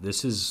god,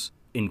 this is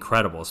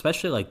incredible.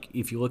 Especially like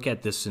if you look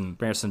at this in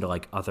comparison to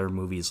like other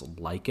movies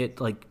like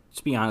it. Like,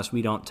 to be honest,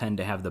 we don't tend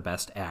to have the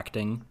best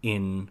acting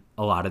in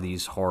a lot of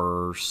these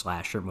horror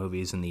slasher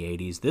movies in the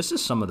 80s. This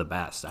is some of the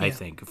best, I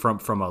think,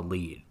 from a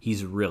lead.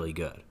 He's really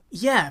good.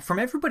 Yeah, from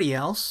everybody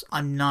else,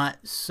 I'm not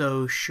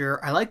so sure.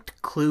 I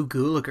liked Clu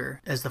Gulager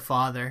as the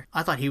father.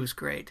 I thought he was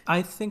great.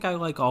 I think I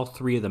like all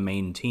 3 of the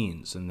main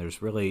teens, and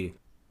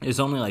there's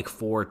only like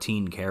 4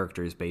 teen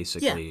characters,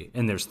 basically,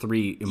 and there's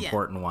 3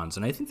 important ones,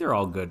 and I think they're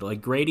all good.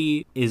 Like,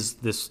 Grady is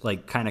this,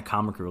 like, kind of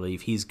comic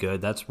relief. He's good.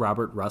 That's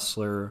Robert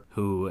Russler,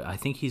 who I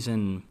think he's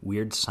in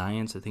Weird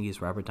Science. I think he's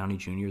Robert Downey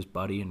Jr.'s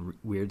buddy in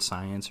Weird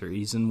Science, or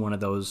he's in one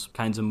of those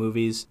kinds of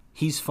movies.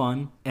 He's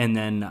fun. And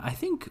then I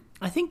think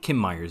Kim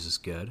Myers is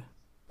good.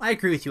 I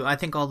agree with you. I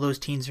think all those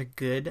teens are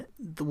good.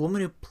 The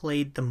woman who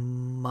played the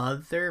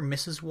mother,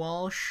 Mrs.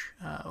 Walsh,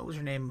 what was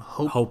her name?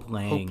 Hope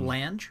Lang. Hope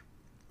Lange.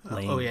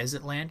 Oh, yeah. Is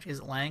it Lange? Is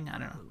it Lang? I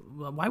don't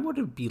know. Why would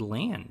it be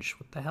Lange?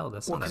 What the hell?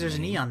 That's not because there's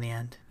an E on the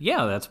end.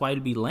 Yeah, that's why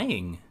it'd be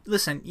Lang.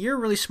 Listen, you're a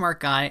really smart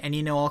guy, and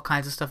you know all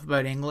kinds of stuff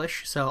about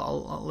English, so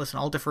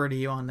I'll defer to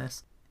you on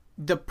this.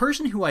 The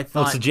person who I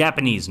thought... Well, it's a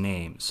Japanese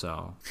name,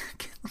 so...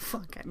 Get the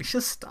fuck out.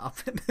 Just stop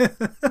it.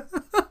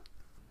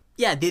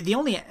 Yeah, the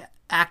only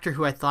actor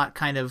who I thought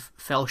kind of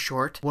fell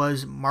short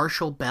was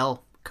Marshall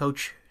Bell,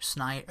 Coach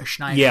Schneider.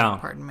 Yeah.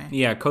 Pardon me.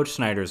 Yeah, Coach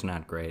Snyder's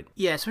not great.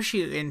 Yeah,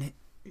 especially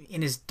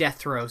in his death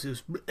throes. It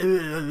was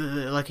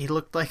like he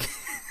looked like...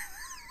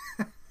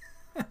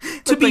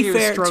 To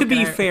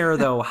be fair,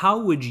 though, how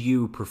would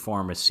you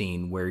perform a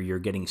scene where you're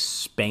getting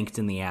spanked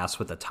in the ass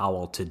with a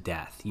towel to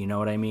death? You know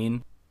what I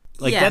mean?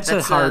 Like, yeah, that's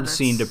a hard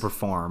scene to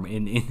perform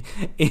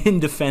in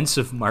defense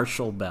of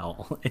Marshall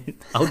Bell.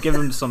 I'll give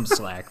him some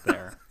slack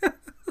there.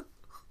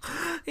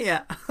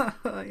 Yeah.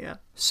 Yeah.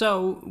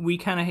 So we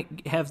kind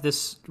of have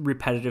this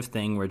repetitive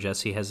thing where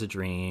Jesse has a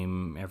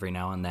dream every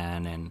now and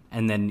then.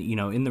 And then, you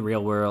know, in the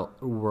real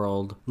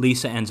world,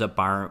 Lisa ends up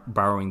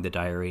borrowing the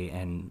diary.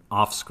 And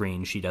off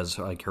screen, she does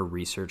like her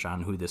research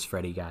on who this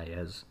Freddy guy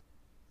is.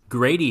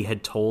 Grady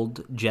had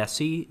told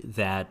Jesse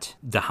that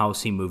the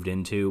house he moved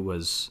into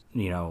was,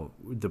 you know,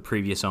 the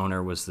previous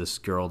owner was this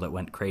girl that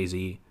went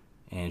crazy.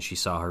 And she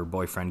saw her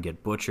boyfriend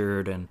get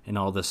butchered and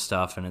all this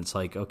stuff. And it's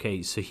like,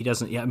 okay, so he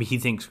doesn't... Yeah, I mean, he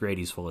thinks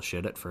Grady's full of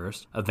shit at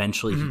first.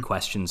 Eventually, he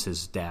questions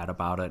his dad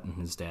about it. And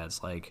his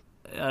dad's like,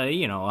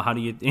 you know, how do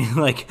you...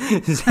 like,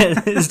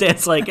 his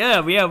dad's like,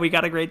 yeah, we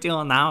got a great deal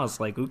on the house.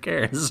 Like, who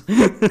cares?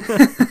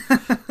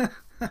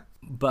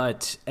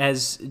 But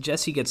as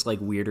Jesse gets, like,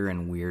 weirder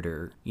and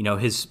weirder, you know,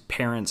 his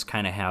parents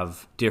kind of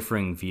have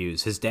differing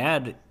views. His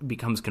dad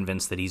becomes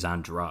convinced that he's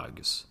on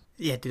drugs.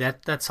 Yeah, dude,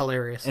 that's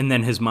hilarious. And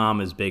then his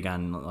mom is big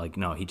on, like,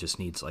 no, he just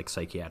needs, like,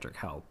 psychiatric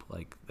help.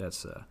 Like,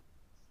 that's...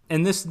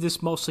 And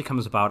this mostly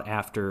comes about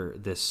after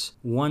this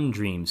one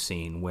dream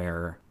scene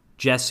where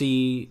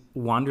Jesse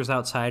wanders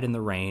outside in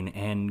the rain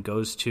and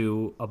goes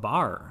to a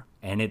bar.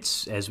 And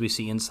it's, as we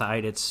see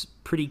inside, it's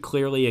pretty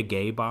clearly a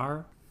gay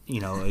bar.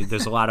 You know,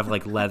 there's a lot of,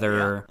 like,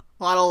 leather... Yeah.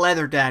 A lot of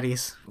leather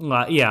daddies.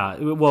 Yeah.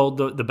 Well,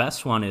 the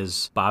best one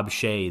is Bob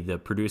Shea, the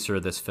producer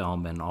of this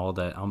film and all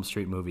the Elm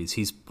Street movies.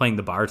 He's playing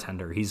the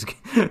bartender. He's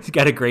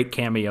got a great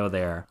cameo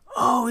there.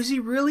 Oh, is he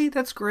really?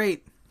 That's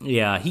great.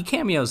 Yeah, he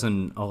cameos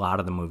in a lot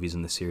of the movies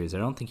in the series. I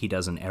don't think he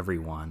does in every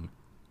one,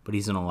 but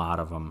he's in a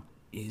lot of them.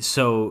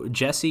 So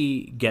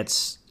Jesse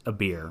gets a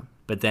beer,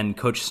 but then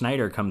Coach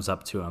Snyder comes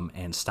up to him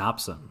and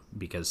stops him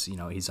because, you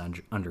know, he's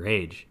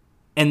underage.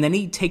 And then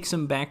he takes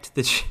him back to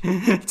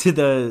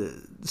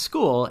the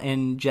school,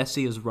 and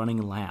Jesse is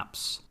running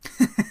laps.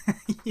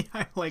 Yeah,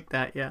 I like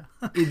that, yeah.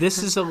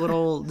 This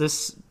whole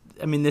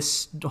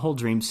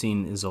dream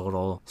scene is a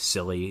little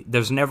silly.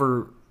 There's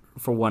never,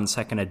 for 1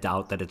 second, a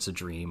doubt that it's a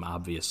dream,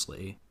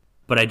 obviously.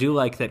 But I do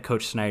like that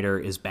Coach Snyder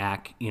is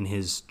back in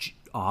his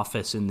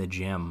office in the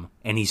gym,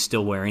 and he's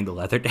still wearing the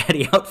leather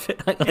daddy outfit.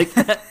 I like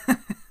that.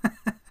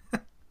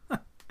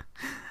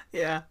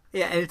 Yeah,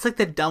 and it's like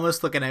the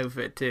dumbest looking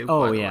outfit too.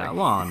 Oh yeah,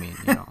 well, I mean,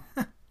 you know.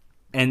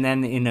 And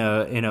then in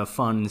a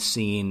fun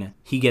scene,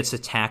 he gets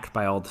attacked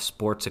by all the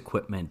sports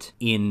equipment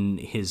in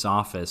his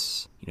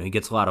office. You know, he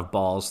gets a lot of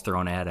balls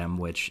thrown at him,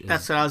 which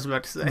that's what I was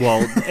about to say.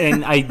 Well,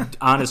 and I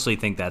honestly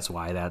think that's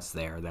why that's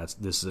there. This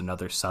is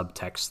another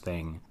subtext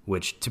thing,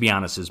 which, to be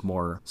honest, is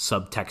more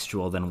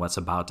subtextual than what's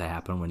about to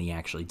happen when he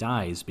actually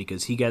dies,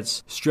 because he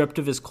gets stripped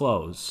of his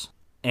clothes.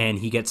 And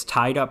he gets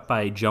tied up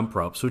by jump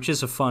ropes, which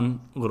is a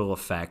fun little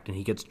effect. And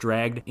he gets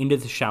dragged into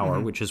the shower,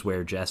 which is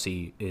where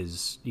Jesse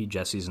is.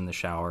 Jesse's in the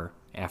shower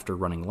after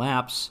running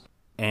laps.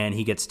 And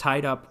he gets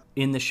tied up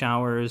in the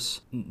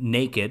showers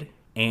naked.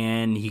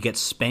 And he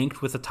gets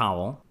spanked with a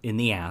towel in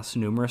the ass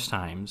numerous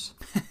times.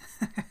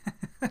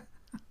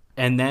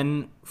 And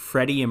then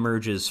Freddy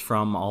emerges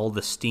from all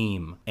the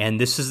steam.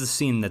 And this is the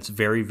scene that's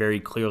very, very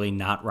clearly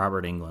not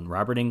Robert Englund.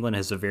 Robert Englund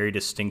has a very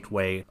distinct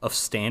way of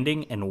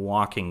standing and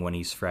walking when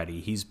he's Freddy.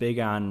 He's big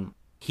on...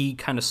 He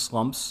kind of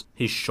slumps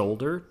his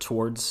shoulder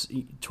towards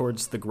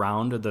the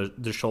ground, or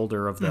the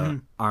shoulder of the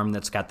arm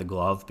that's got the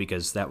glove,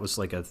 because that was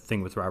like a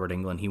thing with Robert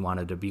Englund. He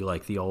wanted to be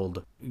like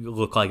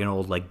look like an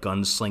old like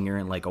gunslinger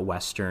in like a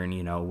Western,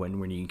 you know,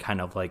 when you kind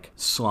of like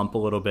slump a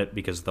little bit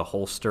because of the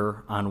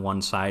holster on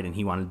one side, and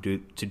he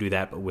wanted to do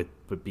that,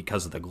 but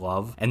because of the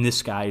glove. And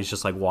this guy is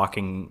just like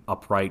walking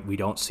upright. We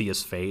don't see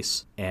his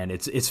face, and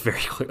it's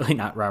very clearly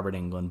not Robert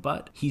Englund,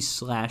 but he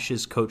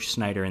slashes Coach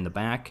Snyder in the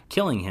back,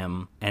 killing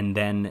him, and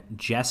then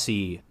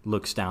Jesse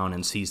looks down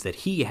and sees that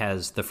he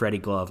has the Freddy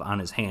glove on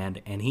his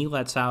hand, and he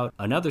lets out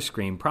another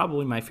scream,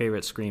 probably my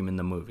favorite scream in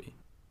the movie.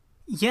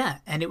 Yeah,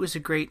 and it was a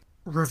great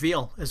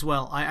reveal as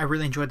well. I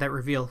really enjoyed that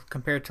reveal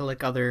compared to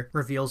like other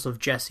reveals of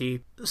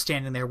Jesse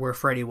standing there where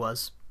Freddy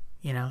was,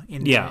 you know.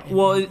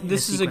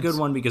 This is a good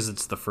one because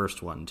it's the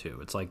first one too.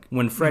 It's like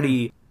when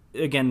Freddy,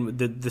 again,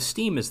 the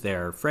steam is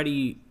there.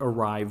 Freddy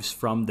arrives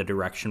from the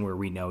direction where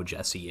we know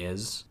Jesse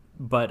is.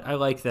 But I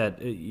like that,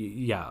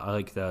 I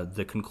like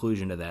the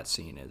conclusion to that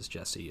scene is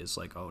Jesse is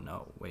like, oh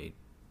no, wait,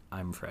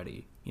 I'm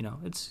Freddy. You know,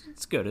 it's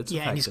good. It's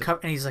effective.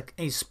 And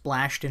he's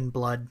splashed in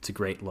blood. It's a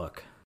great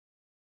look.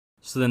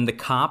 So then the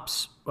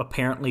cops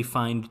apparently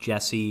find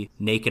Jesse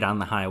naked on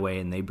the highway,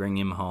 and they bring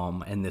him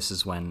home. And this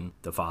is when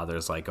the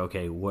father's like,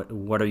 okay,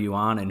 what are you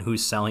on, and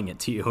who's selling it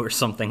to you, or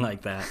something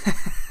like that.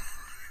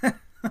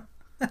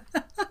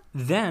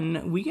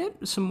 then we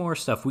get some more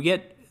stuff. We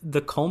get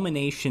the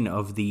culmination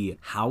of the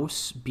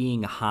house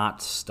being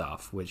hot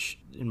stuff, which,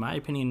 in my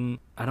opinion,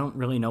 I don't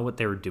really know what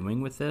they were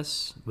doing with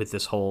this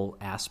whole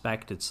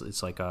aspect.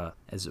 It's like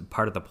as a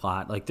part of the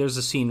plot. Like, there's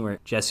a scene where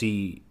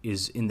Jesse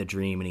is in the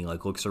dream and he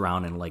like looks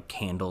around and like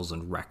candles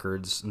and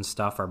records and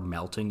stuff are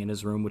melting in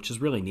his room, which is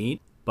really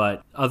neat.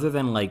 But other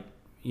than like,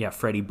 yeah,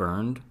 Freddy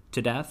burned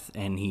to death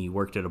and he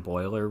worked at a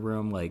boiler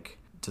room, like,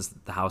 does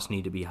the house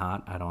need to be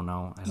hot? I don't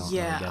know.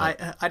 I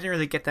didn't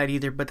really get that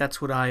either, but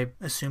that's what I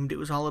assumed it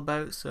was all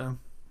about. So,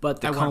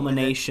 but the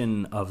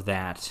culmination of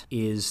that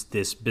is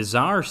this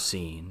bizarre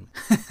scene.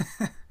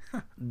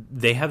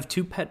 They have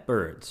 2 pet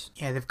birds.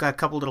 Yeah, they've got a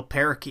couple little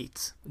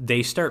parakeets.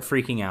 They start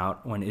freaking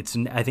out when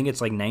I think it's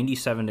like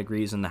 97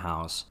 degrees in the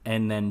house.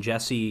 And then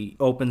Jesse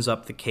opens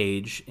up the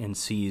cage and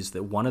sees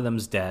that one of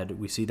them's dead.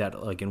 We see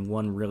that like in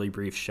one really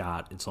brief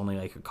shot. It's only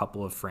like a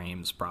couple of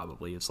frames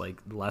probably. It's like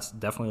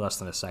definitely less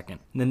than a second.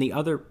 And then the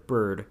other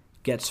bird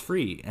gets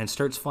free and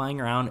starts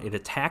flying around. It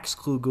attacks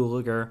Clu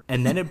Gulager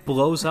and then it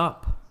blows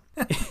up.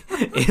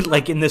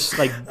 Like in this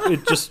like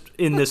just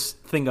in this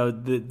thing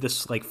of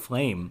this like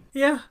flame.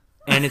 Yeah.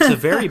 And it's a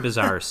very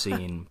bizarre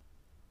scene.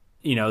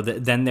 You know,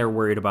 then they're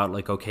worried about,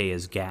 like, okay,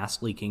 is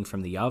gas leaking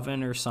from the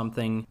oven or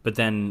something? But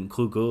then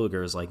Clu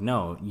Gulager is like,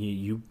 no,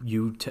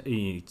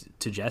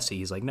 to Jesse,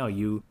 he's like, no,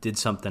 you did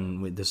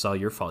something, this is all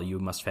your fault. You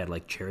must have had,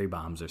 like, cherry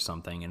bombs or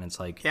something. And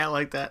it's like... Yeah, I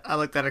like that. I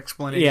like that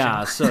explanation.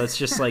 Yeah, so it's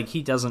just like,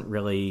 he doesn't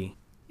really...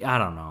 I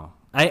don't know.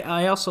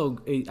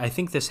 I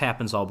think this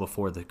happens all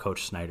before the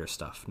Coach Snyder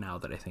stuff, now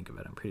that I think of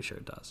it. I'm pretty sure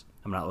it does.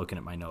 I'm not looking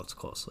at my notes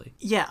closely.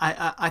 Yeah,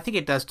 I think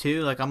it does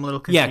too. Like, I'm a little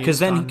confused. Yeah,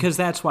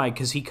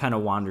 because he kind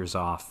of wanders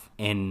off.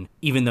 And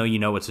even though you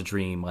know it's a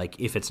dream, like,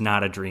 if it's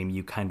not a dream,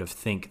 you kind of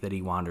think that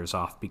he wanders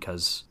off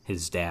because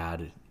his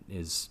dad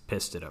is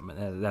pissed at him.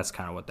 That's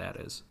kind of what that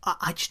is.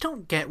 I just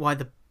don't get why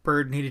the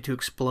bird needed to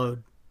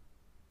explode.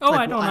 Oh,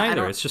 like, I don't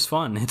either. It's just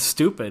fun. It's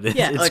stupid.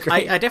 Yeah, it's like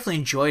great. I definitely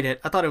enjoyed it.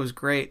 I thought it was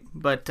great,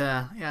 but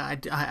yeah,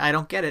 I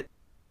don't get it.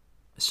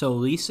 So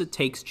Lisa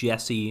takes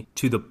Jesse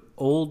to the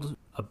old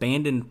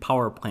abandoned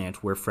power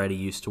plant where Freddy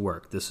used to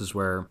work. This is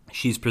where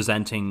she's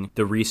presenting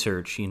the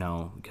research, you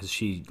know, because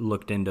she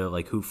looked into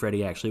like who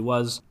Freddy actually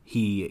was.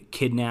 He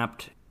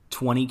kidnapped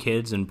 20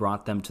 kids and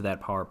brought them to that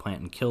power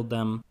plant and killed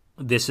them.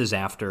 This is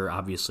after,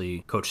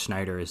 obviously, Coach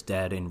Snyder is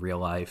dead in real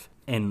life.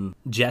 And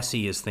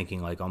Jesse is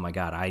thinking, like, oh, my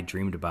God, I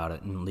dreamed about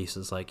it. And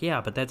Lisa's like,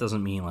 yeah, but that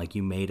doesn't mean, like,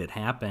 you made it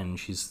happen.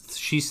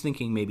 She's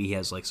thinking maybe he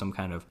has, like, some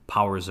kind of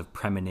powers of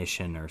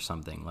premonition or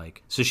something.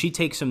 Like, so she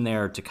takes him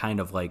there to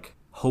kind of, like,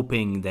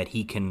 hoping that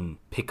he can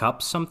pick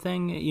up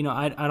something. You know,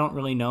 I don't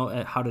really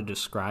know how to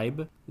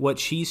describe what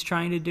she's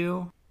trying to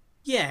do.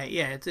 Yeah,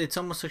 it's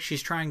almost like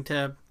she's trying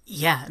to...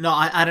 Yeah, no,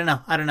 I don't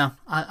know.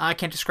 I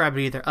can't describe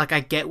it either. Like,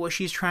 I get what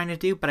she's trying to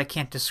do, but I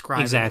can't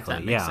describe exactly. it,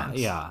 if that makes sense.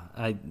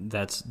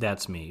 Yeah.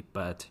 That's me.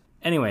 But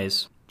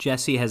anyways,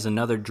 Jesse has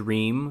another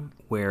dream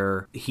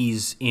where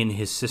he's in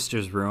his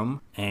sister's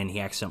room and he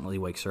accidentally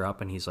wakes her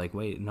up and he's like,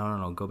 wait,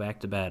 no, go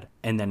back to bed.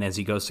 And then as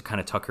he goes to kind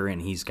of tuck her in,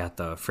 he's got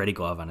the Freddy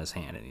glove on his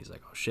hand and he's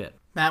like, oh, shit.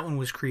 That one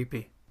was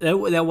creepy.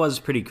 That was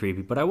pretty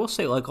creepy. But I will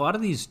say, like, a lot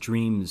of these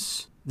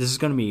dreams... This is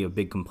going to be a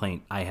big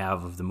complaint I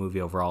have of the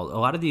movie overall.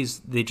 A lot of these,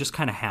 they just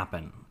kind of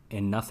happen,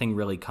 and nothing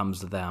really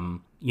comes to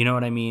them. You know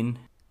what I mean?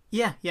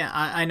 Yeah,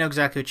 I know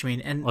exactly what you mean.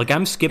 And like,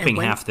 I'm skipping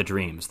half the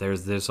dreams.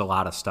 There's a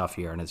lot of stuff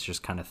here, and it's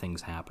just kind of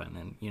things happen,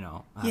 and, you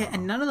know.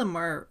 And none of them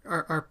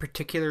are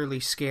particularly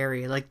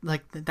scary. Like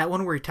that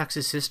one where he tucks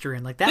his sister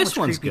in. Like, that was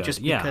creepy good.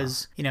 Just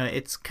because, you know,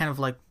 it's kind of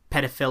like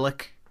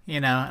pedophilic, you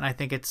know, and I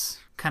think it's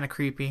kind of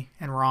creepy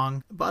and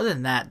wrong. But other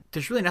than that,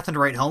 there's really nothing to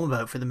write home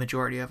about for the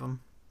majority of them.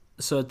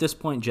 So at this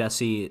point,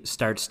 Jesse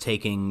starts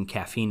taking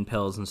caffeine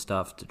pills and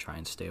stuff to try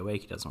and stay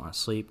awake. He doesn't want to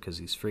sleep because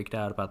he's freaked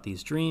out about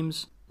these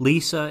dreams.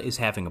 Lisa is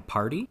having a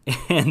party,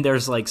 and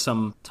there's like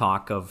some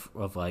talk of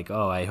like,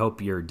 oh, I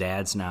hope your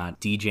dad's not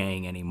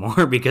DJing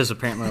anymore, because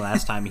apparently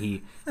last time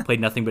he played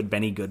nothing but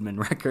Benny Goodman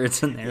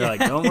records, and they're like,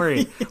 don't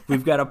worry,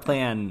 we've got a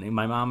plan.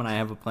 My mom and I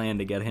have a plan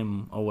to get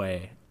him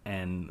away,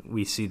 and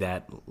we see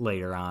that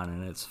later on,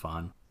 and it's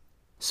fun.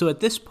 So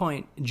at this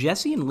point,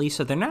 Jesse and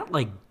Lisa, they're not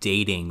like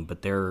dating,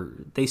 but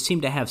they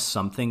seem to have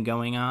something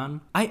going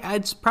on.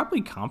 It's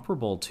probably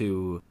comparable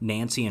to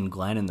Nancy and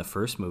Glenn in the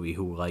first movie,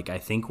 who, like, I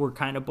think were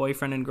kind of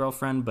boyfriend and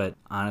girlfriend, but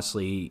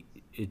honestly,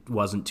 it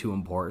wasn't too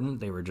important.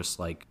 They were just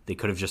like, they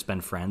could have just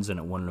been friends and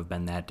it wouldn't have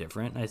been that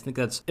different. I think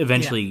that's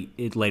eventually,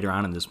 later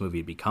on in this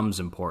movie, it becomes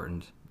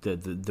important,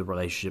 the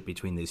relationship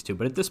between these two.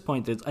 But at this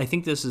point, I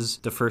think this is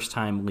the first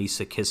time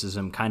Lisa kisses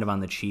him kind of on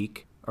the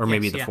cheek. Or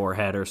maybe the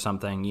forehead or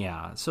something.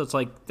 Yeah. So it's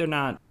like,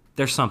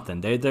 there's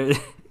something.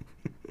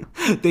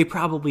 They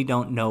probably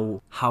don't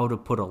know how to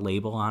put a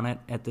label on it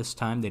at this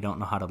time. They don't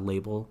know how to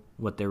label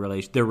what their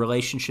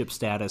relationship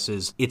status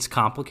is. It's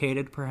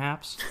complicated,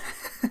 perhaps.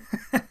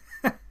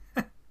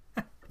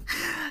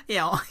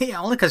 Yeah,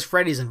 only because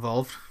Freddy's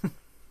involved.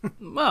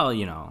 Well,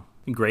 you know,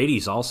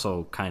 Grady's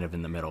also kind of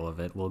in the middle of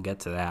it. We'll get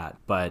to that.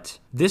 But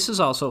this is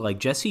also, like,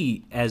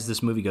 Jesse, as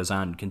this movie goes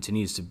on,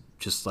 continues to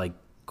just, like,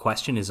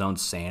 question his own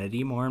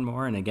sanity more and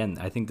more. And again,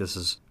 I think this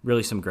is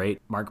really some great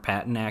Mark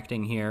Patton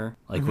acting here.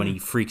 Like when he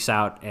freaks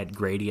out at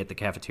Grady at the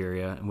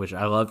cafeteria, which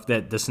I love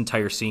that this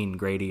entire scene,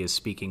 Grady is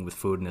speaking with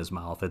food in his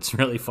mouth. It's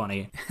really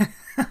funny.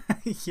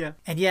 Yeah.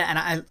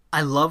 And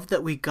I love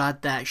that we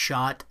got that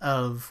shot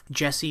of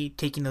Jesse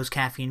taking those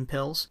caffeine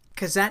pills,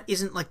 because that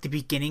isn't like the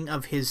beginning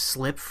of his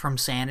slip from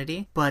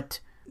sanity,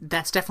 but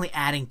that's definitely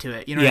adding to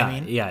it. You know what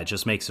I mean? Yeah, it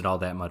just makes it all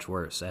that much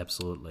worse.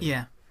 Absolutely.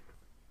 Yeah.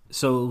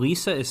 So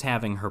Lisa is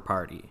having her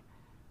party,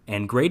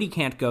 and Grady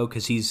can't go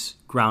because he's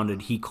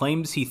grounded. He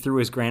claims he threw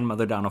his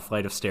grandmother down a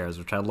flight of stairs,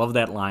 which I love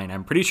that line.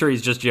 I'm pretty sure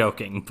he's just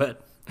joking,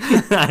 but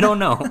I don't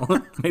know.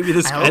 Maybe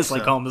this guy's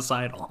like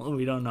homicidal.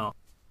 We don't know.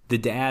 The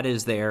dad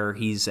is there.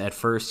 He's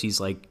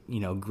like,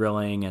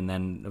 grilling, and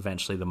then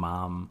eventually the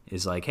mom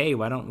is like, hey,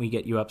 why don't we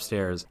get you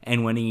upstairs?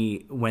 And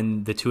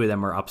when the two of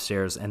them are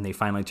upstairs and they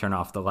finally turn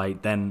off the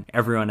light, then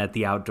everyone at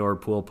the outdoor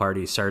pool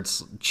party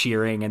starts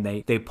cheering, and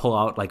they pull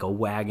out like a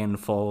wagon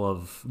full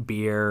of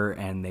beer,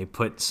 and they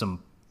put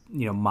some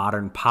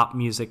modern pop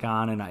music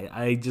on, and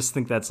I just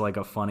think that's like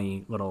a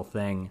funny little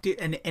thing. Dude,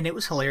 and it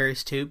was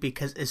hilarious too,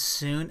 because as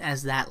soon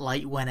as that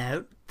light went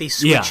out, they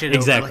switched it over.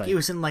 Exactly. Like it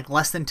was in like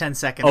less than 10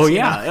 seconds. Oh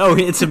yeah. Oh,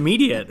 it's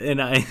immediate, and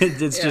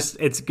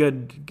it's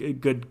good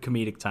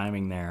comedic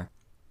timing there.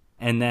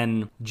 And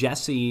then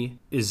Jesse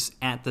is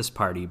at this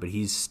party, but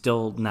he's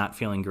still not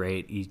feeling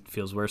great. He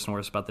feels worse and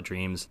worse about the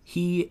dreams.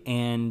 He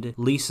and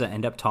Lisa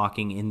end up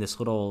talking in this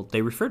little,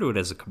 they refer to it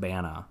as a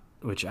cabana,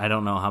 which I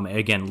don't know how many,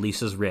 again,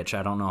 Lisa's rich.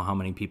 I don't know how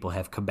many people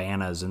have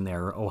cabanas in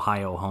their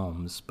Ohio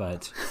homes,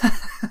 but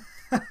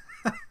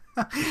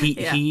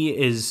he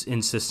is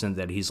insistent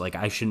that he's like,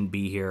 I shouldn't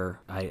be here.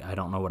 I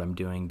don't know what I'm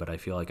doing, but I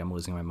feel like I'm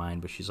losing my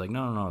mind. But she's like,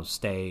 no,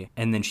 stay.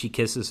 And then she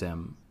kisses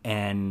him,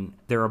 and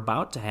they're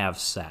about to have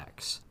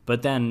sex.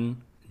 But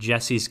then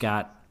Jesse's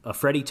got a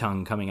Freddy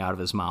tongue coming out of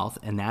his mouth,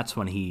 and that's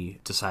when he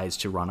decides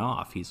to run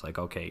off. He's like,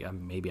 okay,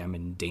 maybe I'm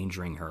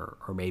endangering her,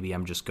 or maybe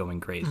I'm just going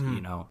crazy,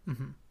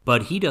 Mm-hmm.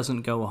 But he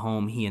doesn't go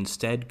home. He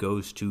instead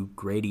goes to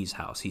Grady's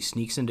house. He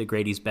sneaks into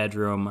Grady's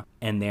bedroom,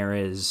 and there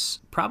is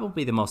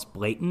probably the most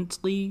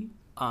blatantly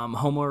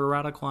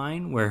homoerotic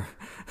line where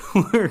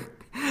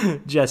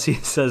Jesse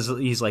says,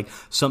 he's like,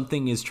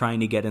 something is trying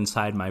to get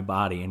inside my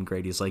body, and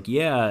Grady's like,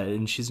 yeah,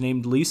 and she's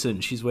named Lisa,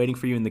 and she's waiting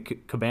for you in the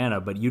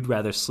cabana, but you'd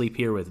rather sleep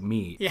here with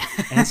me. Yeah.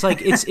 And it's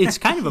like, it's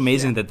kind of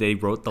amazing that they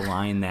wrote the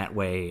line that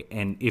way,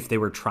 and if they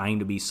were trying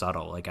to be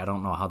subtle, like, I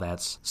don't know how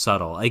that's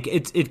subtle. Like,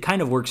 it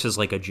kind of works as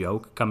like a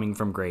joke coming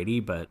from Grady,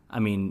 but I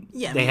mean,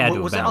 they had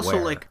to have been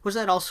aware. Was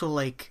that also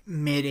like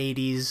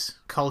mid-'80s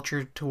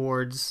culture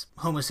towards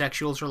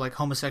homosexuals, or like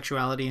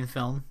homosexuality in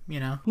film,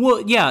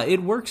 Well, yeah,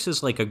 it works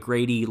as like a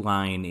Grady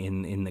line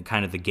in the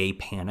kind of the gay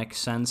panic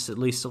sense, at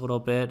least a little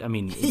bit. I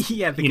mean,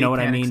 yeah, you know what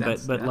I mean?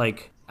 Sense, but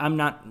like, I'm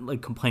not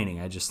like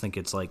complaining. I just think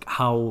it's like,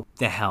 how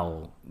the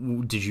hell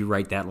did you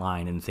write that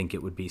line and think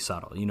it would be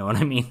subtle? You know what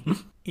I mean?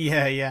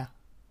 Yeah.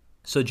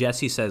 So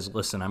Jesse says,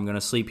 listen, I'm going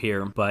to sleep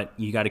here, but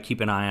you got to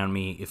keep an eye on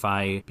me. If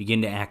I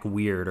begin to act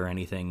weird or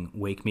anything,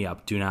 wake me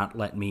up. Do not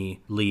let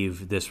me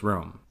leave this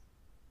room.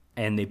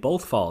 And they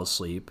both fall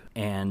asleep,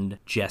 and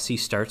Jesse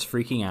starts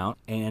freaking out,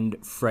 and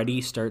Freddy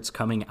starts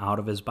coming out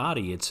of his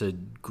body.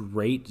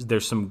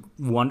 There's some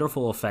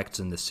wonderful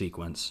effects in this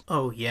sequence.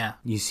 Oh, yeah.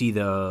 You see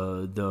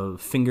the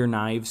finger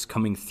knives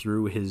coming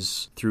through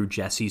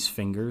Jesse's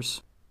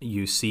fingers.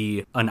 You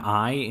see an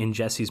eye in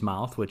Jesse's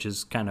mouth, which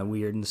is kind of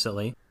weird and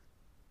silly.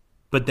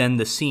 But then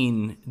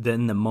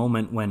the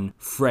moment when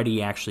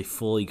Freddy actually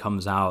fully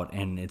comes out,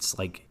 and it's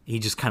like he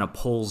just kind of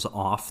pulls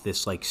off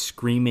this like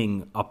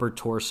screaming upper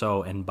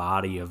torso and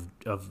body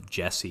of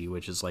Jesse,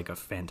 which is like a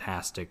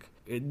fantastic.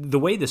 The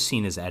way this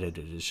scene is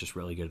edited is just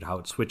really good. How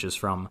it switches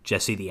from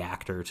Jesse the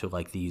actor to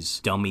like these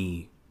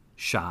dummy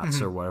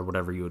shots, or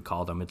whatever you would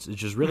call them. It's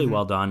just really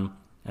well done.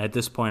 At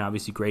this point,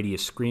 obviously Grady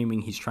is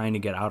screaming. He's trying to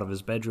get out of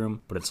his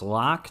bedroom, but it's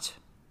locked.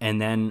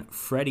 And then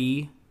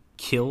Freddy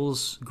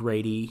kills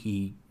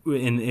Grady.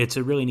 And it's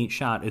a really neat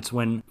shot. It's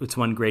when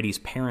Grady's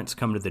parents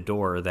come to the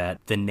door that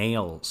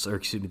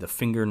the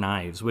finger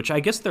knives, which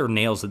I guess they're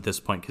nails at this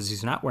point because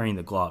he's not wearing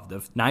the glove.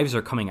 The knives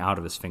are coming out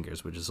of his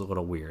fingers, which is a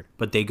little weird.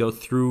 But they go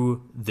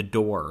through the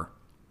door,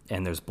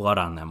 and there's blood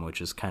on them,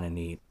 which is kind of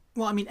neat.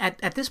 Well, I mean,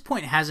 at this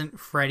point, hasn't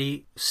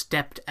Freddy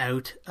stepped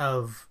out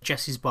of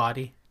Jesse's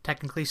body?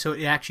 Technically, so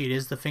it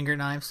is the finger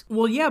knives.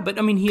 Well, yeah, but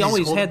I mean, he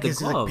always had the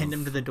glove. Like, pinned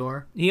him to the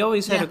door. He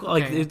always had a glove.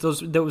 Like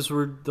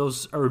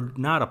those are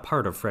not a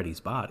part of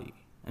Freddy's body.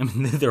 I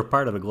mean, they're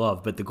part of the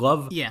glove, but the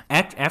glove. Yeah.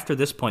 After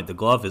this point, the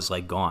glove is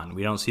like gone.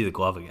 We don't see the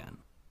glove again.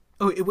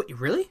 Oh,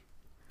 really?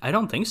 I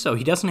don't think so.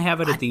 He doesn't have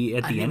it at the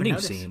ending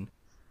scene.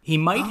 He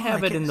might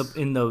have it in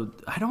the.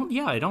 I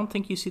don't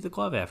think you see the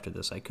glove after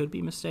this. I could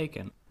be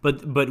mistaken.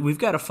 But we've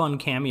got a fun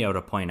cameo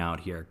to point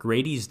out here.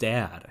 Grady's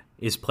dad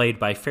is played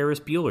by Ferris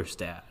Bueller's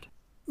dad.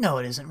 No,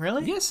 it isn't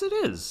really. Yes, it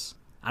is.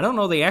 I don't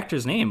know the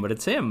actor's name, but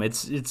it's him.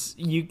 It's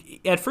you.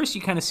 At first,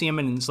 you kind of see him,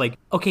 and it's like,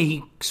 okay,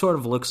 he sort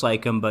of looks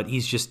like him, but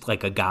he's just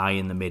like a guy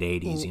in the mid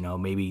 '80s.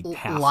 Maybe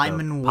half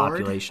Lyman the Ward?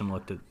 population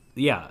looked at.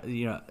 Yeah,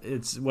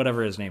 it's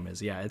whatever his name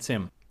is. Yeah, it's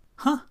him.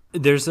 Huh.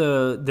 There's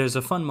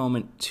a fun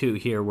moment too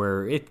here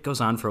where it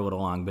goes on for a little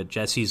long, but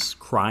Jesse's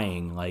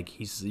crying like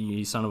he's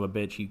you son of a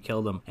bitch, you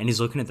killed him, and he's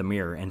looking at the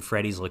mirror, and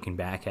Freddy's looking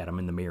back at him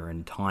in the mirror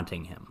and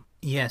taunting him.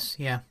 Yes,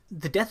 yeah.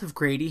 The death of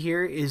Grady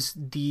here is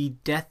the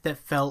death that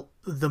felt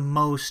the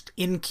most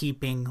in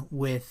keeping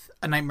with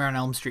A Nightmare on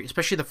Elm Street,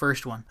 especially the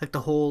first one. Like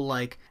the whole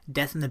like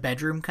death in the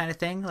bedroom kind of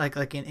thing, like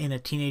in a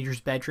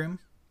teenager's bedroom.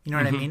 You know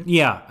what I mean?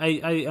 Yeah,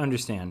 I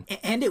understand.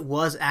 And it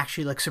was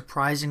actually like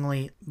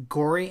surprisingly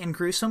gory and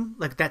gruesome.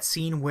 Like that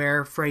scene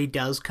where Freddy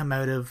does come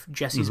out of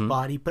Jesse's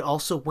body, but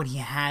also when he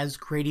has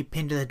Grady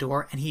pinned to the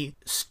door and he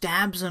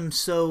stabs him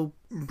so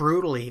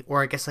brutally,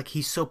 or I guess like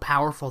he's so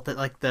powerful that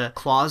like the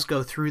claws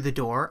go through the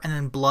door and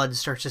then blood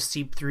starts to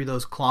seep through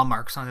those claw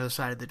marks on the other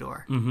side of the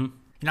door. Mm-hmm.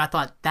 You know, I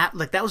thought that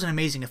was an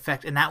amazing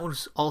effect, and that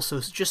was also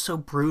just so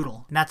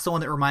brutal. And that's the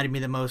one that reminded me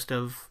the most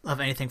of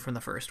anything from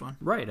the first one.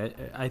 Right,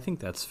 I think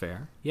that's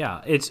fair.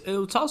 Yeah, it's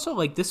also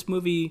like this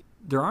movie,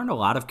 there aren't a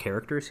lot of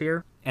characters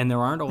here, and there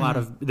aren't a lot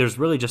of, there's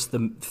really just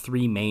the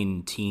three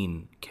main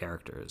teen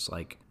characters.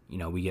 Like, you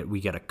know, we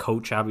get a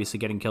coach obviously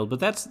getting killed, but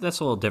that's a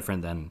little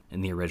different than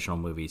in the original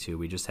movie too.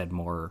 We just had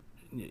more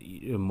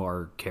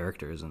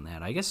characters in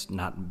that. I guess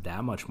not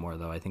that much more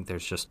though. I think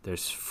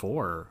there's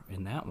 4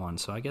 in that one,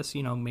 so I guess,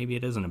 you know, maybe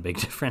it isn't a big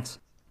difference.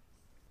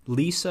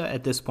 Lisa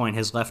at this point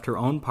has left her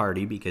own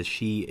party because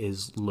she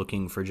is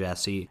looking for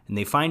Jesse, and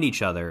they find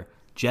each other.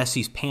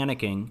 Jesse's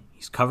panicking,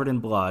 he's covered in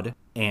blood,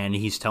 and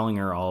he's telling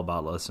her all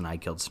about, listen, I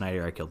killed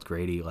Snyder, I killed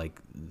Grady, like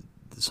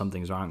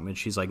something's wrong. And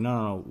she's like,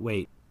 no,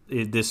 wait,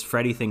 this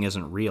Freddy thing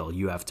isn't real.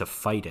 You have to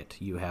fight it.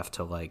 You have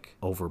to like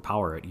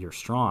overpower it. You're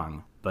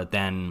strong. But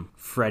then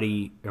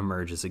Freddy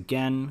emerges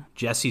again.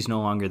 Jesse's no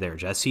longer there.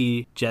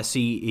 Jesse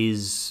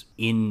is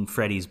in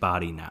Freddy's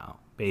body now,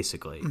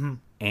 basically. Mm-hmm.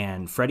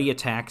 And Freddy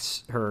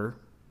attacks her,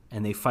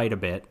 and they fight a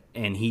bit,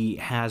 and he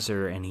has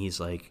her, and he's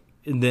like,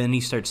 and then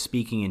he starts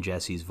speaking in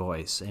Jesse's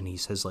voice, and he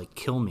says, like,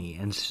 kill me.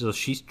 And so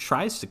she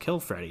tries to kill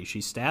Freddy. She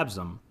stabs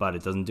him, but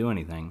it doesn't do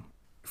anything.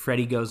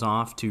 Freddy goes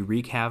off to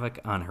wreak havoc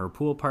on her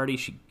pool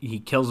party. He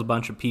kills a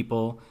bunch of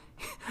people.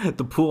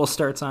 The pool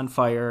starts on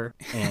fire,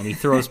 and he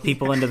throws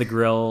people into the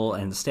grill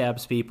and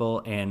stabs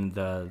people, and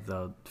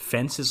the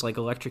fence is like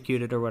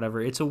electrocuted or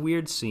whatever. It's a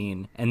weird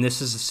scene, and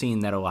this is a scene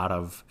that a lot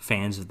of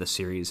fans of the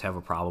series have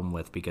a problem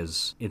with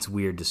because it's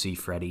weird to see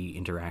Freddy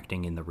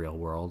interacting in the real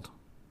world.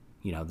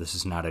 You know, this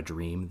is not a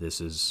dream.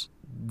 This is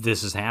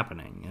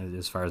happening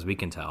as far as we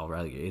can tell,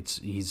 right?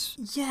 He's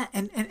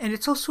and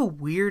it's also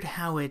weird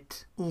how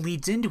it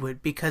leads into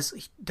it,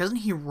 because doesn't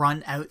he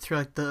run out through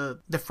like the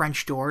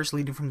French doors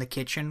leading from the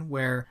kitchen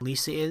where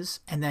Lisa is,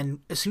 and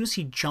then as soon as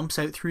he jumps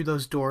out through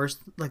those doors,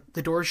 like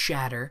the doors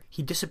shatter,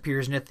 he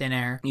disappears into thin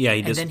air. Yeah,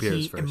 he disappears and then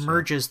he first,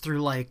 emerges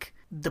through like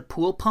the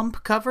pool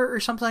pump cover or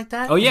something like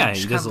that. Oh yeah,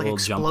 he does a little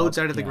explodes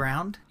jump up. out of the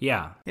ground.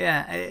 Yeah,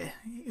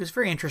 it was a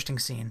very interesting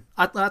scene.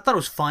 I thought it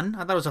was fun. I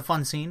thought it was a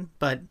fun scene,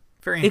 but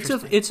very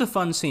interesting. It's a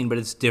fun scene, but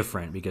it's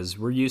different because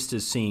we're used to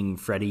seeing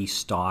Freddy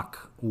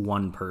stalk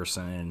one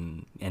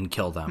person and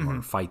kill them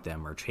or fight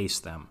them or chase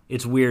them.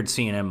 It's weird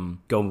seeing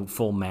him go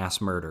full mass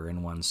murder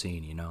in one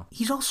scene, you know?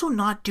 He's also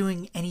not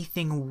doing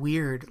anything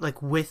weird, like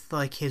with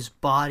like his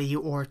body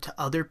or to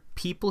other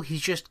people.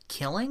 He's just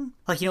killing.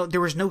 Like, you know,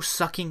 there was no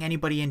sucking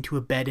anybody into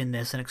a bed in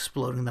this and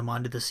exploding them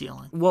onto the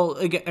ceiling. Well,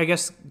 I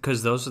guess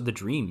because those are the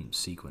dream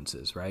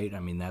sequences, right? I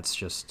mean, that's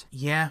just...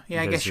 Yeah,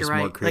 I guess you're right.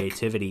 There's more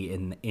creativity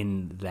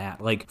in that.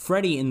 Like,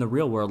 Freddy in the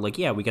real world, like,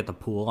 yeah, we get the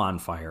pool on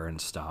fire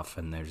and stuff,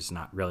 and there's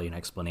not really an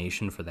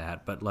explanation for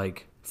that, but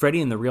like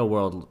Freddy in the real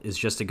world is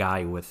just a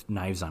guy with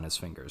knives on his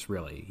fingers,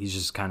 really. He's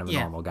just kind of a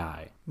normal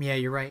guy. Yeah,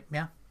 you're right.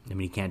 Yeah. I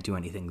mean, he can't do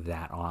anything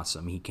that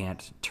awesome. He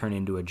can't turn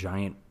into a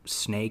giant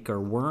snake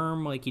or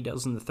worm like he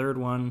does in the third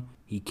one.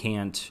 He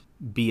can't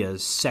be a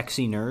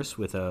sexy nurse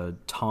with a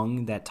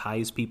tongue that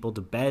ties people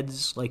to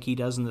beds like he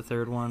does in the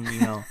third one,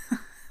 you know.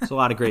 There's a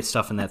lot of great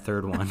stuff in that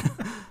third one.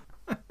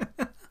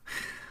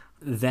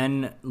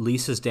 Then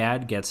Lisa's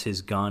dad gets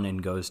his gun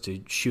and goes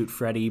to shoot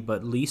Freddy,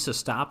 but Lisa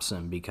stops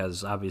him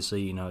because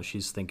obviously, you know,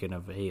 she's thinking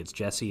of, hey, it's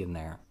Jesse in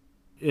there.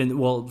 And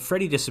well,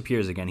 Freddy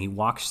disappears again. He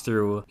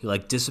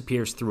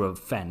disappears through a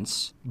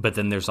fence, but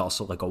then there's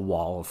also like a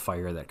wall of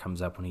fire that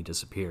comes up when he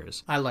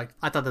disappears. I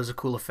thought that was a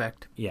cool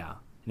effect. Yeah.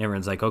 And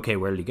everyone's like, okay,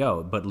 where did he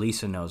go? But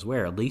Lisa knows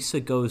where.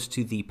 Lisa goes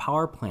to the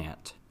power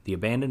plant. The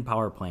abandoned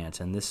power plant,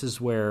 and this is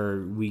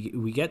where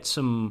we get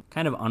some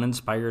kind of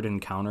uninspired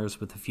encounters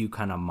with a few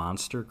kind of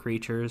monster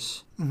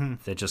creatures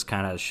that just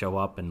kind of show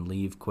up and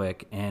leave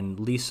quick, and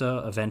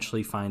Lisa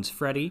eventually finds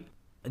Freddy.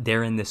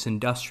 They're in this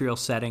industrial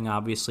setting,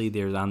 obviously.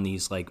 They're on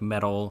these like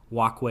metal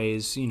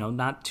walkways, you know,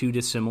 not too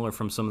dissimilar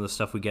from some of the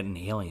stuff we get in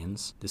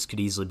Aliens. This could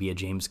easily be a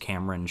James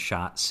Cameron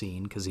shot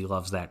scene because he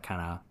loves that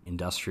kind of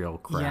industrial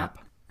crap.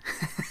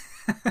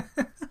 Yeah.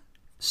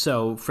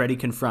 So Freddy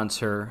confronts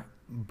her.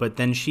 But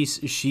then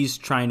she's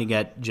trying to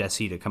get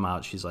Jesse to come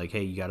out. She's like,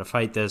 hey, you got to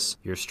fight this.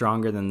 You're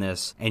stronger than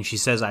this. And she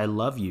says, I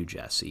love you,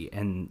 Jesse.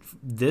 And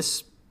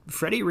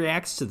Freddy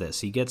reacts to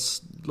this. He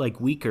gets like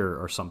weaker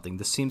or something.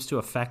 This seems to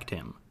affect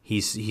him.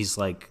 He's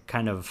like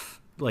kind of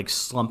like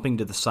slumping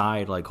to the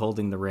side, like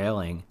holding the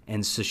railing.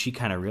 And so she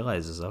kind of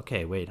realizes,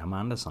 okay, wait, I'm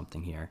onto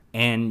something here.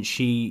 And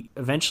she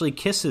eventually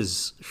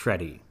kisses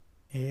Freddy.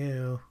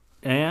 Ew.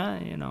 Yeah,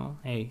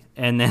 hey.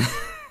 And then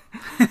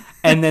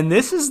and then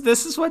this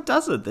is what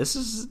does it. This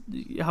is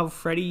how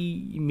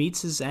Freddy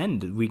meets his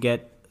end. We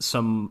get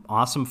some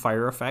awesome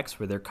fire effects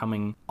where they're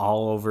coming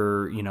all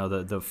over,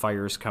 the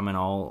fire's coming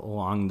all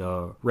along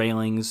the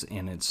railings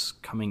and it's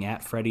coming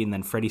at Freddy, and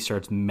then Freddy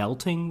starts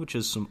melting, which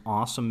is some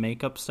awesome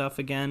makeup stuff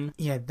again.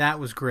 Yeah, that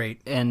was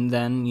great. And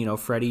then,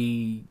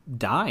 Freddy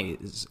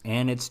dies,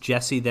 and it's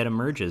Jesse that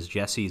emerges.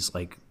 Jesse's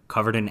like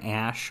covered in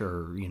ash,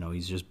 or,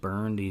 he's just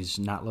burned. He's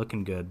not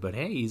looking good, but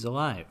hey, he's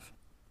alive.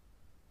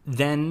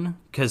 Then,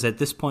 because at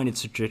this point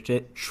it's a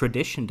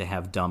tradition to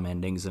have dumb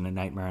endings in a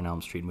Nightmare on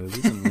Elm Street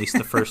movies, at least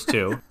the first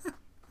two,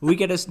 we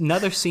get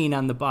another scene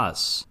on the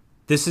bus.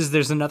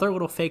 There's another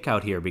little fake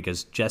out here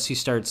because Jesse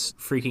starts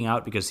freaking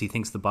out because he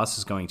thinks the bus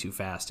is going too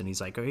fast, and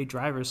he's like, hey,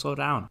 driver, slow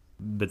down.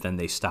 But then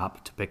they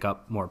stop to pick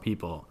up more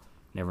people.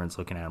 And everyone's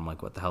looking at him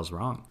like, what the hell's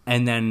wrong?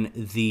 And then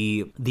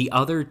the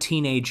other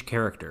teenage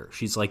character,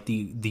 she's like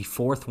the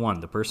fourth one,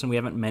 the person we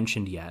haven't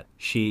mentioned yet.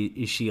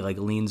 She like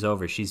leans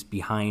over. She's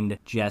behind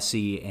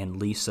Jesse and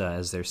Lisa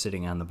as they're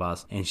sitting on the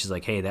bus. And she's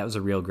like, hey, that was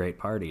a real great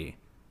party.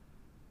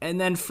 And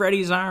then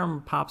Freddy's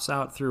arm pops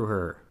out through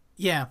her.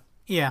 Yeah.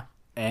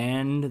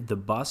 And the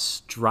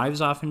bus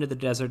drives off into the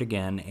desert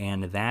again.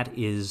 And that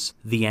is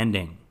the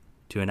ending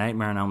to A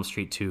Nightmare on Elm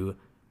Street 2,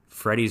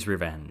 Freddy's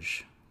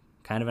Revenge.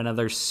 Kind of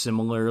another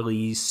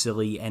similarly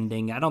silly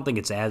ending. I don't think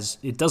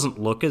it doesn't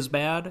look as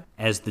bad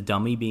as the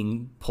dummy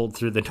being pulled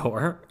through the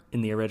door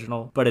in the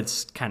original, but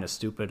it's kind of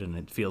stupid and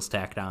it feels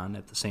tacked on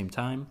at the same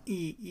time.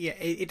 Yeah,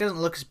 it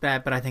doesn't look as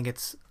bad, but I think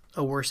it's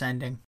a worse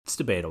ending. It's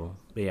debatable,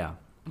 but yeah.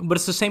 But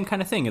it's the same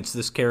kind of thing. It's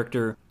this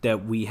character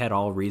that we had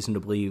all reason to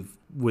believe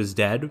was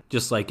dead.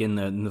 Just like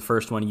in the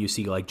first one, you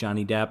see like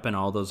Johnny Depp and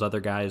all those other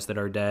guys that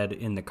are dead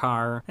in the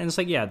car. And it's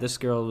like, yeah, this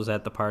girl was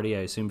at the party.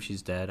 I assume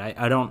she's dead.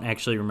 I don't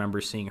actually remember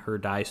seeing her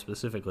die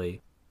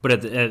specifically.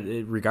 But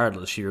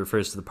regardless, she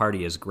refers to the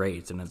party as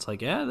great. And it's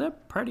like, yeah,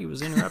 that party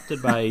was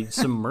interrupted by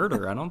some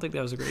murder. I don't think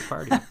that was a great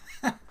party.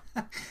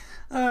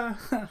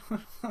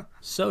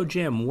 So,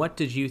 Jim, what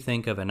did you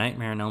think of A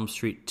Nightmare on Elm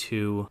Street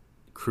 2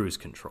 Cruise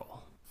Control?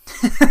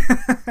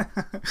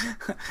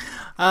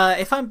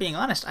 If I'm being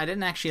honest, I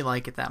didn't actually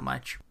like it that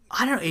much.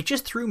 I don't know, it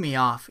just threw me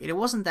off. It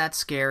wasn't that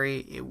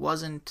scary. It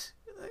wasn't...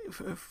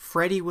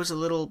 Freddy was a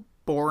little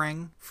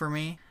boring for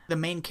me. The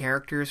main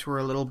characters were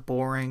a little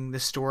boring. The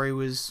story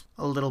was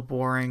a little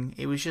boring.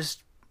 It was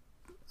just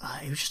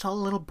all a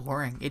little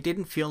boring. It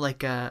didn't feel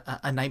like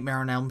a Nightmare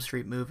on Elm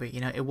Street movie.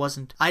 It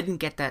wasn't... I didn't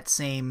get that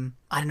same...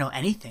 I don't know,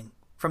 anything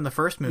from the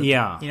first movie.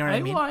 Yeah. You know what I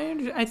mean?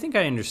 Well, I think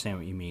I understand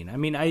what you mean. I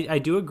mean, I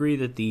do agree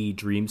that the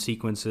dream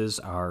sequences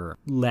are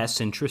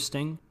less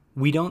interesting.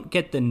 We don't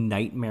get the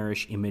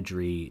nightmarish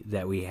imagery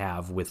that we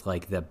have with,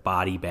 like, the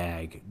body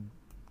bag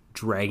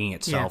dragging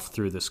itself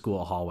through the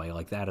school hallway.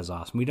 Like, that is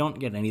awesome. We don't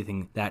get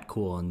anything that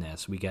cool in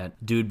this. We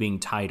get dude being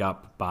tied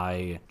up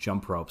by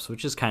jump ropes,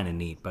 which is kind of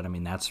neat, but, I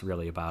mean, that's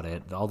really about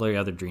it. All the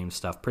other dream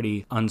stuff,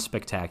 pretty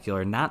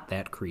unspectacular, not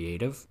that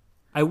creative.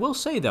 I will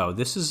say, though,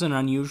 this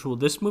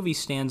movie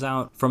stands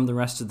out from the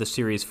rest of the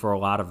series for a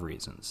lot of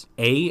reasons.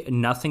 A,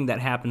 nothing that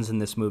happens in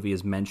this movie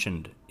is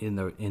mentioned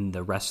in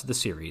the rest of the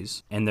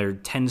series, and there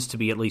tends to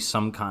be at least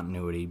some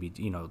continuity.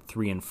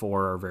 3 and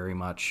 4 are very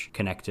much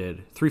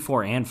connected. 3,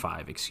 4, and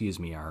 5,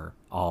 are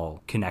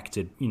all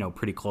connected,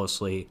 pretty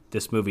closely.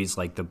 This movie's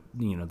like the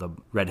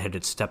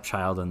redheaded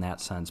stepchild in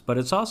that sense, but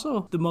it's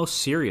also the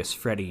most serious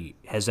Freddy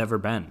has ever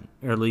been,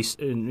 or at least,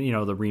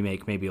 the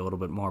remake maybe a little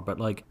bit more, but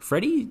like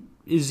Freddy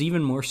is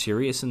even more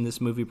serious in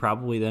this movie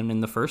probably than in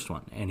the first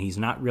one, and he's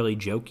not really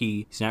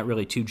jokey. He's not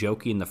really too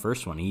jokey in the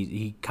first one.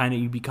 He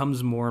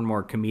becomes more and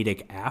more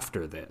comedic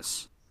after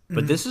this.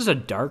 But this is a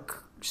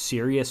dark,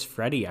 serious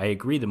Freddy. I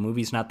agree, the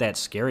movie's not that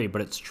scary,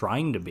 but it's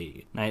trying to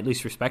be. And I at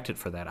least respect it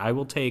for that. I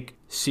will take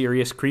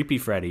serious, creepy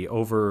Freddy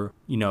over,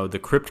 the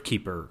Crypt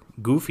Keeper,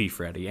 goofy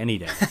Freddy any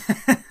day.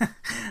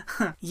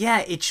 Yeah,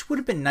 it would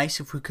have been nice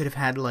if we could have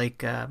had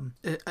like a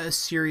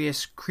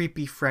serious,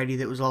 creepy Freddy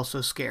that was also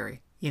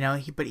scary.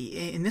 But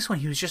in this one,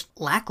 he was just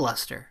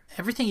lackluster.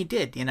 Everything he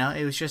did,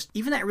 it was just...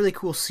 Even that really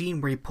cool scene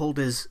where he pulled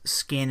his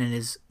skin and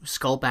his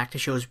skull back to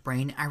show his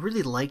brain, I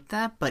really liked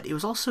that, but it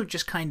was also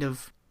just kind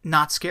of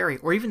not scary,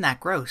 or even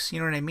that gross, you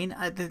know what I mean?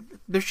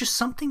 There's just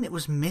something that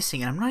was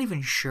missing, and I'm not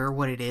even sure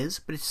what it is,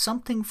 but it's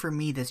something for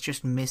me that's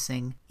just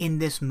missing in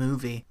this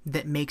movie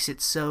that makes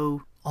it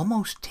so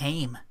almost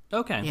tame.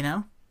 Okay.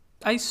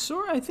 I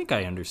think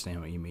I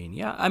understand what you mean.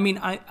 Yeah, I mean,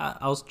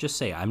 I'll just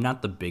say I'm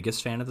not the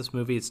biggest fan of this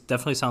movie. It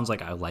definitely sounds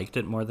like I liked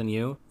it more than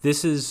you.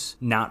 This is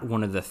not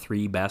one of the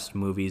 3 best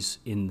movies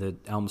in the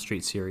Elm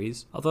Street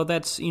series. Although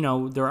that's,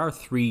 there are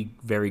 3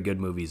 very good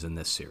movies in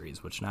this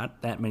series, which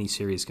not that many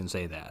series can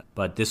say that.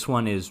 But this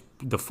one is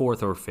the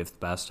 4th or 5th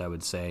best, I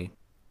would say.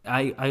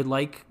 I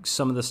like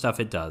some of the stuff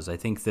it does. I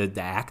think that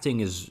the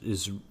acting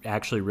is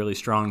actually really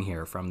strong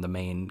here from the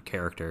main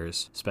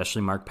characters,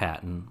 especially Mark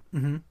Patton.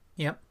 Mm-hmm.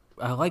 Yep.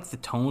 like the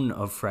tone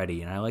of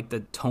Freddy, and I like the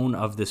tone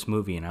of this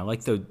movie, and I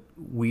like the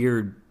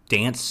weird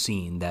dance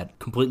scene that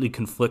completely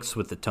conflicts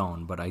with the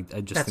tone, but I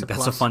just think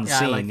that's a fun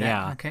scene. I like that.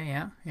 Yeah. Okay,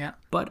 yeah.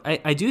 But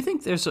I do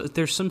think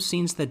there's some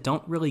scenes that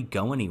don't really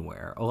go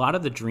anywhere. A lot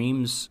of the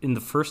dreams in the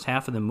first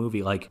half of the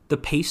movie, like the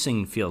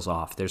pacing feels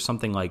off. There's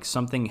something like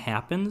something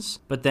happens,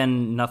 but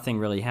then nothing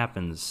really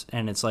happens.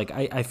 And it's like,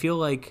 I feel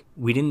like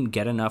we didn't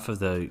get enough of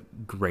the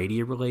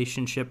Grady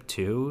relationship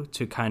too,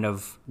 to kind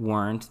of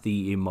warrant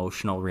the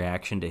emotional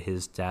reaction to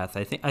his death.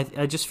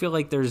 I just feel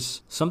like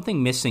there's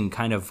something missing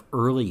kind of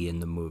early in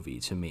the movie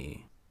to me.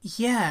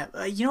 Yeah,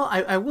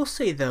 I will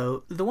say,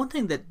 though, the one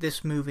thing that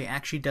this movie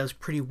actually does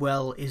pretty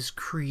well is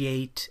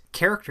create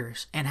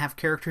characters and have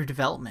character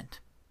development.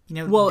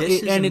 But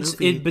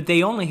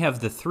they only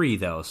have the 3,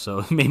 though,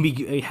 so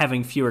maybe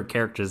having fewer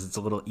characters, it's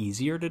a little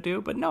easier to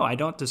do. But no, I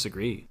don't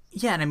disagree.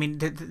 Yeah, and I mean,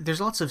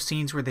 there's lots of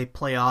scenes where they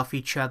play off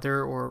each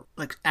other or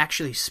like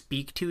actually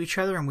speak to each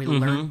other, and we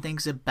learn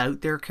things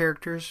about their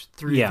characters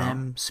through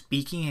them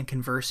speaking and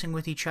conversing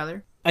with each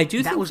other. I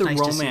do think the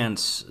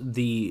romance,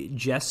 the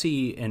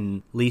Jesse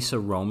and Lisa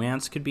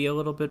romance could be a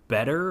little bit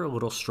better, a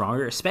little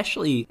stronger,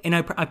 especially, and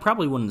I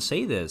probably wouldn't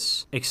say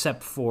this,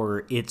 except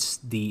for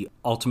it's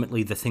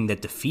ultimately the thing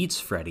that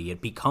defeats Freddy.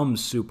 It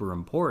becomes super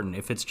important.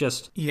 If it's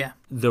just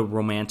the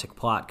romantic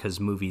plot, because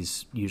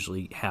movies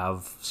usually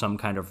have some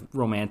kind of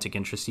romantic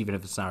interest, even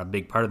if it's not a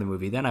big part of the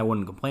movie, then I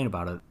wouldn't complain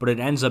about it. But it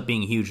ends up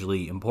being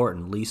hugely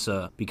important.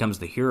 Lisa becomes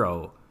the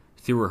hero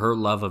through her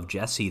love of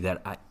Jesse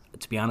that,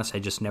 to be honest, I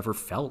just never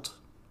felt.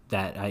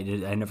 That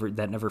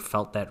never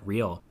felt that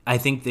real. I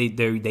think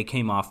they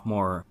came off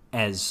more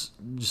as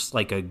just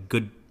like a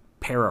good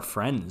pair of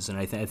friends, and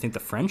I think the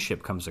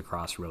friendship comes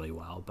across really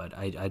well. But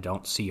I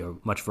don't see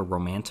much of a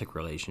romantic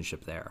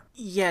relationship there.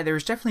 Yeah,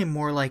 there's definitely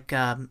more like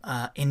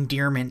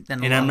endearment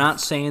than. And love. I'm not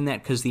saying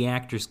that because the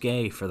actor's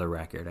gay, for the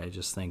record. I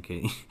just think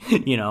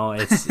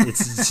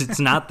it's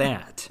not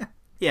that.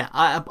 Yeah,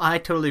 I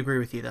totally agree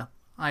with you, though.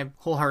 I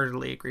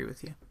wholeheartedly agree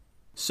with you.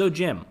 So,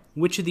 Jim,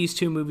 which of these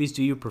two movies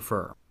do you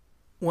prefer?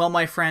 Well,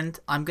 my friend,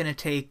 I'm going to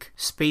take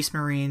Space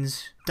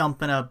Marines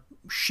dumping a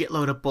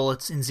shitload of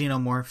bullets in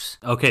xenomorphs.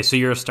 Okay, so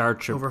you're a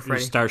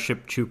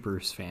Starship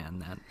Troopers fan,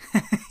 then.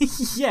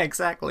 Yeah,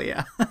 exactly,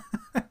 yeah.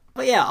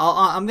 But yeah,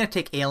 I'm going to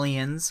take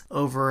Aliens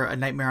over A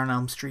Nightmare on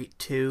Elm Street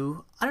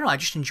 2. I don't know, I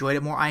just enjoyed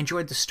it more. I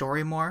enjoyed the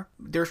story more.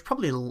 There's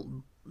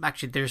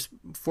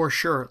for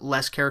sure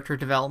less character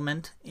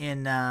development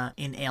in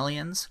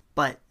Aliens,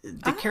 but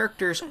the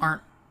characters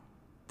aren't.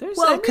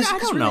 I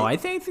don't know. I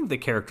think the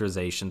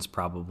characterization's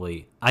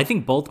probably... I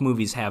think both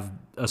movies have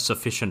a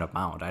sufficient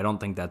amount. I don't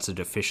think that's a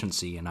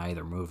deficiency in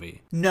either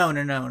movie. No.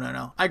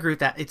 I agree with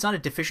that. It's not a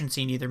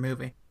deficiency in either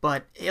movie.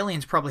 But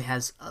Aliens probably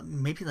has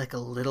maybe like a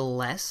little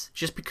less,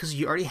 just because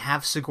you already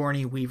have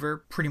Sigourney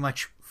Weaver pretty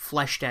much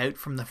fleshed out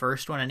from the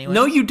first one anyway.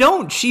 No, you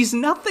don't. She's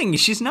nothing.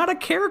 She's not a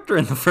character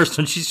in the first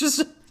one. She's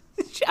just...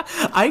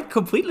 I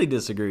completely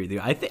disagree with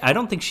you. I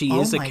don't think she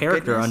is a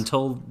character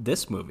until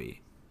this movie.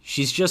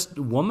 She's just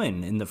a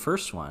woman in the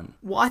first one.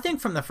 Well, I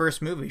think from the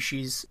first movie,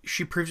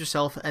 she proves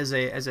herself as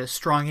a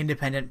strong,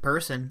 independent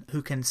person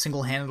who can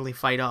single-handedly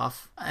fight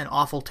off an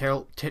awful,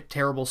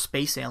 terrible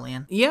space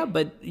alien. Yeah,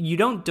 but you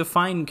don't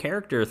define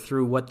character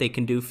through what they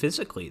can do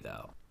physically,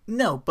 though.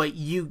 No, but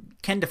you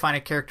can define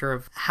a character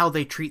of how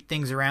they treat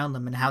things around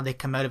them and how they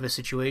come out of a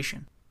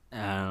situation. I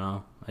don't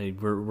know.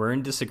 We're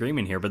in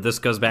disagreement here, but this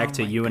goes back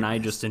to you and I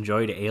just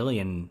enjoyed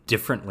Alien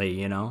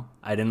differently,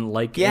 I didn't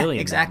like Alien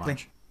exactly. that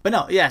much. But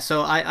no, yeah,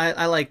 so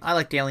I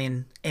liked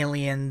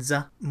Aliens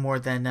more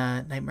than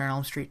Nightmare on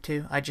Elm Street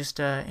 2. I just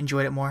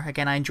enjoyed it more.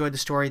 Again, I enjoyed the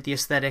story, the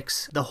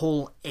aesthetics, the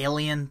whole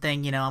alien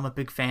thing, I'm a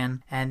big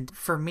fan. And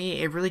for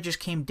me, it really just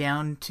came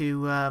down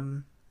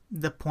to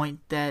the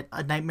point that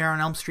A Nightmare on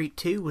Elm Street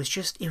 2 was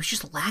just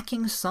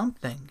lacking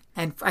something.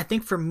 And I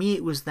think for me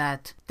it was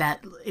that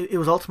it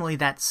was ultimately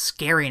that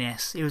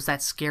scariness. It was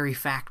that scary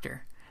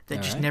factor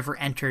that just never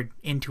entered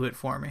into it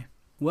for me.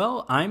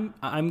 Well,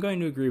 I'm going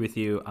to agree with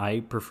you.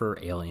 I prefer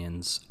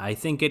Aliens. I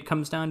think it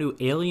comes down to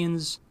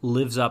Aliens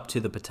lives up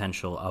to the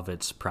potential of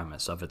its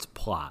premise, of its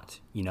plot.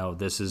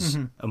 This is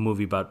a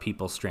movie about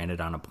people stranded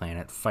on a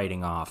planet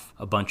fighting off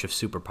a bunch of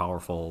super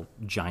powerful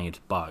giant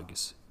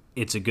bugs.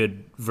 It's a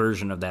good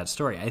version of that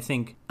story. I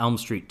think Elm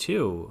Street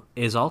 2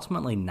 is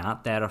ultimately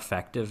not that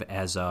effective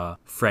as a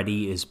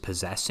Freddy is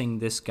possessing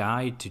this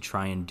guy to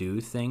try and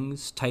do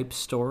things type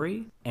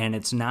story. And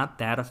it's not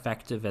that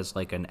effective as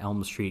like an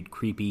Elm Street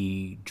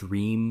creepy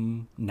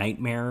dream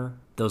nightmare.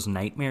 Those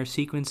nightmare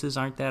sequences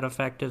aren't that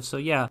effective. So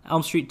yeah,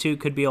 Elm Street 2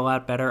 could be a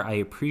lot better. I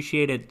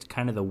appreciate it,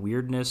 kind of the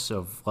weirdness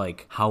of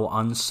like how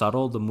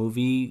unsubtle the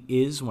movie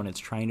is when it's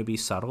trying to be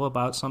subtle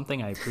about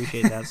something. I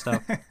appreciate that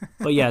stuff.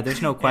 But yeah,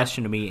 there's no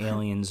question to me,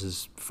 Aliens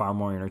is far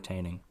more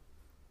entertaining.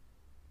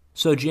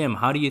 So Jim,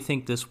 how do you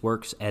think this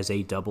works as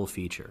a double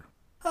feature?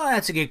 Oh,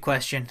 that's a good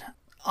question.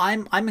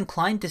 I'm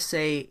inclined to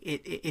say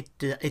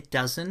it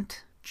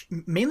doesn't,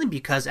 mainly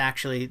because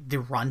actually the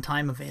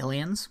runtime of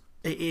Aliens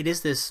it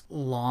is this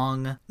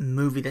long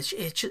movie that's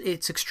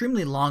it's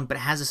extremely long, but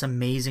it has this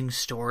amazing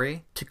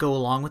story to go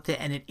along with it,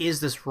 and it is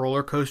this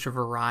roller coaster of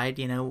a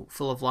ride,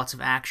 full of lots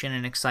of action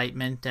and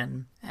excitement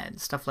and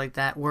stuff like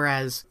that.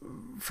 Whereas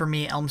for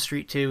me, Elm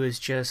Street 2 is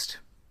just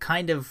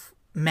kind of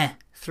meh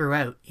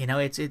throughout.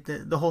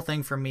 The whole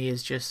thing for me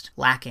is just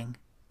lacking.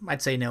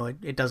 I'd say no,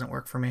 it doesn't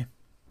work for me.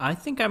 I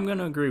think I'm going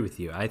to agree with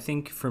you. I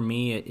think for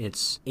me,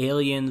 it's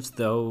Aliens,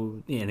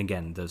 though, and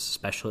again, the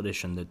special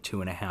edition, the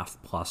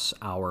 2.5+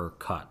 hour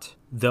cut.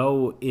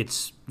 Though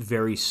it's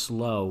very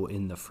slow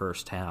in the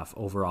first half,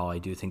 overall, I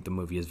do think the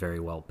movie is very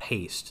well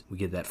paced. We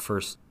get that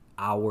first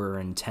hour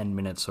and 10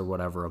 minutes or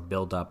whatever of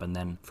build-up, and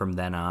then from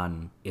then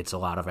on, it's a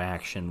lot of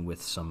action with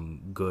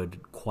some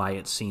good,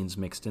 quiet scenes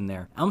mixed in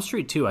there. Elm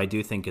Street 2, I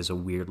do think, is a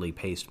weirdly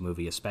paced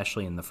movie,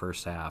 especially in the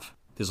first half.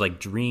 There's like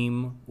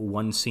dream,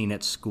 one scene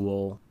at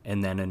school,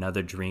 and then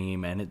another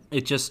dream, and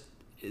it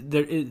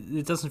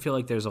doesn't feel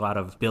like there's a lot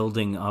of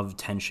building of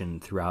tension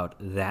throughout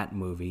that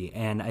movie.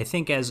 And I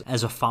think as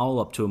a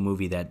follow-up to a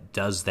movie that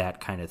does that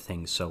kind of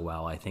thing so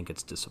well, I think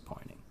it's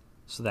disappointing.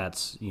 So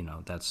that's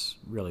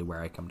really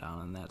where I come down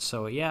on that.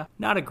 So yeah,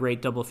 not a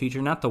great double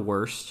feature, not the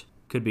worst.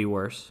 Could be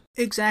worse.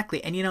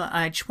 Exactly. And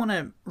I just want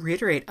to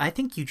reiterate, I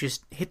think you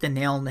just hit the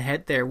nail on the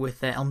head there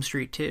with Elm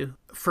Street 2.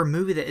 For a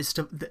movie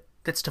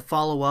that's to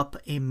follow up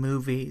a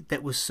movie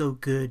that was so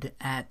good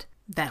at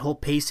that whole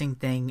pacing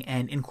thing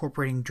and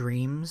incorporating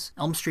dreams,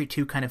 Elm Street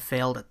 2 kind of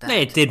failed at that.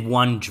 It did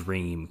one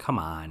dream. Come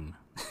on.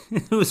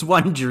 It was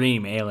one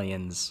dream,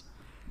 Aliens.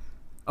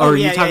 Or are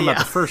you talking about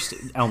the first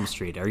Elm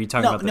Street? Are you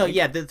talking about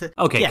the...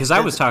 Okay, because I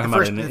was talking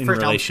about it in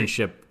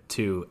relationship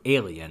to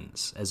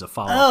Aliens as a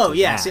follow-up. Oh,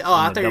 yeah.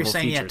 I thought you were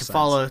saying,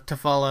 to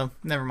follow.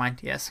 Never mind,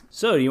 yes.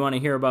 So, do you want to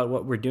hear about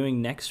what we're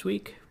doing next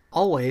week?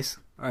 Always.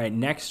 All right,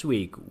 next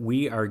week,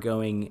 we are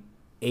going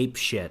ape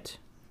shit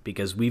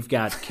because we've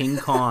got King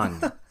Kong,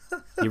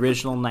 the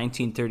original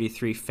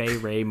 1933 Fay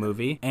Wray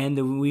movie,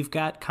 and we've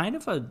got kind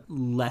of a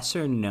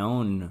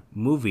lesser-known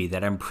movie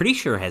that I'm pretty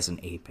sure has an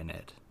ape in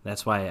it.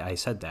 That's why I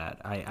said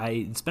that.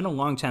 It's been a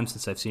long time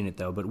since I've seen it,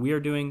 though, but we are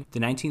doing the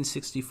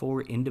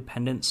 1964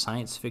 independent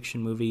science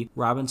fiction movie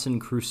Robinson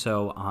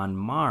Crusoe on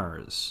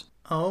Mars.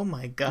 Oh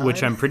my god.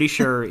 Which I'm pretty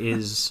sure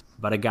is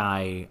about a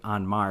guy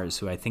on Mars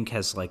who I think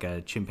has like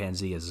a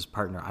chimpanzee as his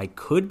partner. I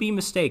could be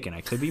mistaken.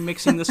 I could be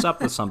mixing this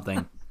up with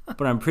something.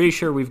 But I'm pretty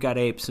sure we've got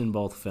apes in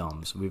both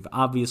films. We've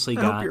obviously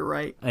got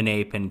an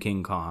ape in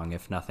King Kong,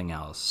 if nothing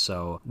else.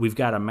 So we've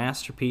got a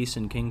masterpiece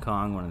in King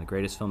Kong, one of the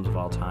greatest films of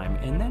all time,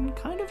 and then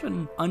kind of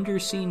an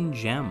underseen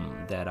gem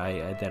that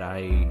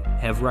I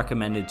have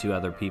recommended to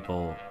other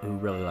people who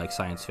really like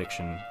science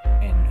fiction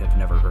and have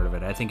never heard of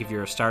it. I think if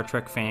you're a Star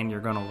Trek fan, you're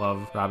going to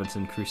love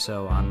Robinson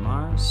Crusoe on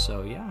Mars.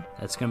 So yeah,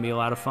 that's going to be a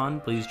lot of fun.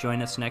 Please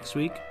join us next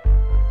week.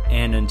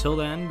 And until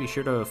then, be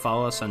sure to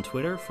follow us on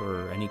Twitter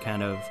for any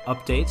kind of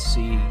updates,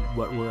 see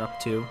what we're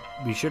up to.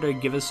 Be sure to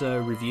give us a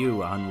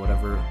review on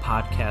whatever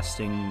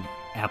podcasting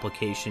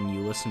application you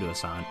listen to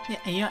us on.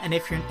 Yeah, and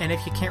if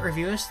you can't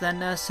review us,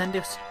 then send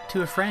us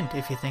to a friend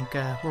if you think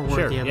we're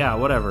worthy of it. Yeah,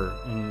 whatever.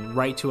 And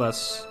write to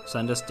us,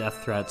 send us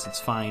death threats,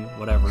 it's fine,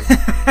 whatever.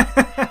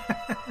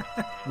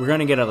 We're going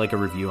to get a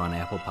review on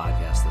Apple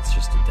Podcasts that's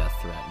just a death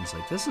threat, and it's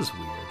like, this is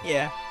weird.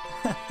 Yeah.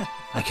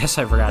 I guess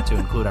I forgot to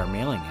include our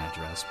mailing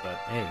address, but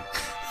hey.